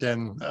 And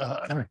then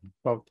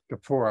about the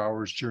 4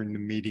 hours during the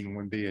meeting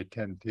when they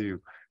attend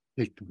to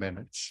take the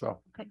minutes,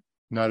 so. Okay.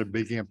 Not a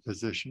big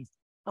imposition.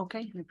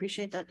 Okay, I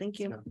appreciate that. Thank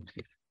you.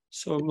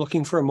 So I'm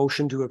looking for a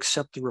motion to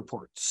accept the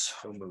reports.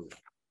 So moved.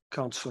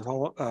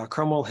 Councillor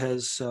Cromwell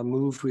has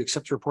moved. We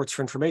accept the reports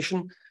for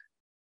information.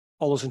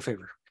 All those in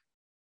favor?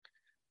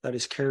 That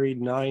is carried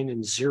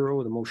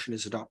 9-0. The motion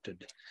is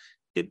adopted.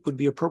 It would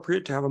be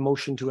appropriate to have a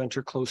motion to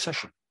enter closed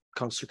session.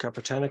 Councillor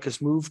Kapatanik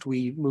has moved.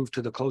 We move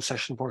to the closed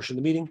session portion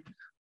of the meeting.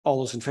 All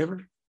those in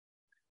favor?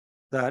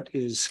 That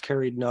is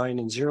carried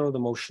 9-0. The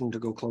motion to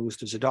go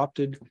closed is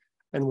adopted,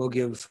 and we'll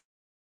give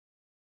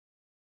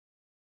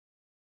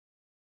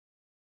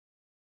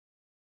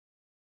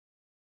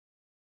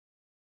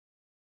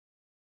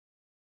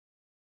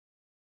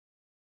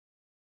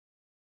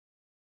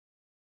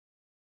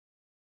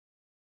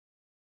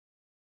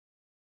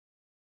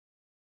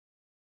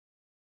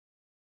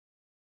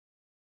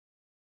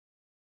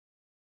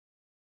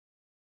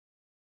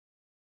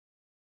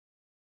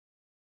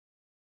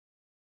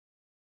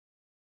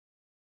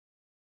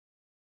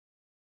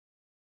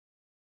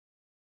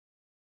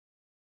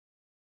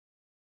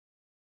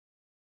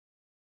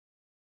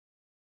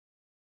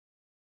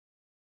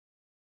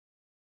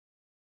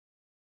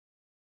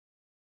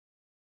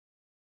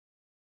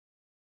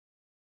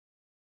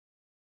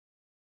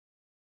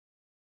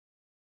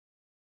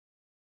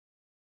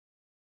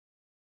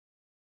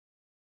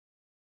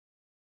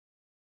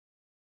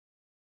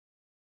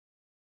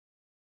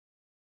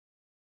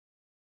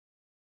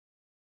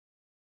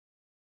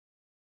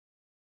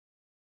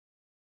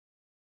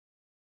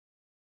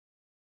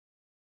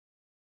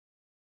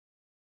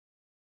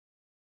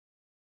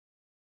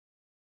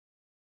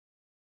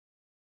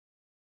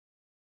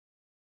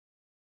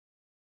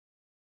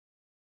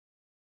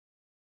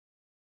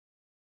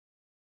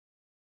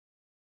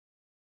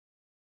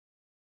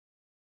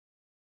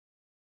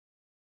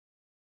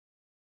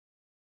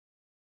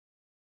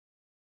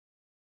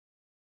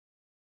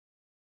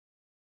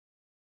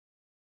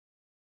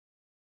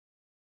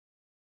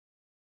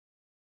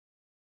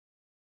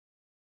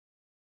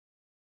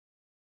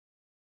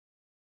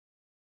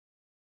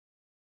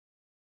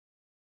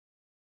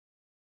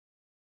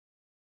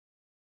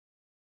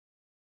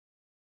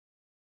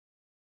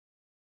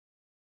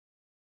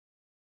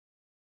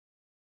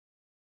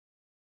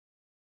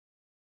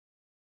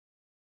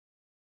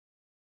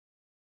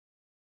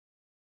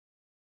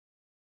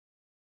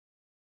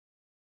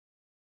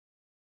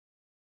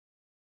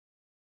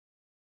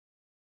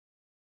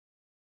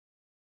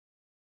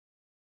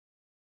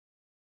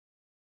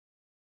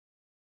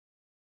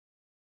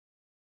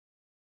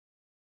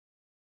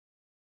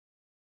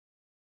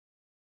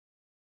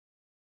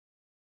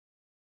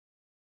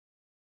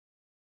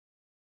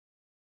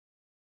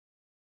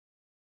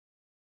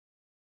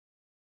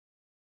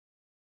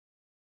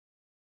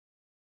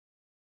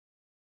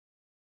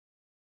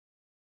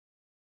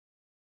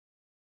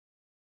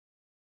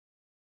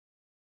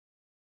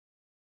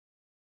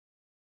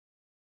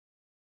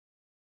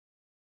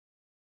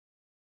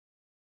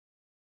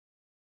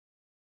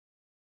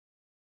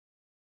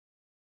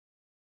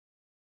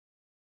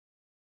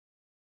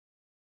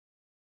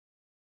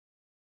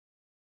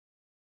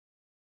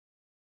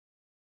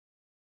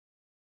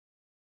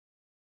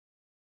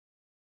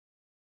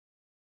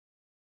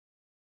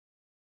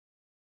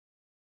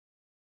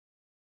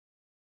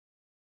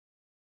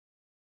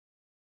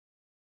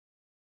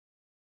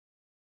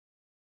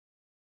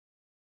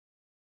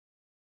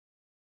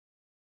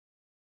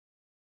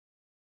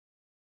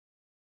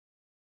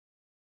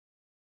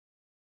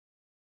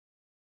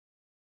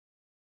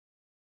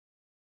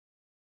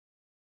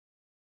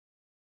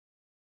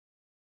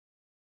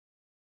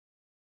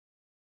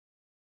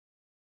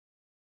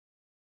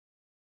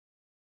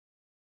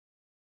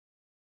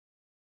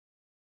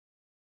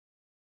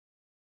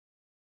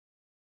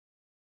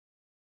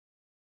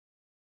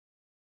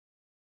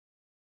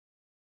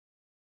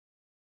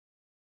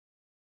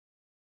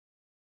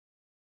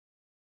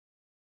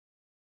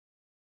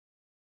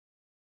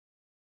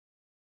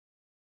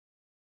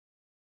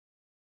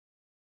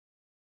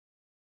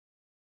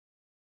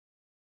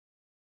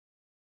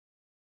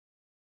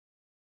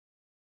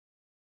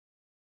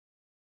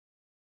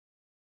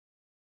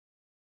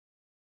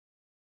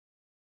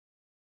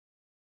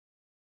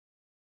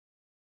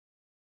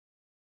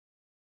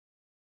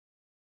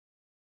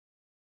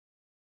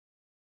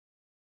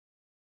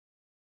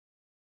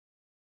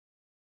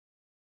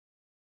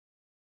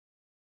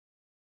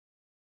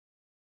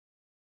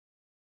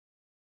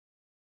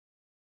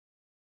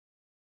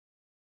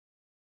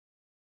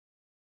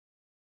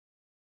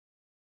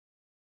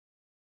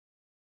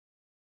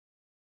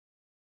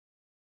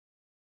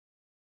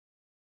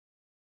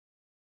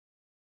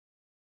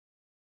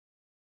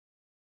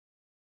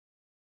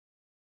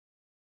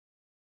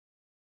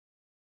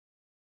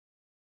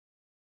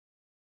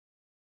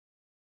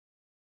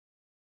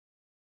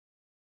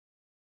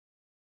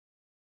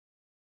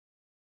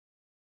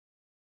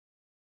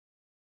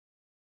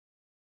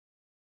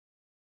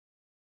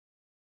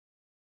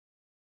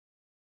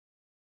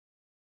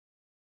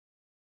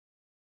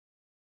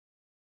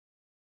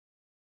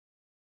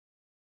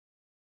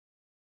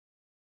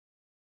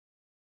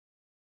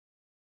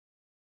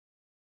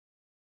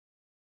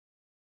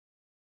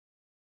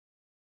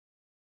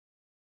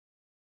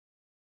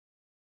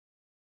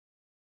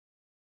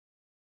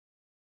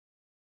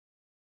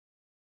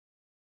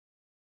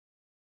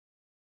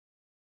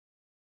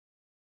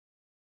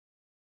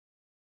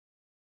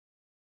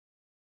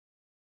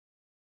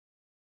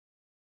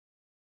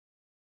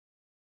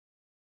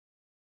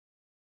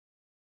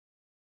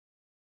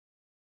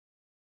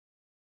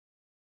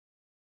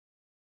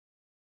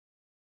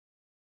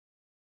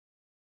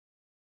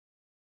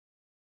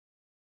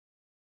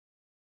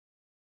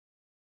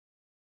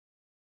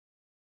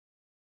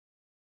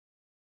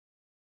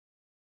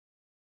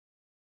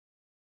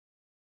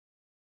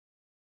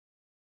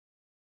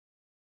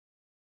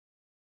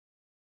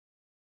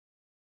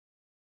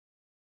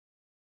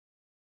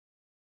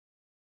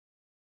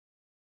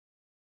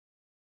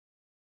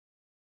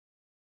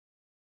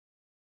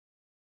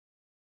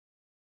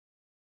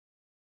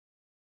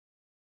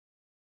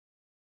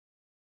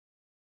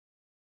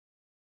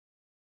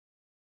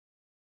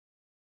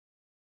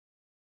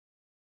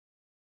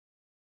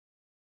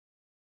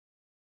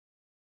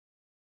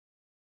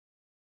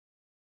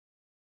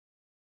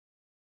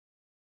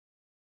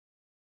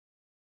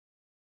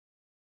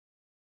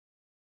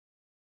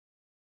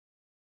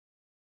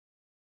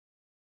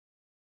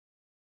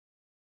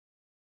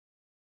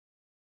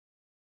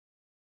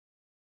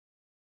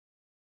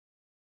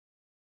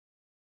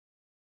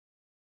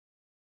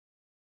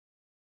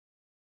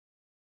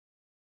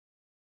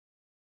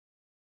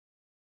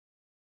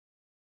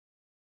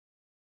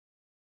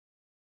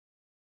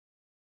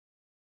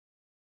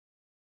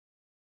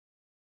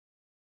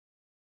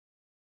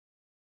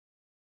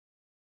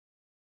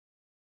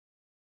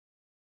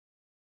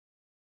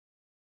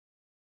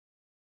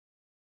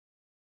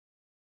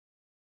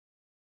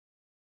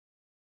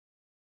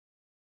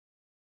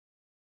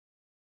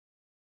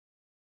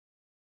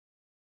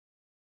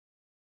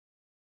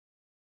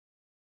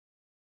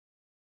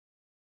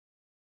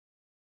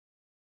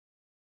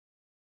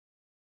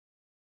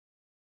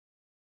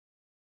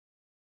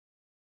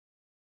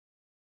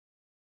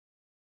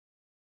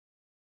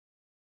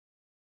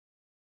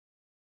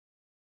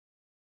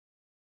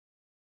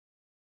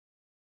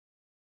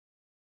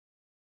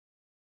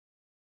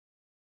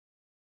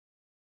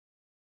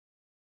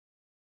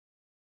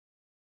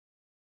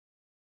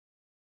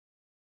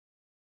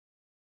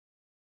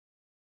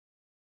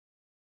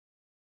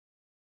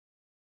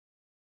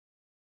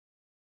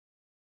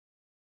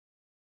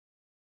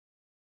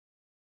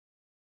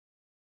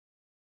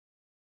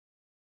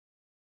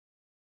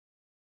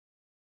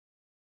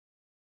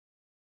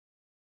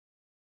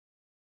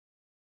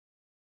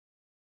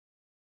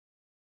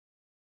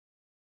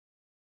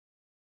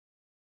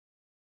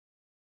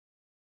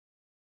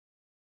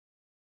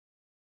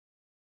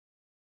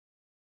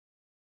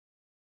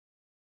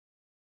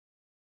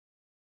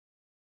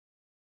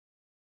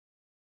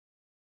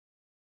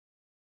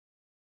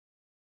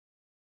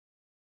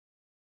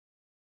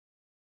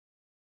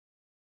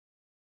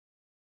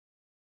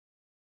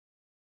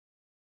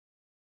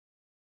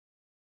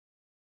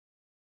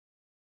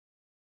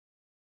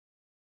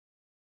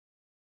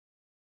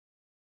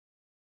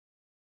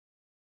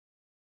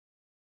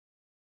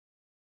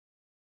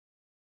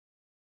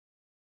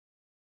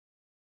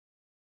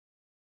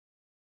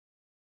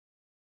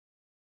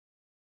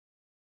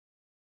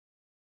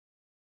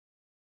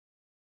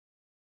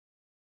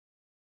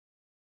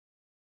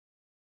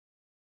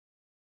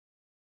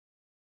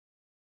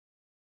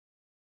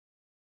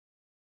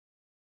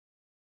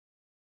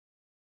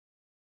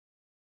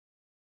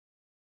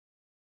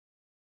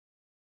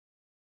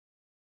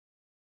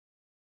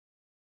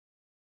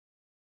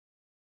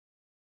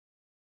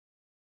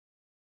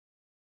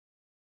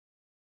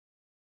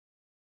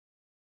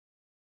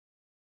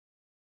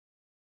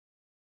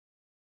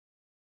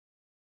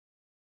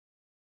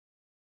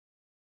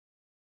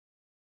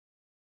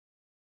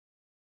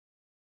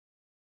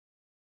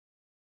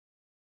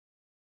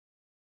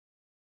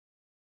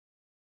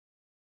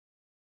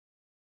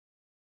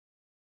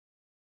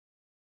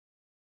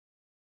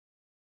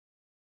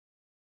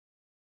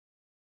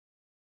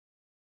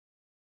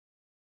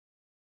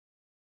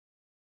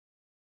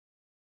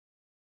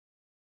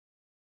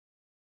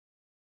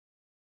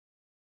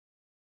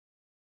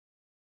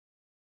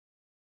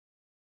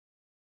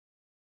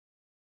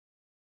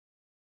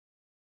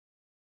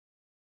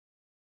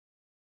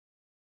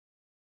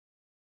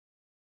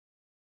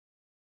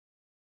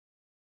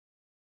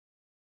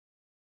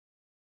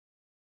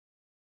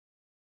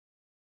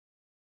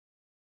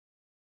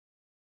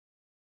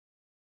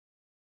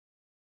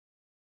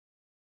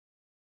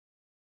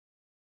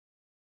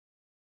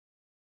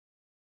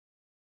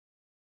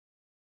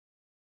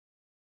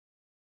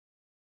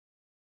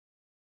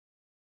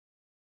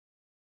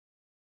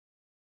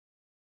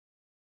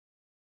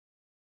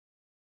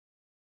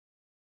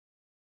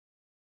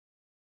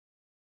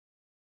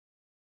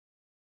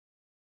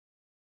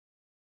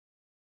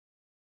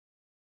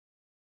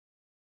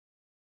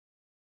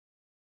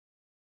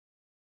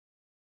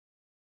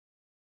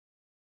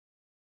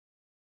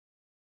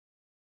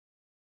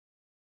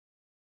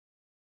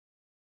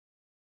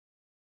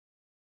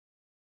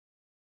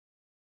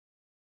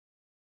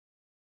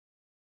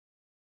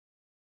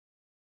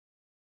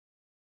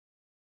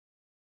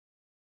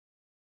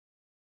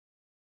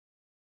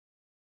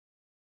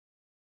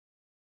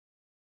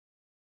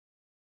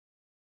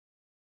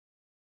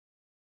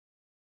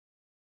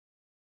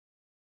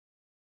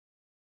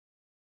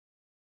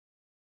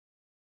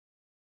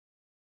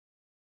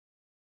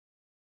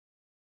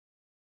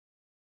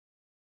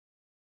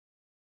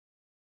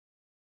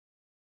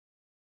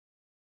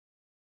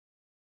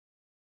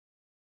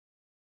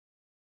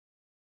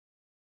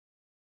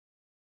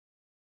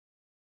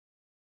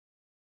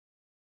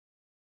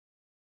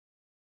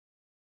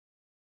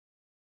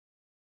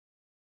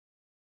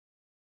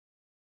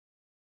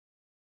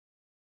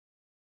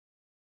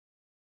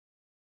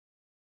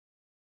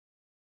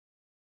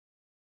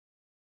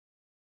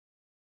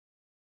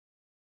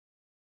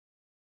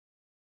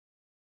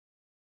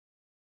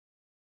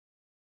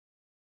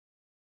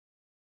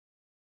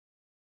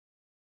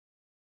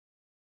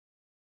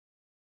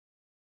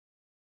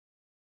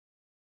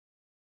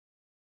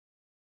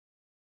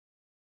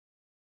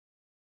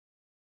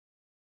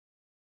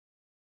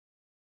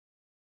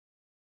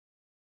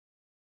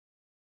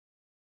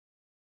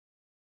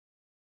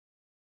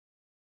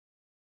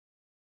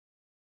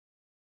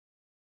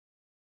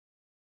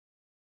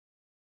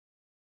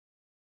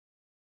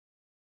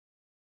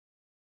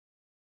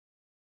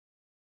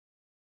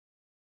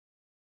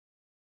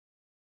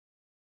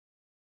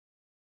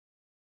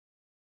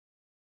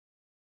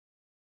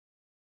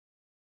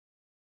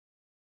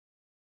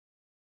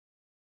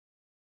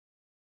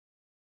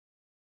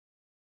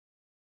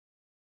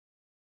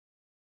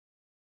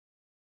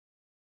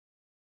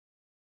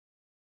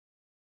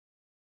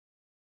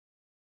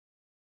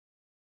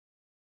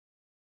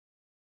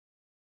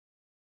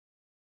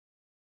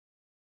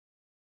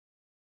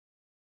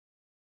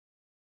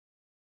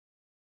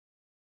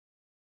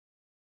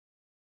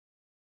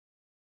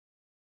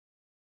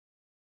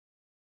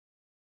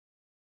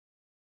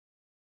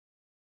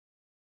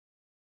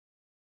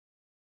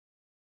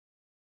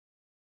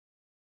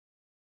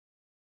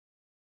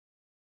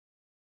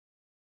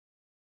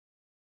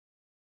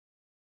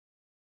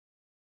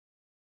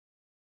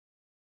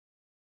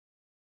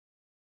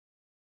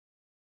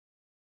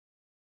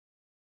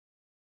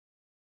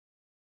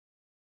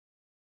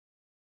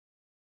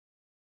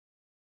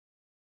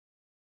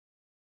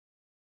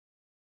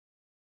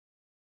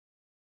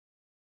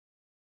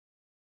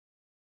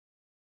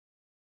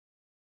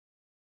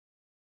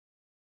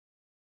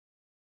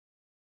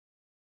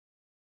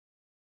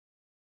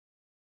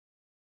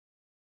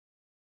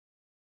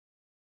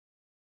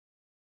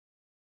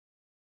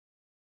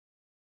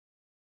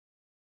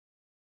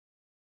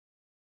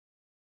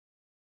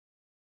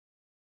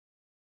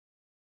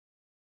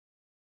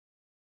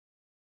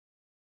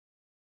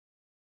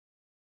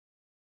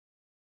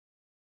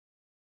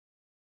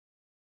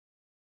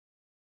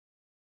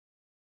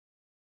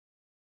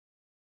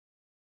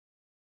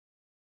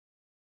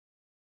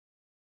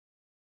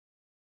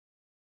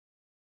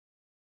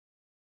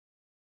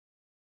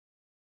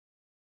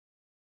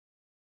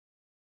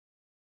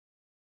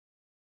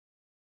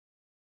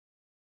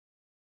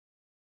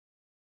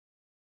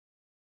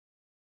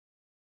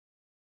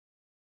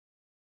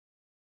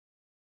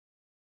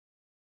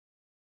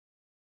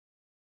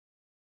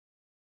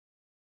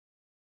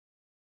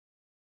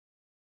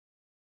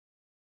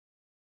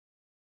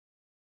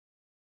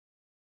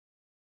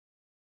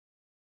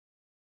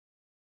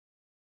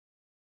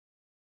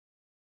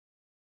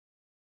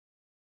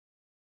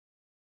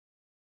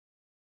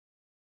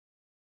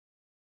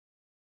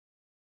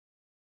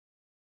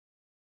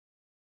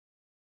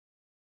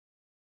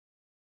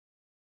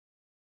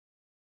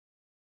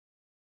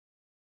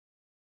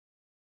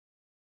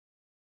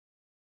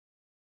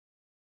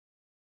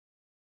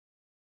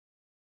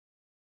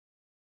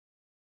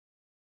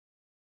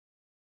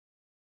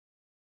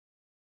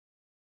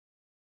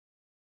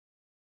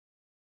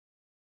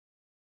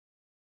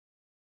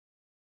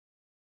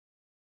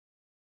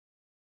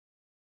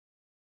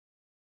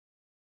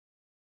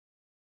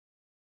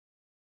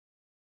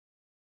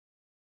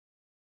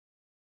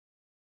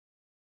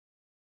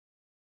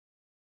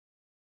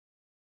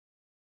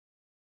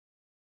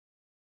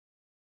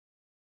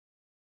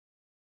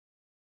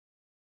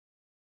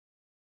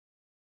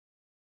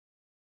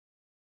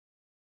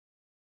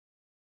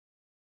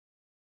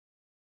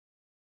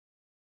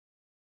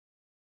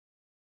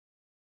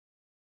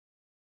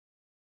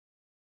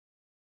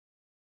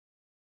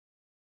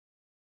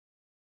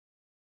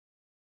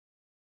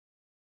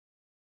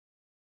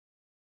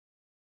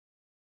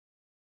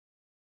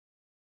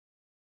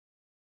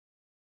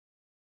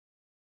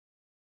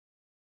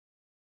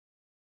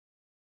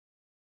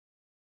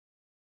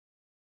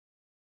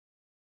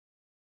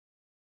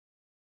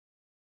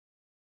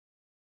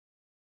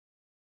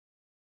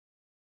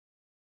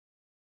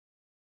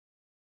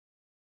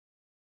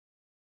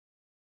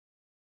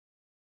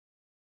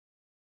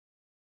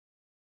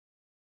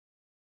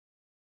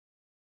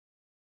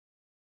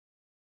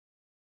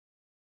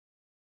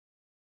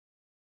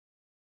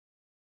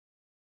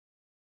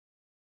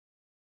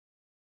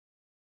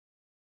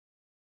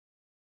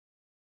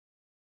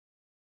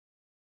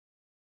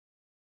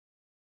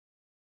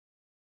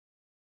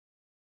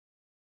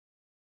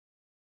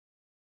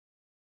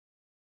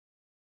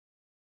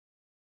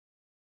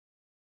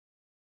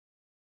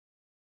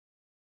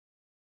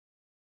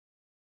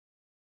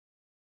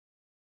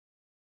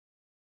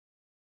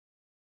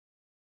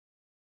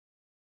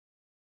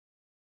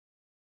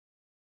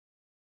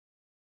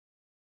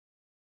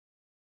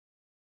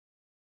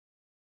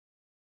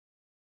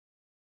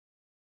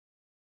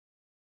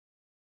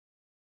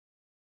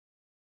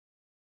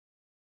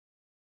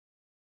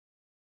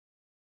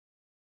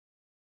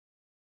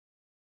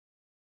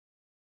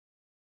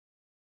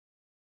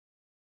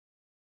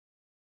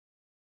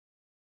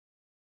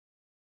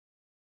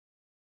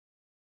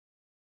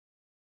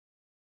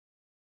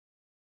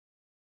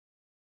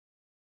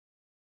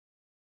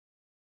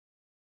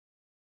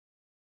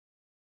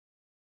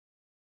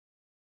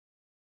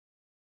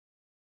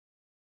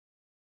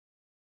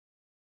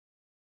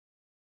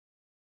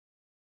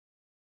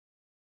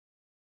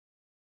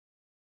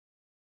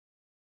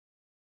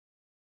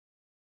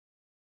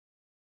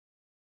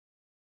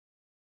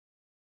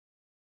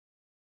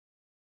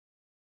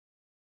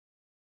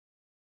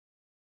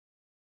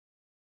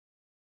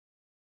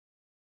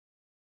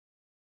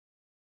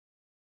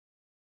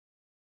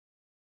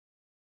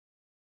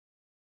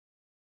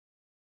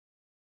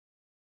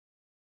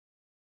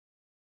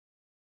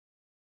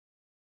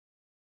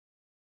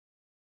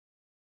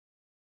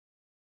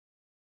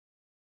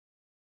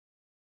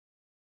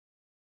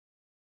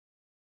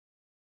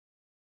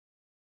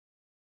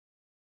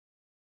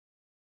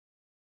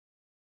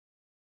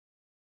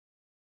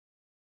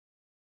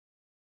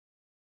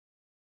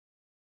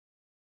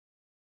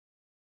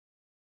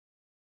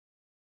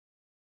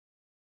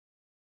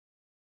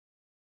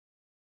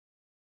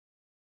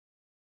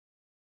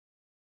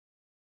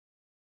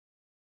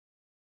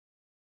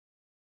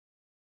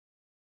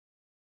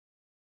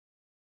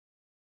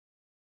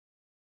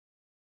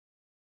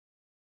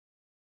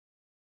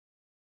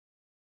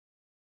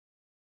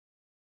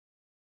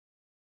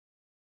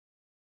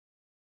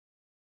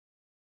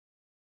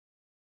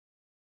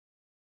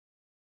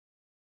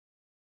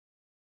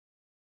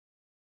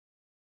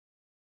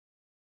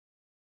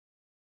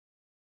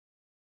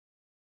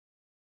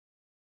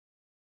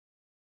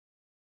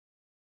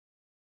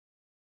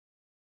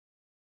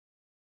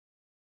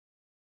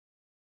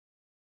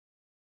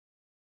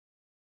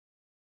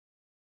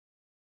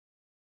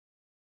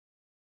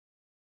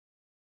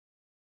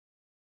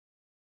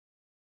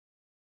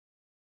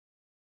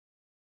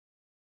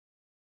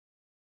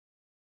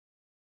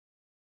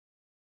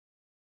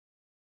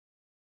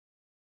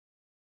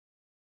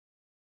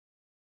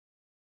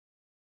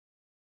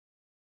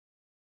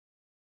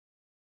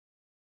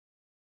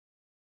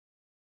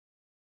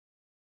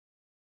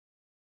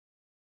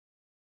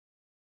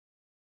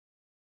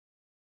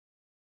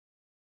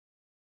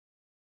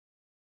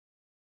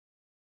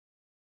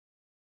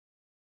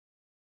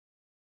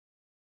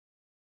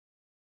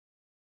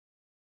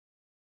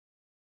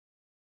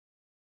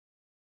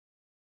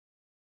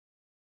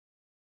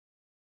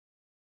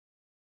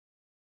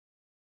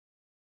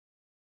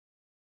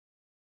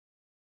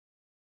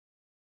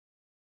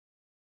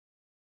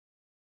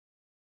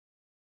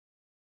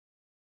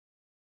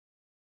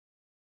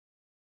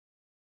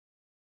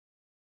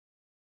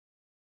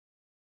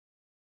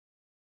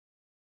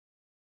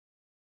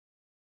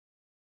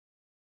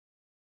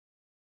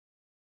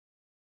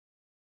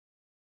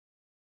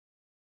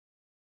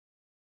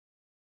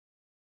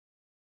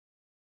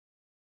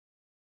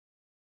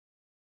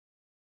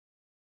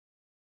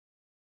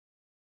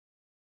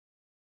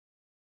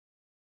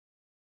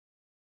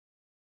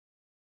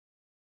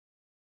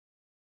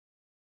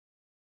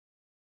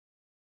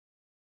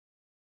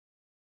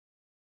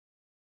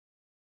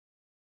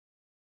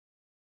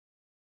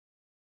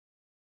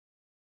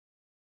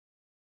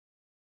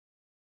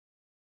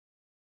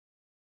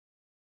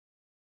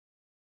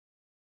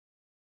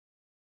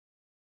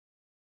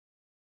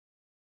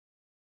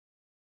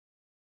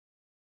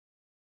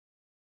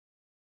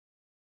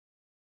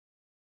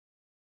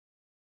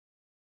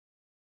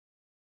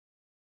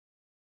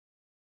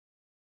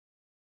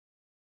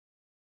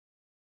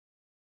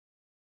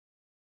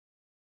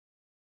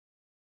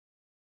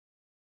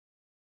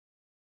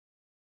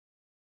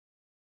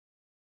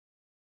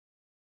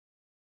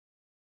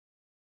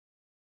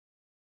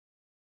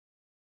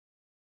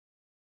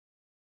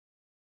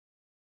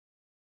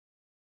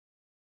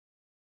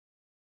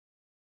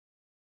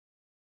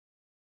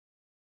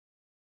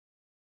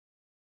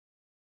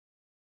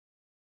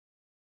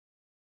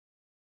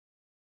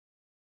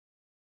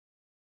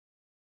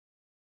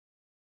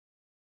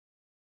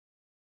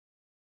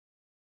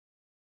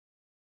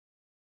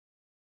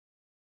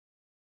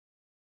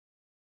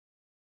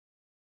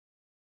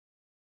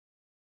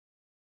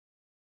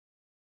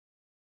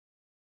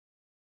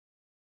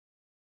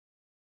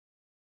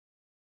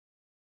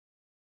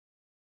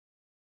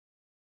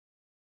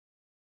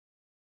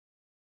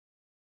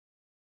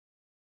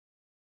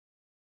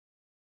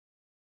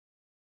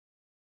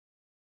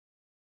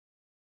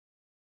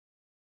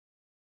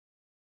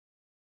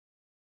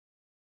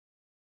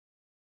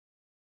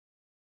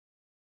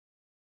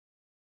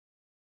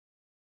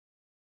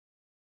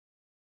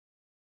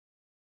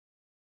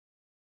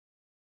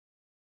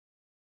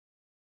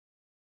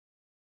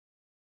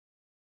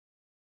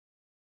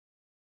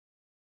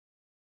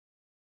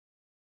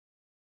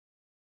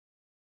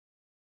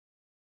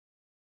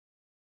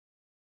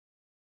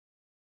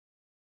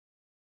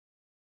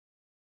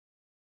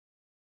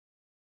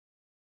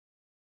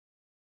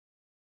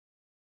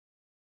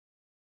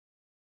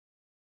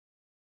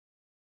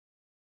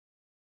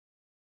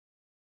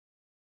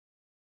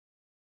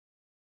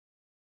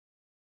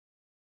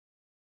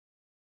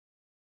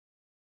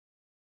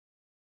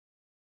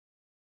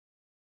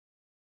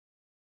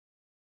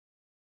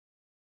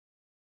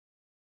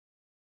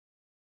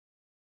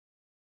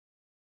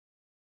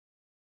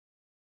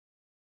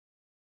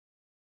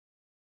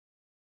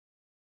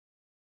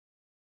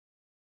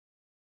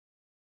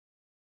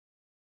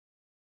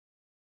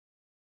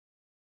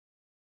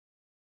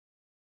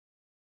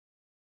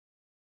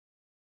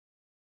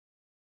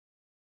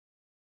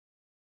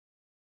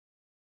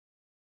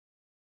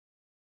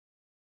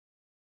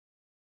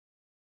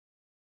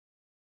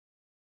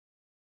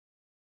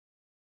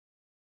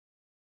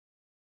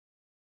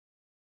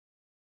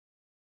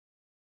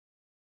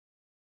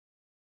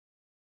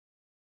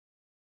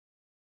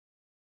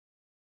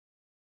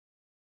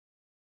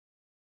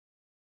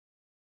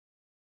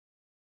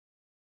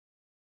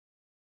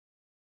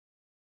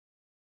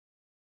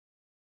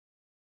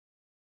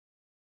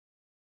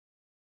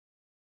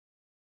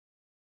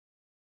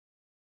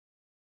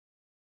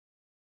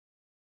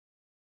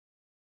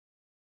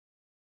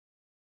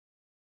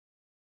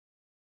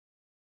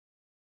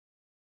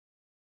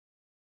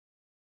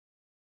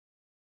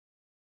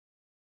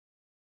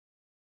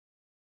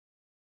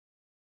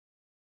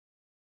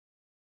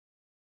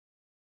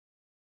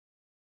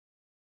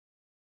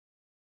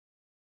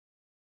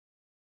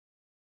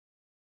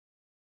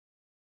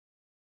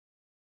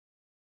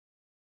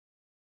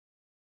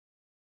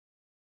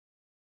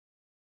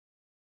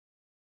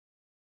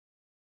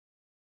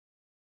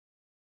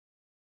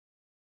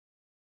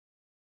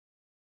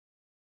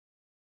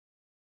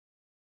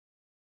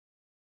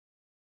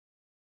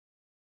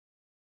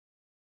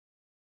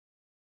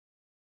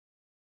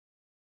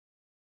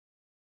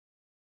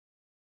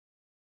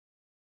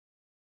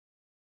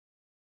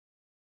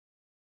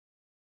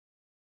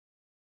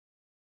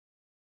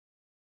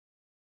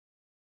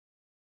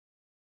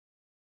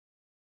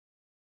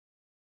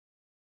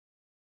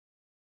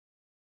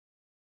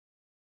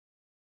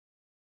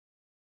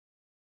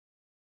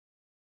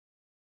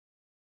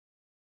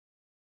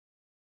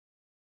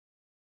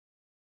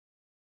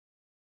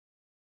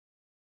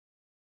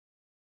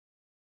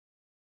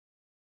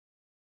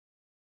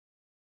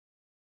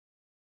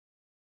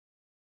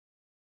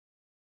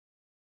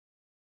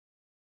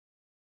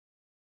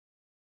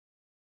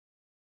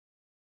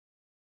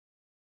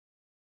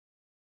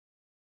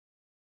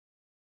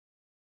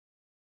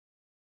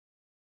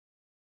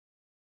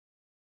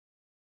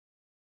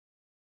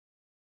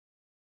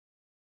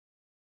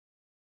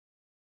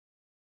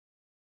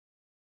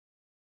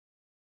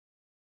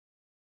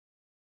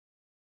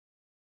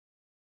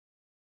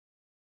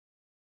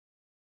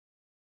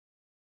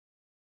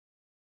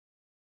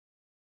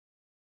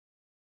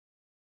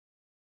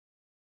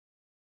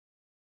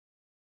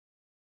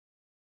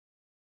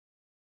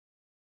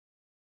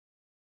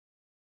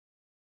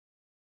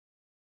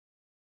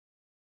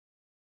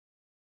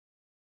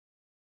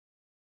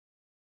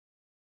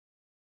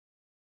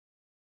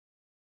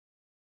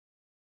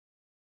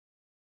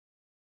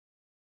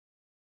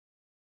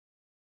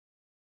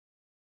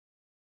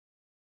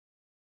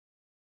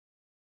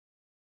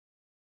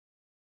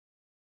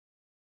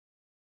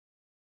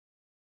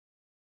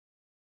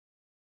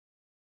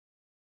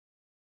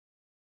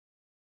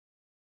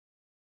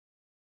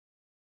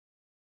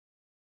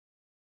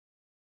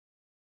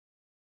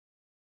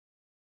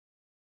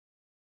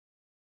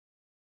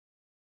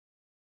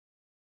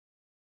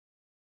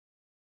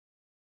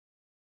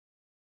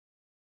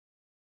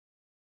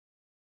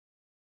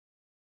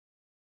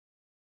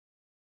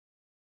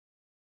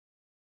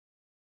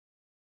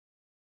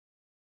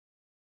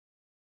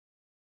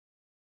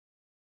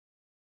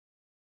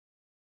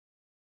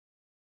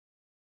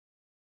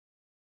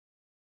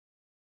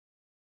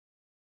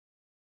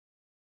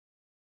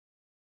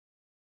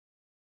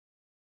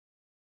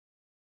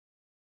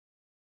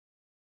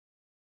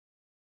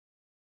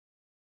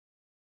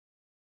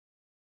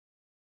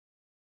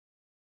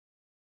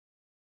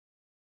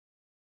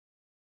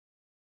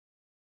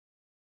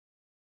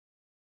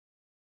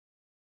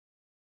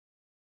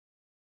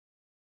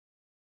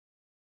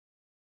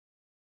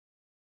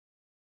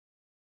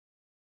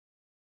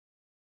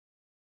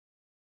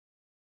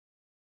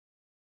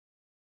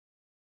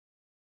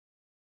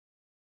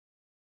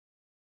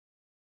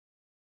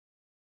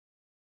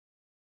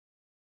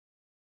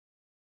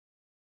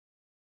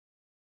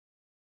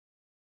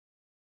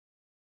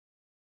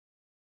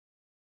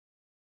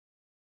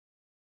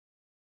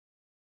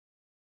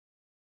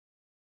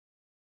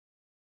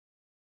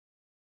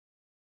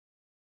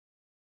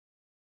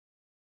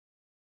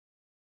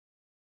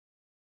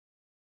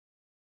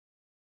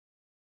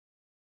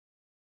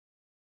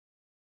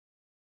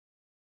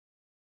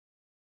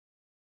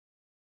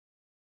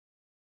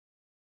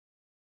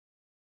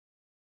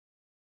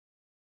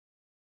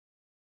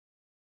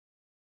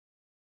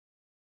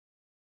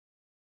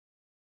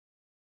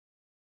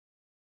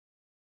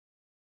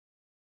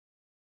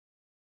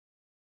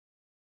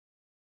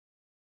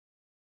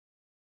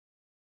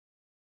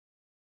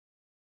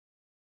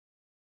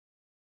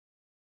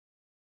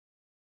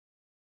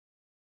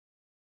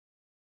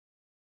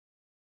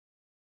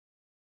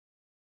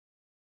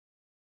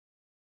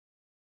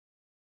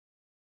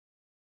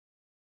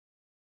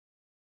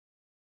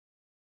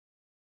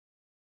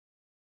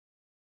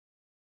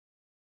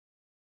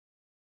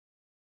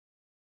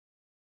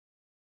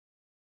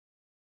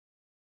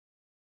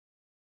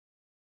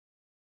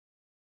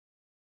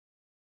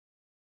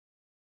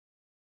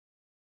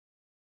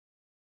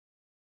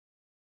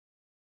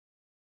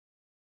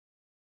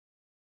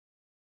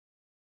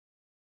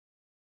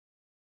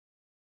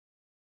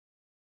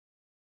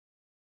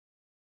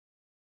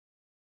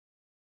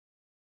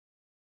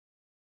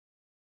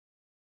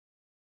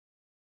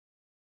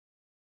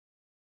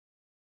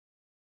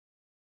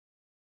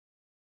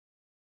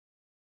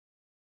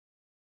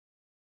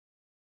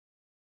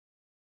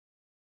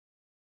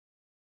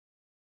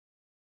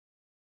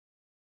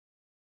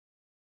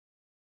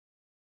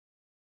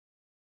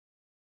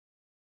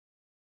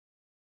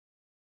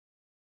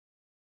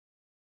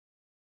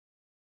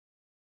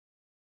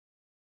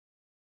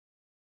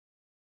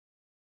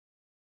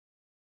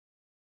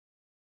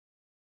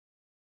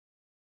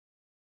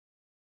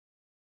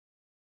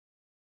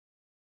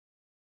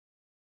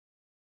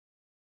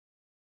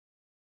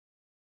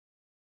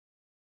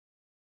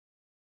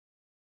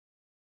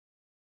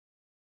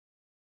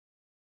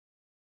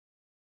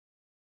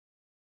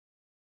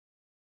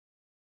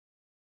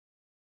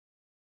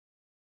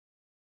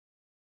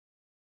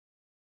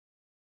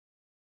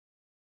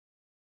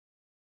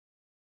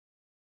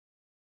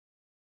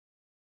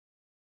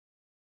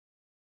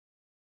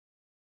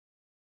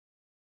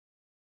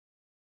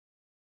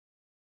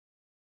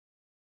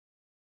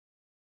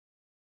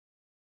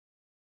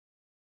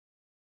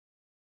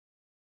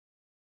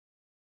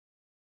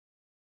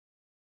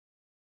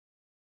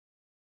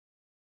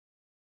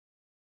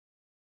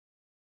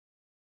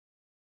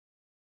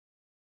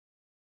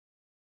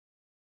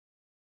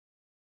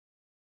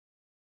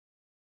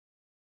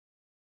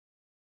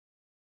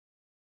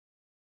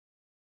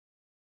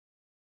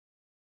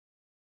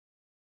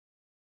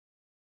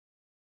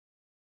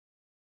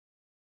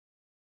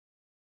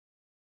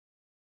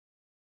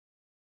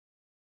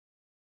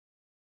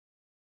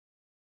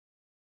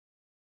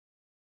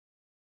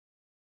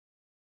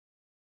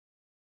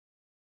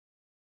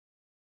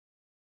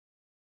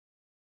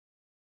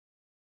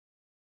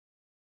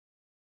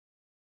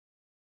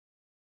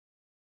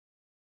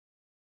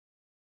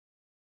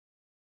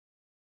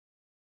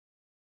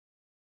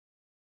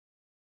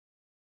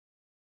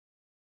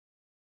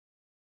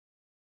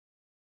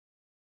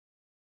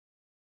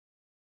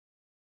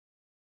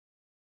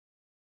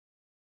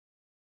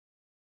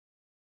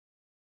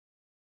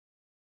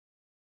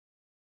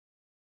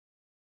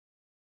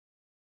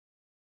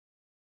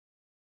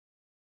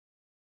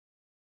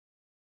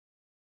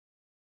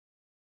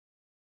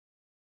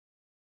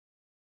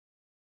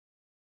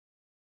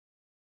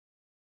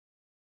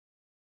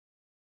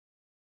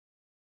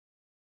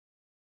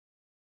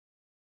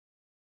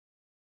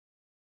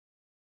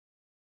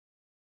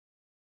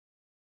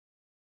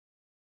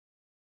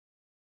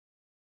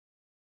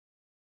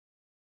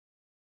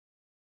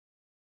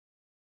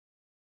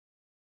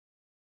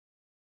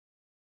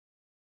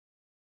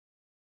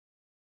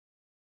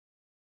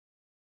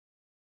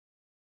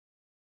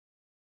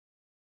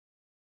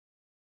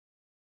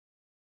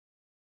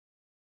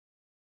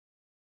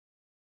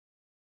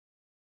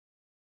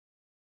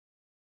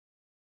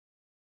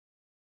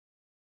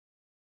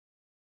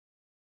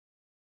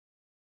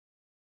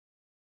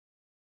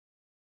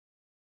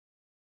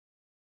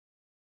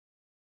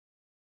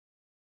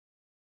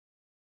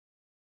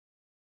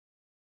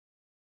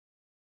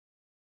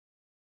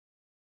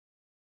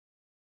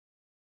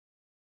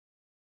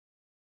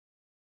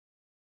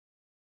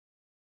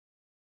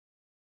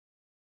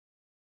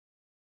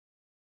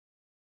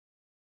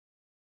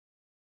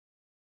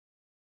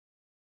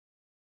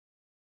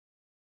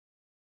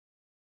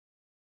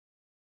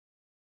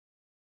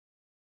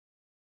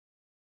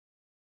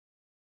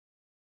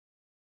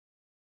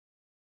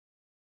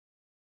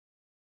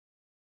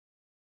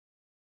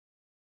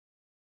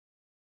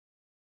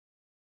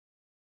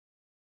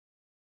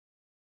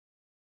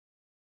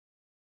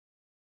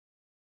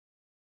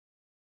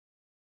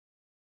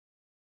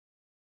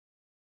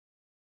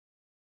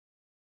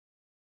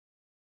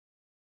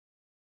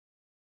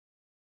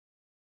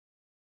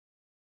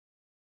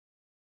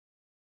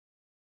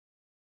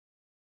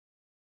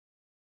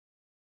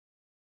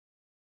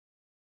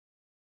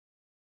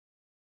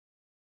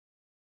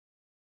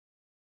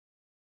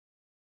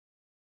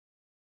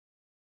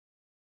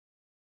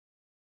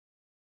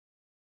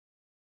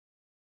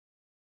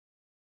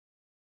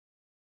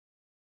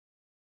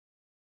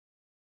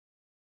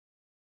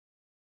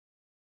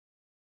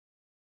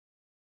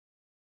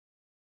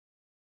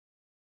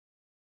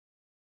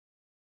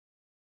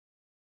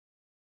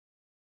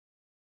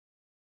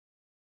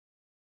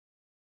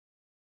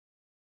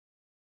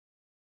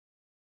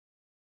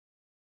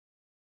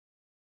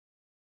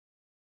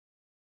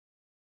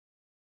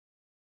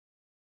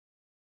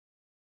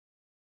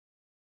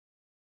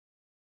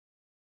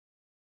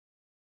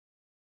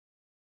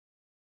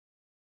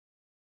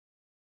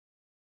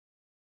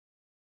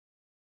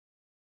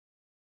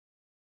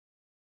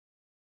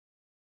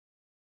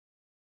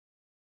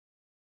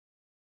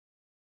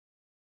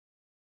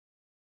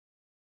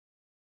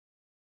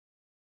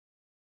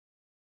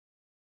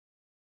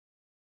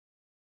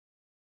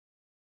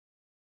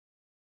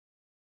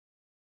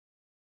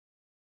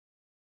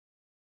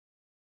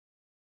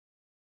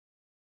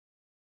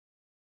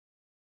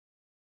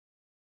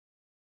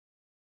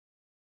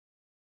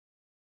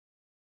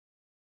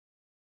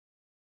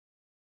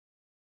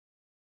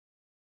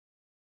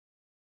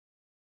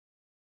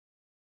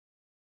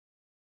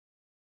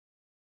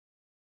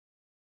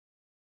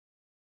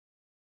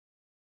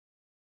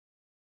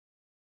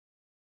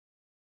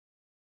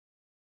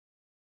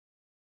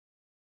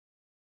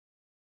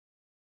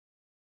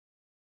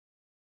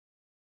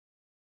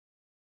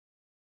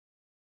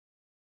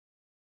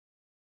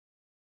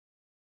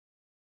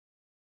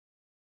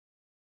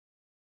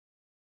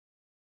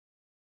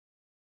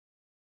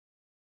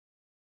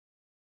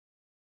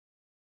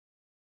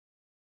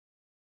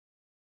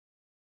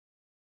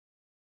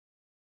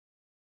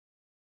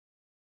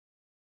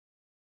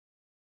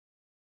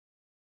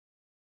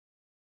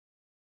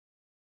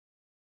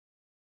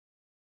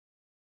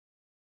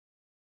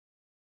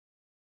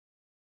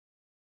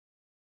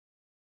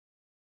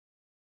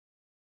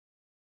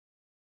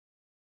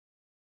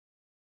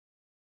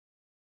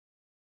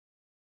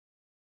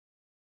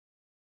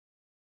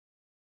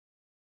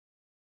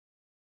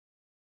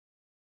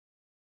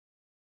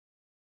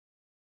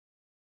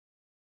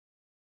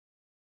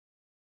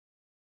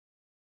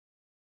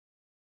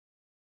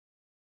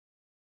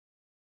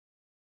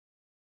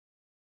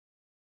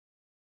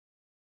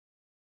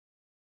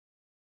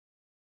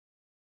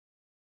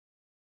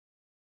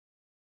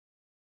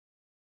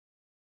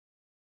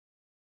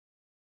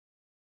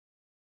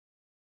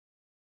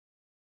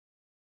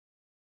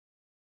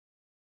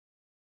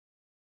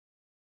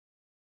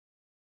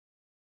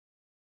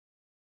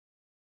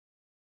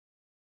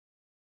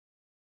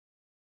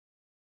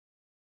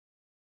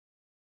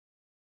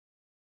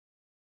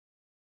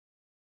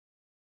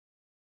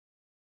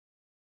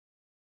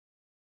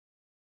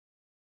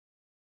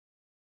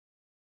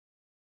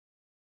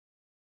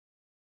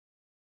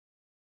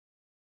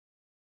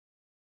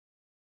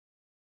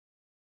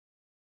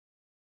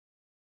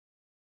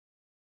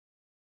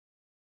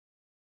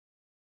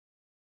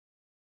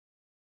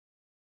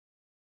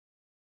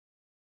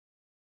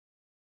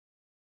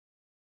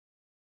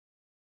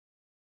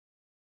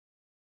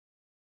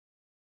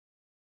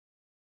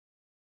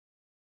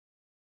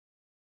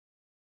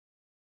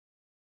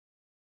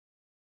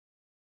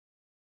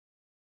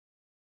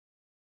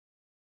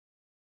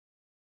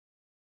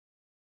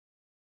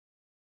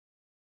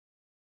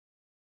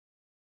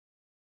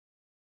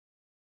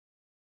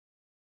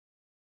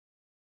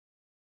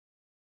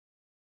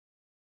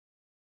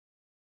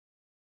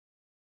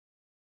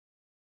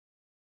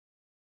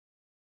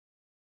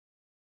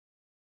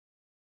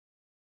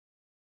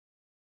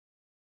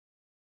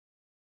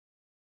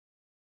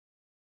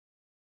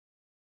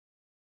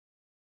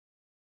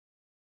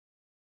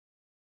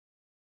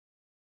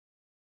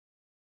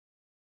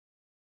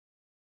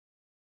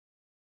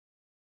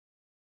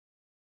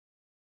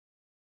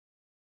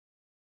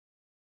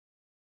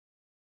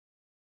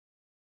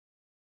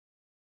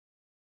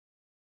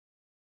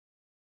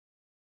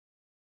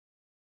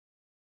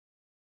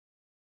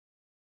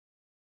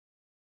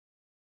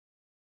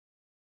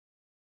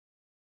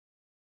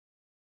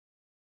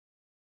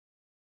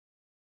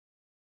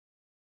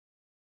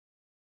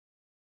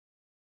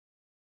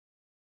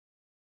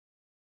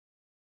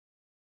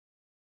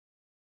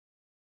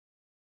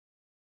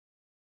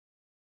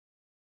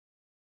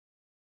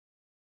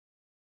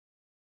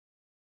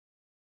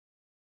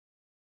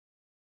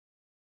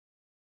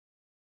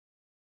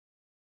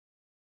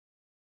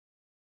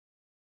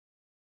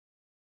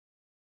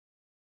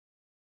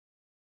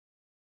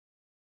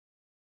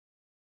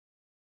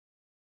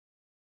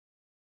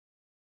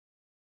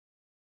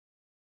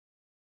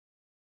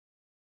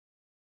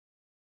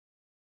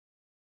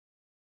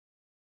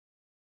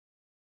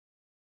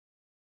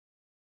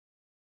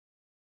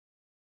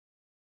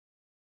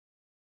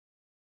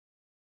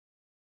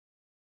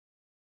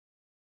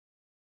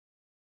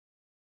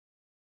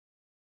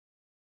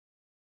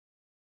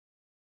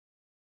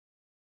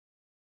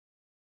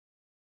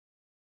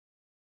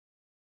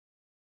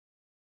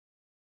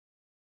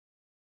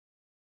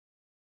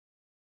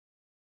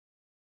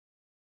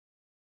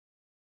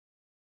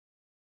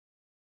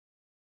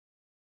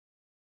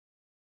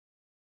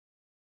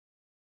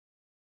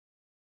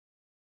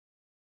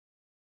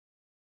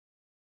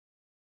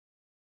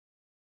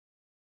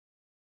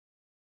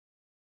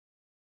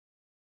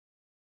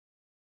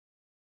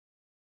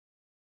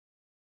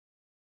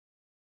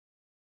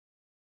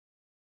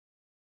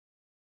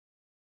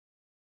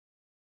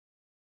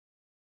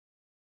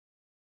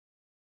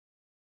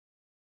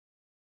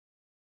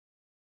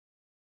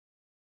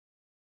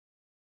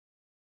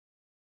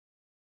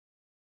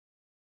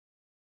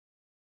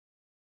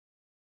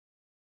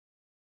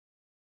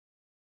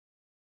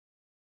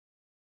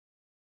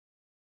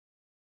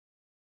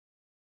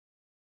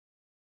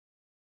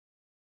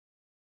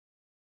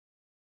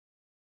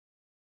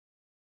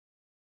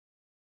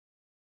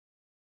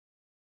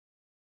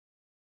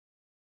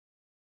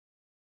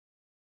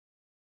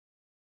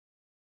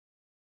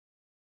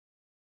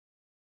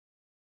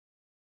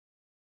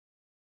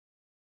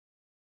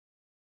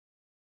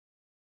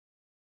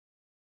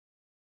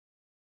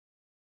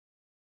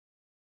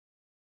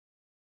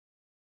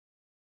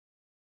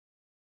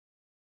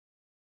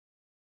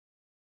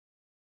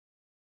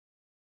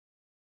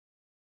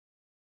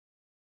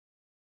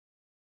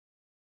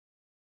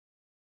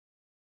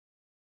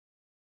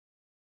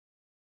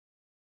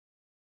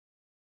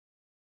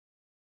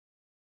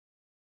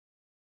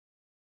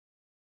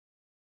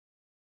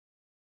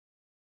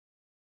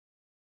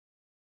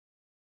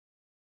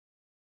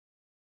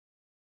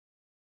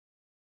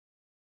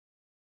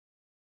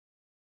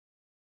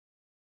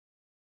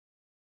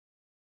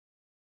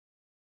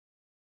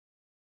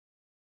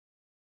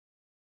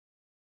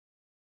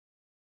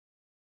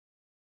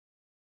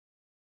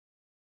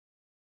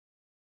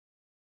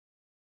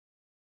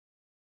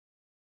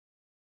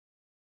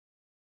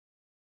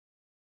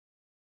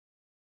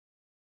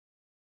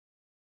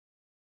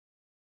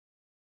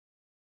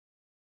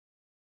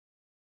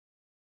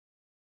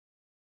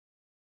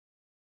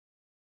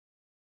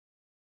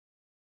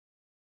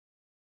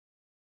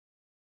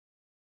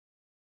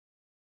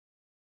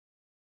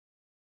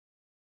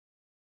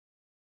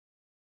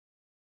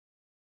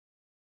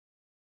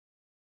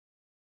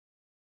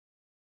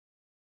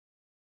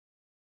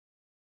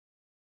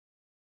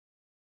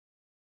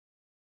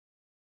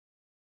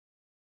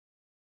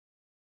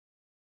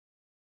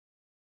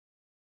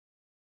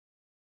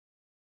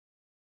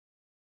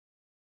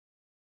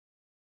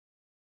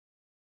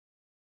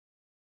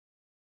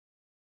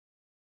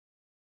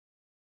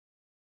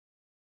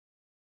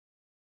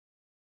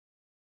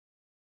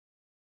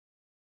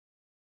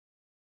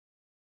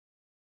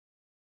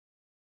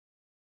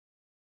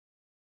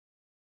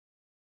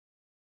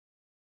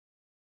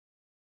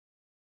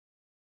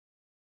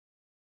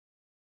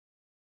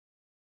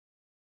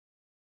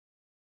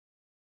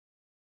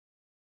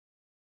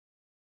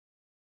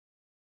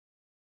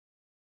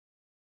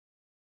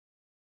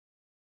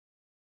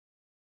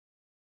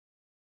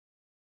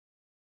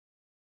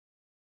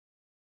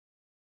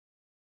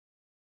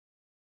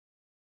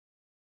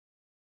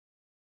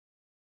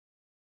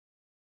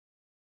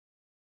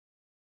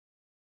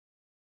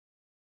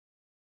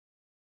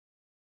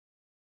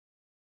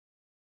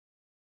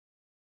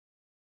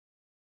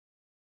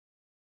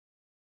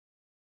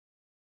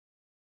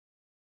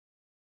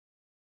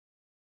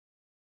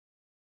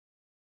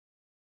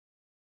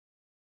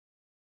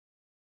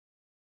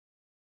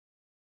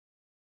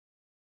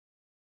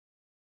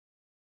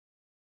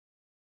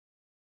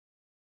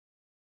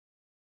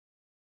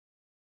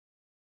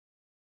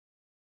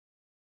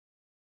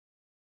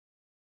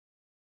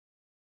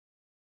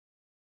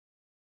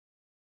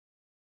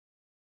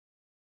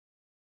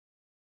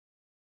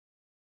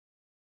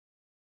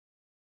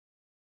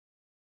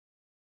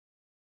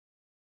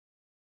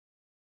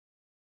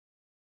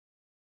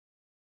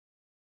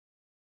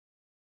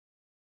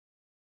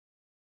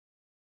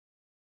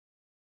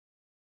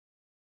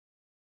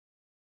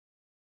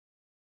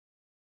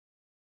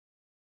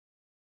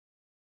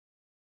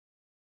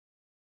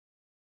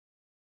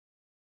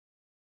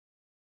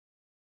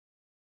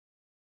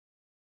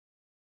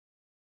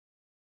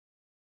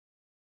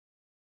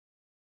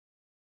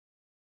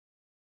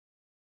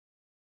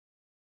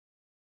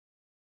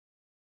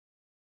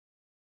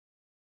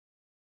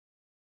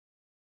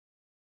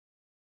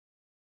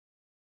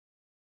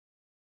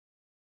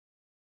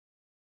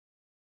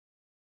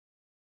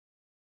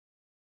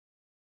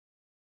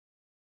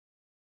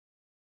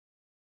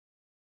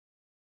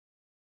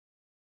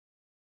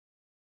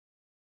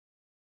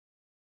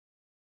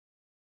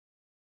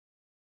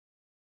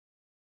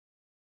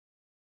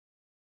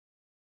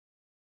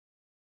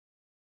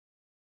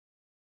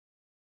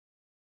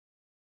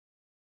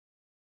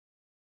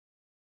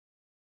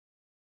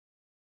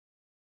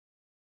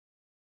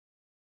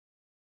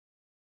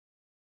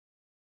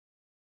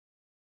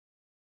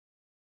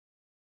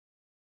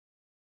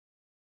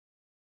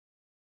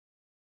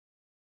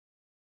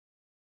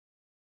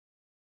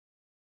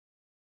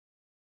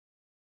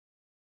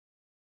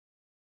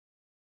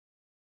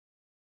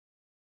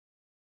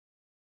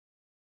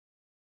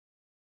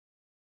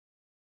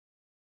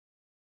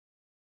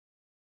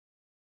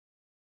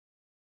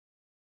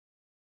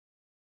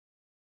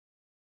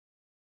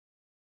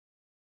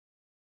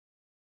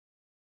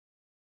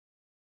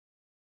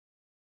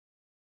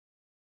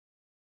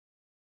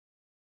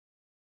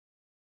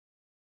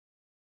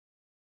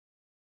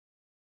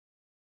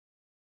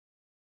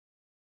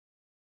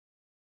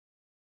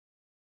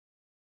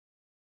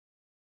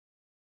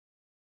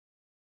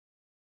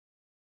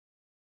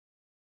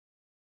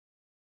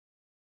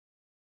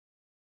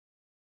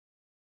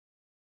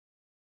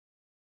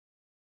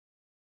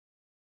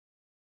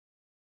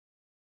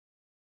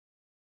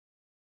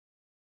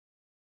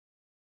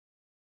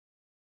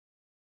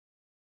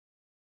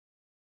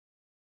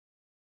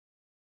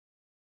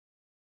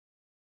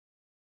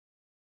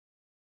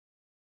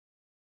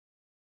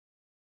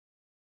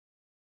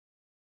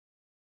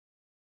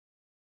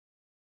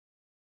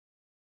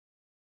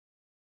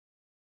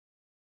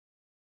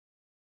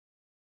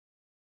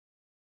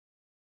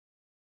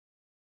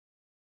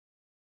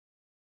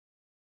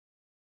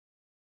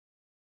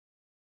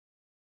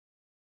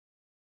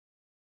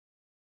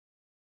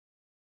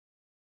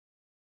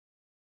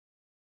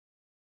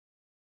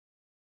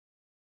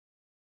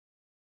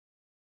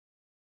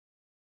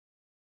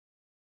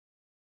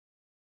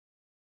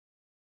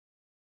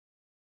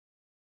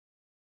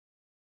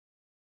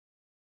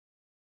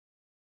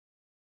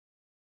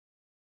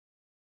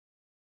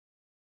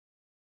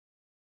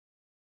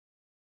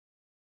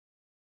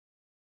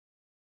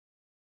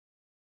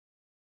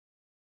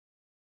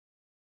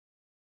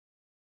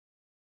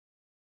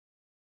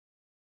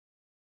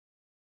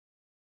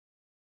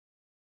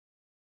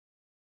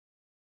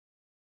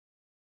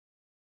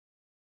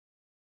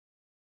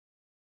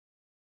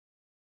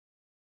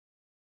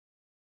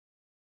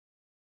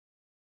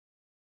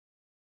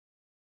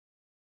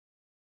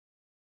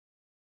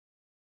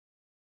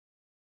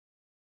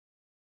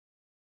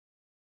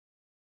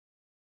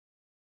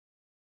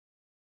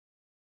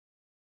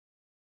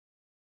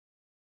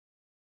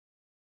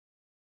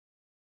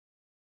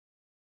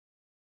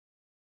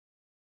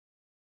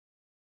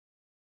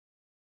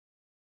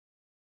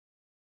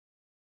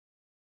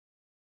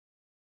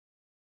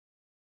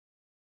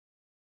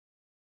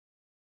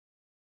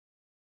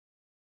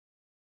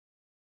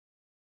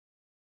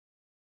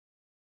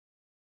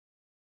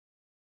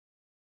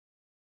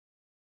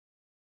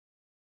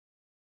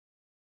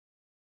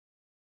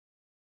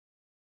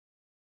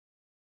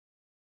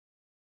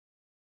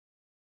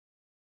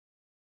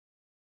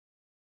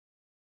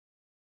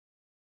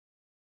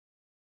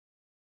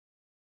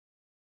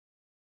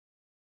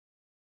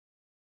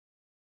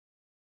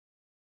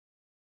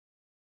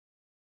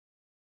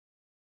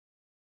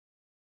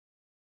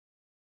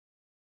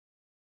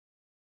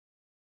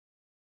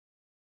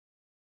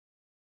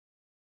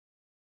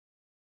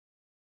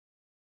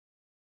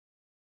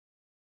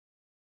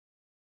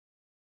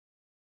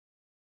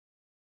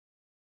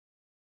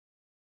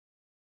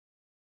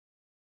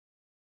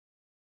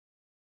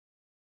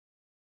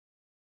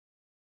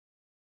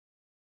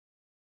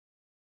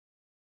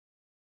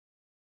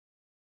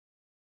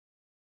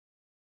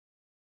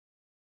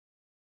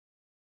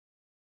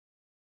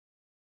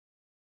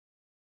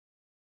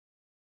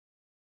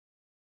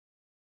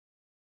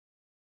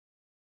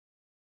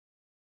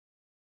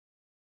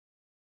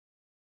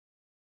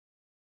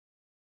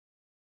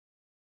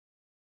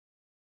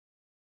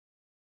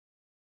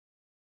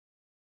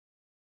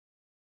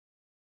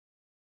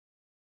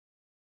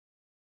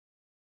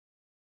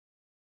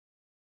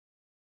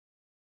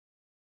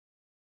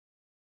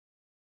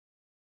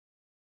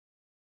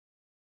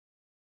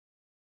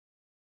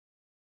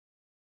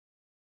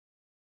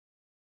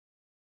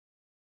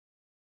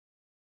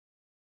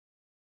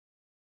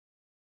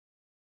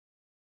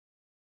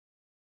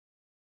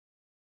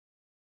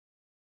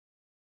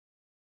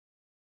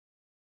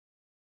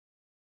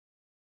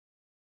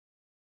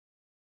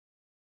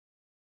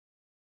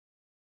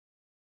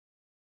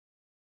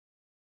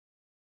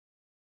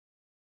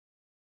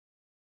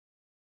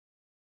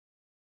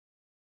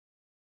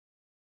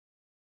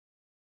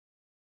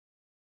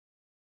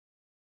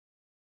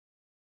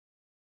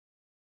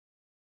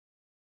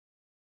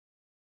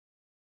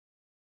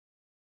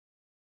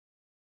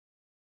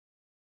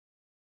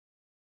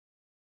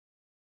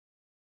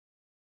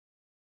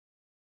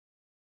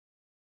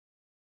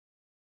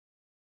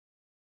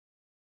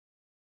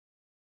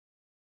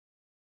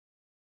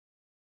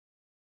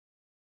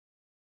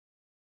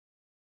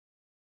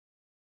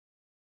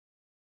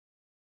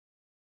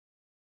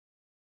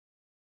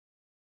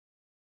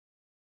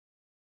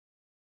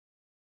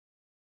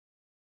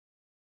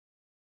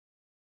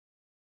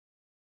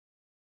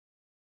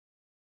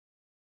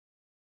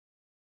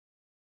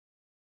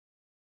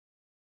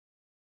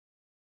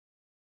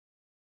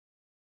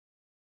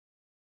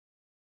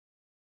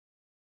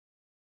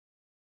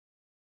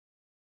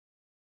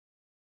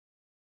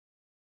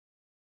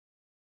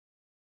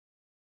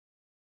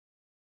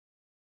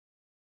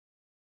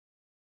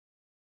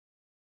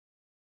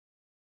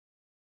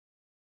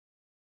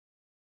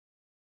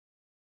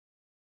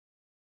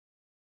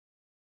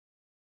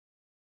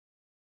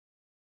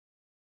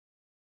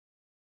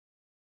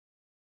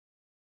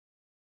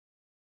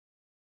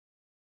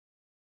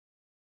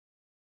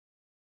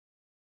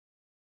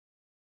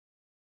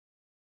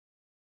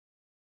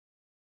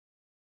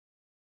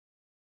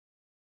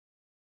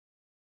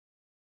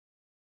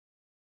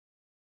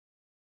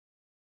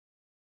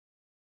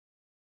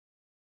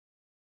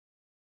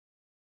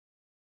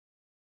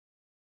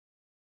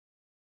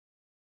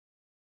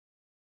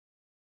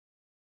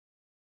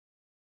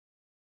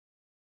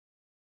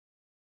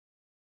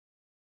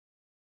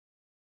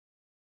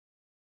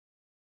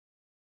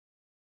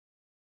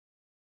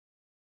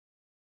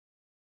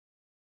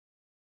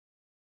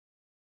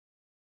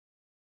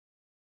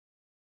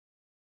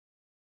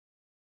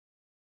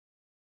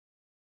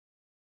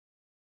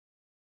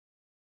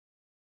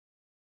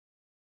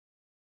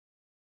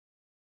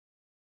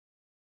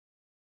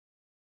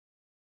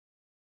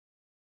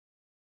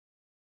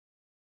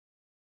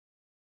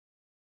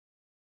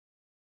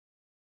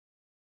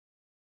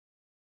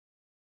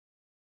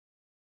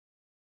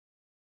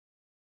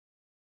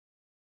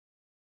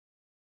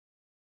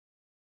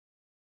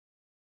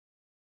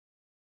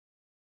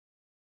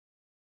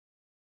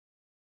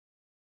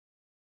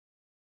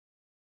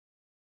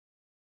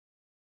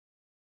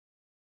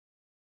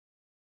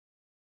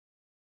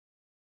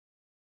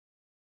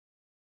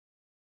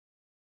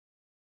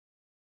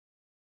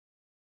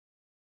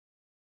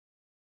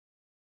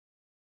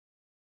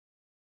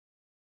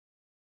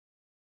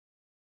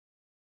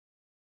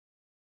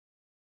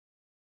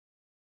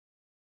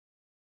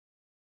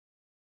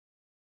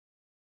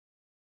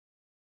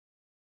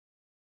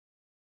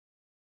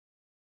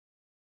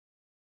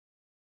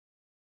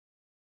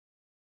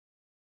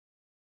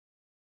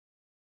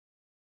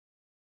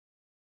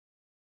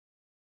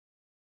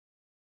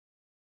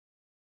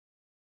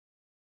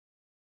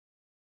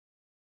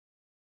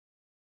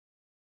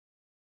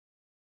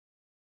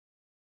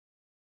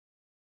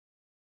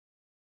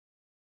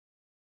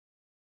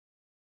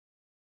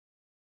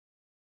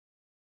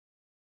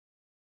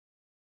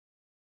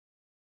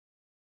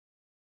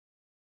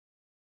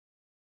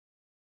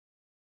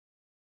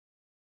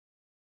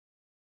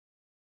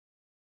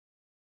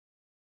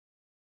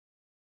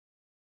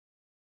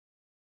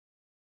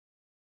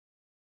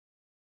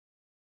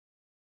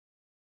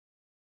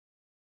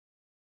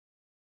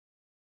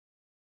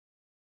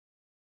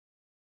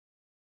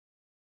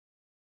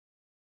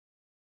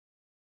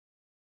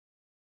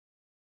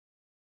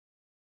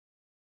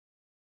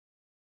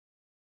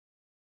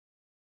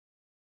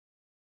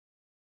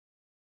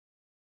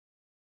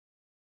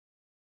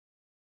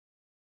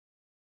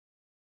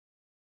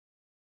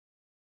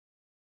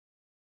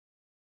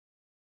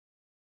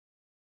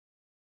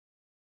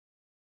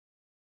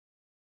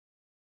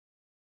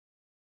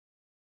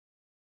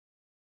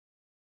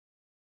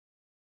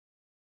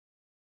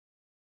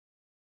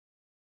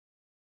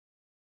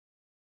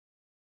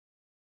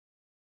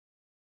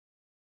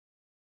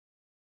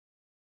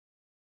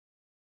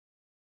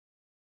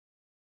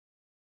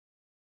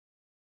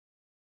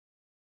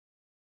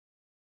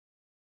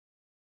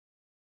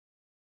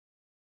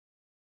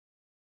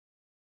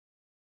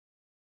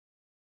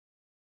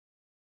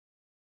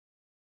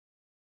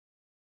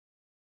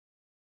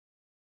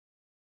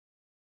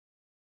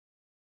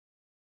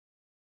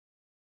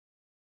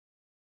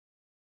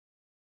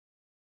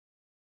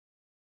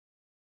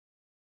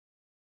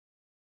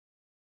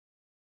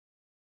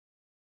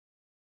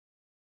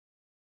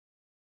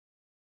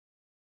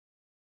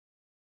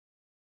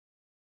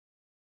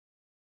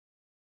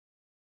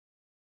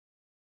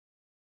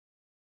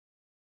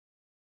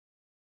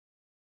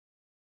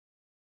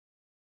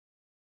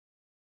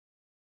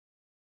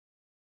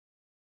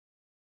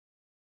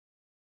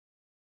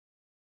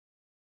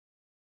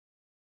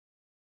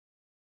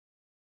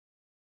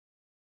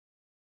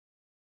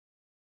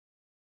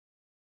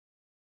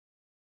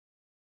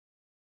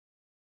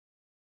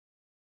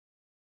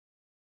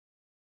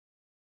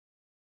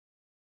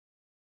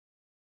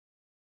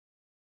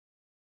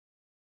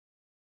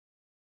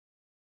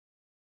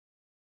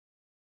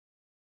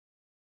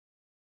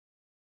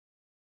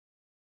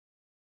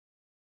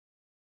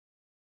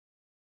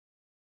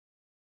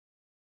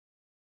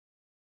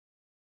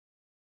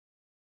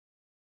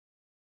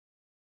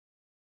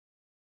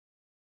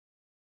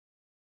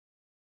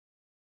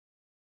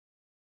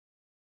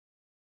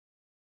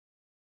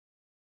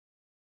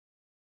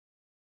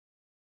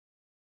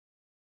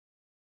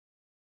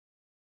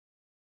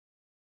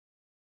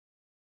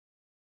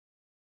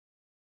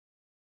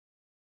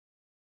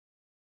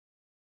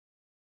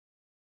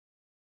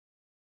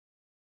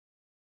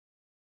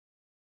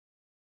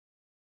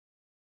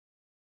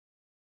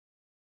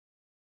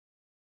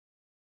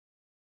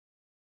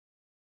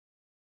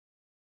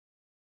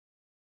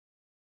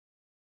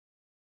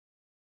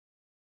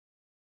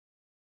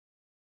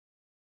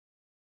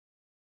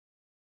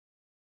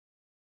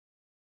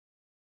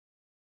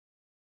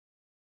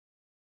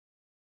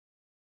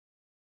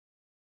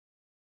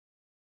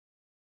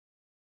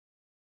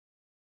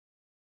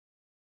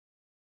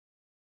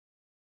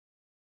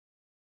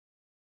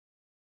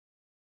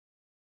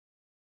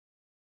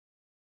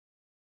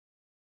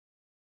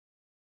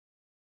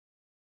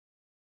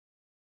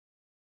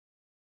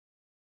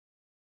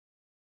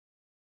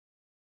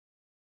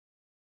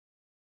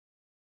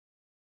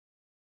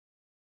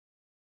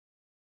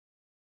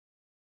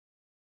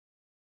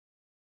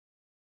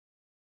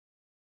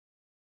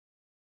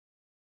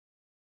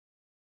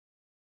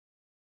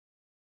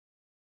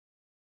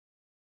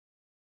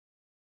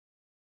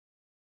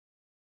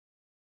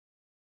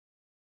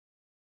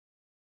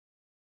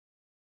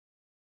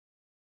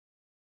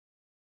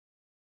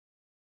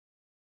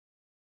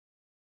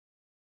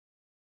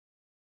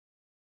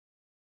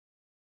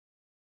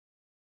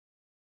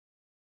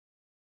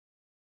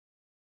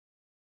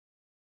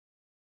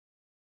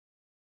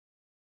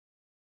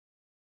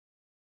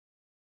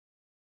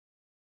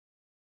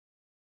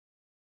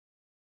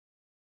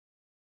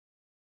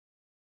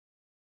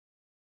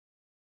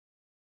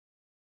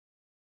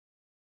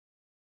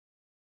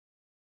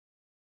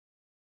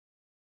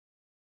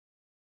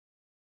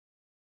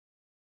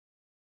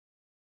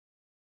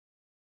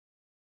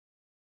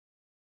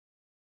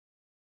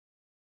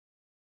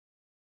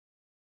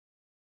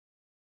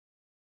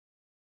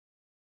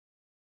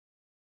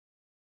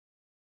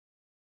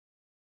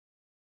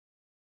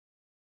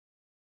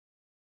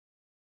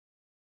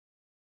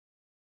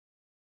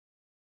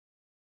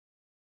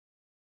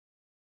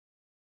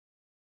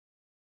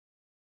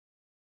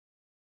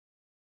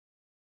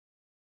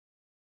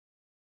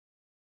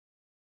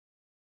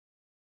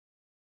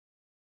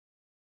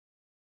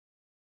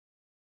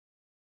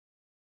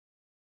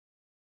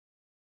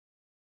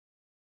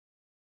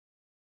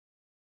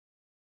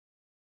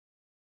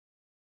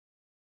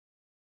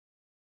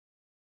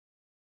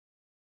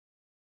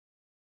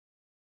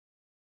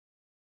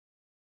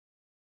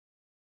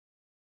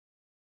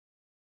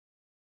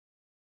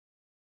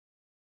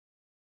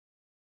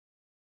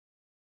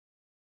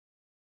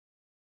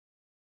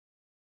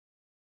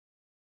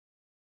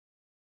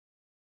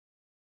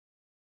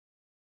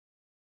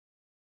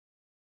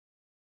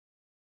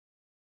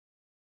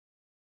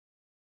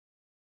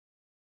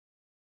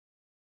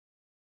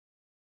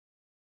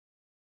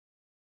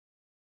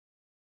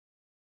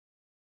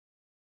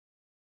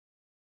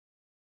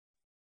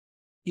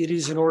It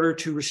is in order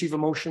to receive a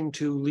motion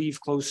to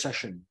leave closed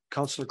session.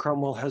 Councillor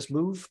Cromwell has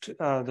moved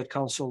that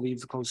council leave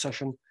the closed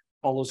session.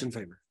 All those in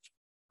favor?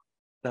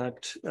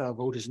 That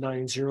vote is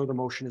 9-0. The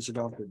motion is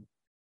adopted.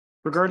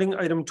 Regarding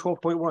item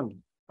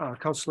 12.1,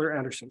 Councillor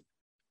Anderson.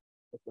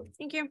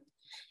 Thank you.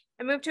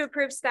 I move to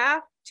approve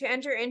staff to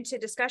enter into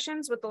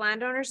discussions with the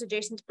landowners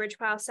adjacent to bridge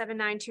file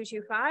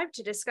 79225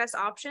 to discuss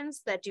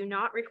options that do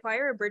not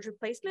require a bridge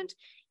replacement,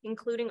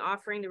 including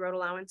offering the road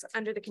allowance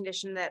under the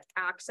condition that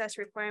access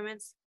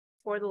requirements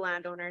for the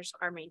landowners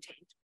are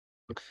maintained.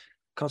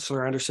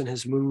 Councillor Anderson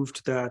has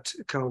moved that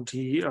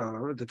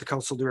that the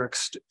council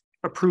directs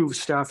approves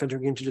staff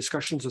entering into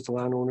discussions with the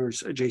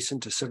landowners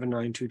adjacent to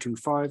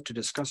 79225 to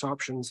discuss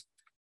options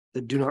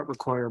that do not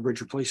require a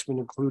bridge replacement,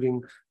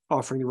 including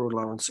offering the road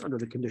allowance under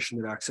the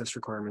condition that access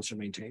requirements are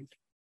maintained.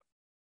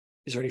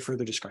 Is there any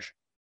further discussion?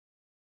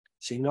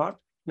 Seeing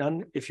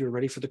none, if you're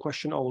ready for the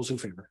question, all those in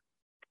favor?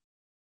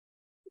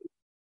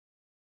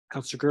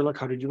 Councillor Gerlach,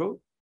 how did you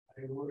vote?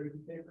 I voted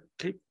in favor.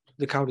 Okay,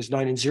 the count is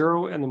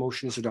 9-0 and the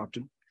motion is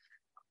adopted.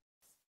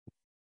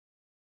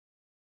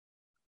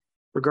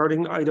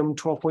 Regarding item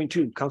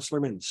 12.2,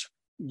 Councillor Mins,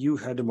 you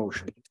had a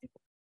motion.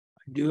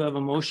 I do have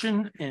a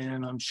motion,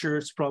 and I'm sure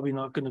it's probably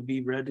not going to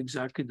be read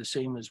exactly the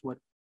same as what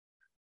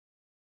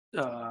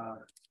the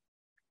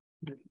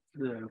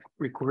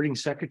recording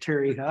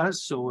secretary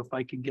has. So if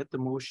I can get the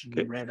motion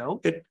Okay. read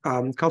out.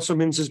 Councillor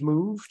Mins has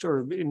moved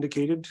or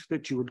indicated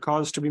that you would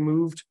cause to be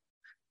moved.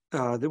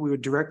 That we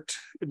would direct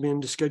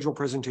admin to schedule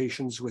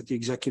presentations with the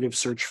executive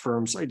search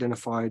firms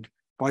identified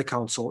by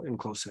council in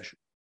closed session.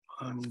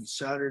 On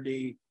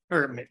Saturday,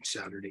 May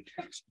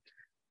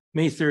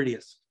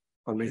 30th,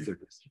 On May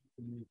 30th.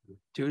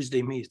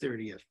 Tuesday, May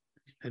 30th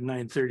at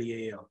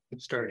 9:30 a.m.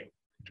 starting.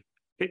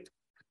 Okay.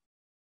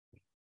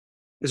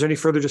 Is there any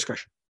further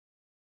discussion?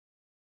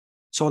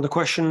 So on the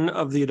question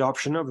of the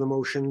adoption of the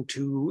motion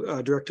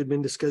to direct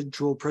admin to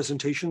schedule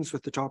presentations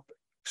with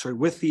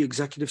the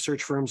executive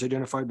search firms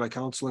identified by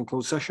council in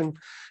closed session,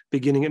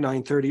 beginning at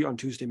 9:30 on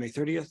Tuesday, May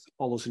 30th,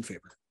 all those in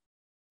favor?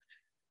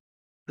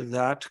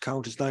 That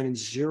count is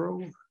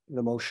 9-0.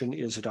 The motion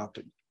is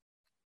adopted.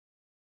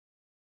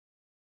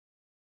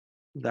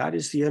 That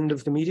is the end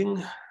of the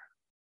meeting.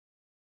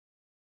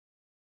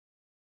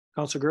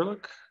 Councillor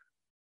Gerlach,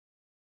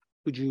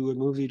 would you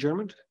move the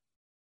adjournment?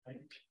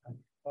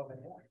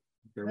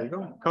 There we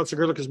go.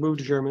 Councillor Gerlach has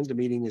moved adjournment. The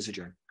meeting is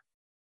adjourned.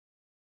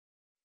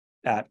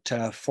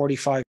 At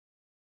 45.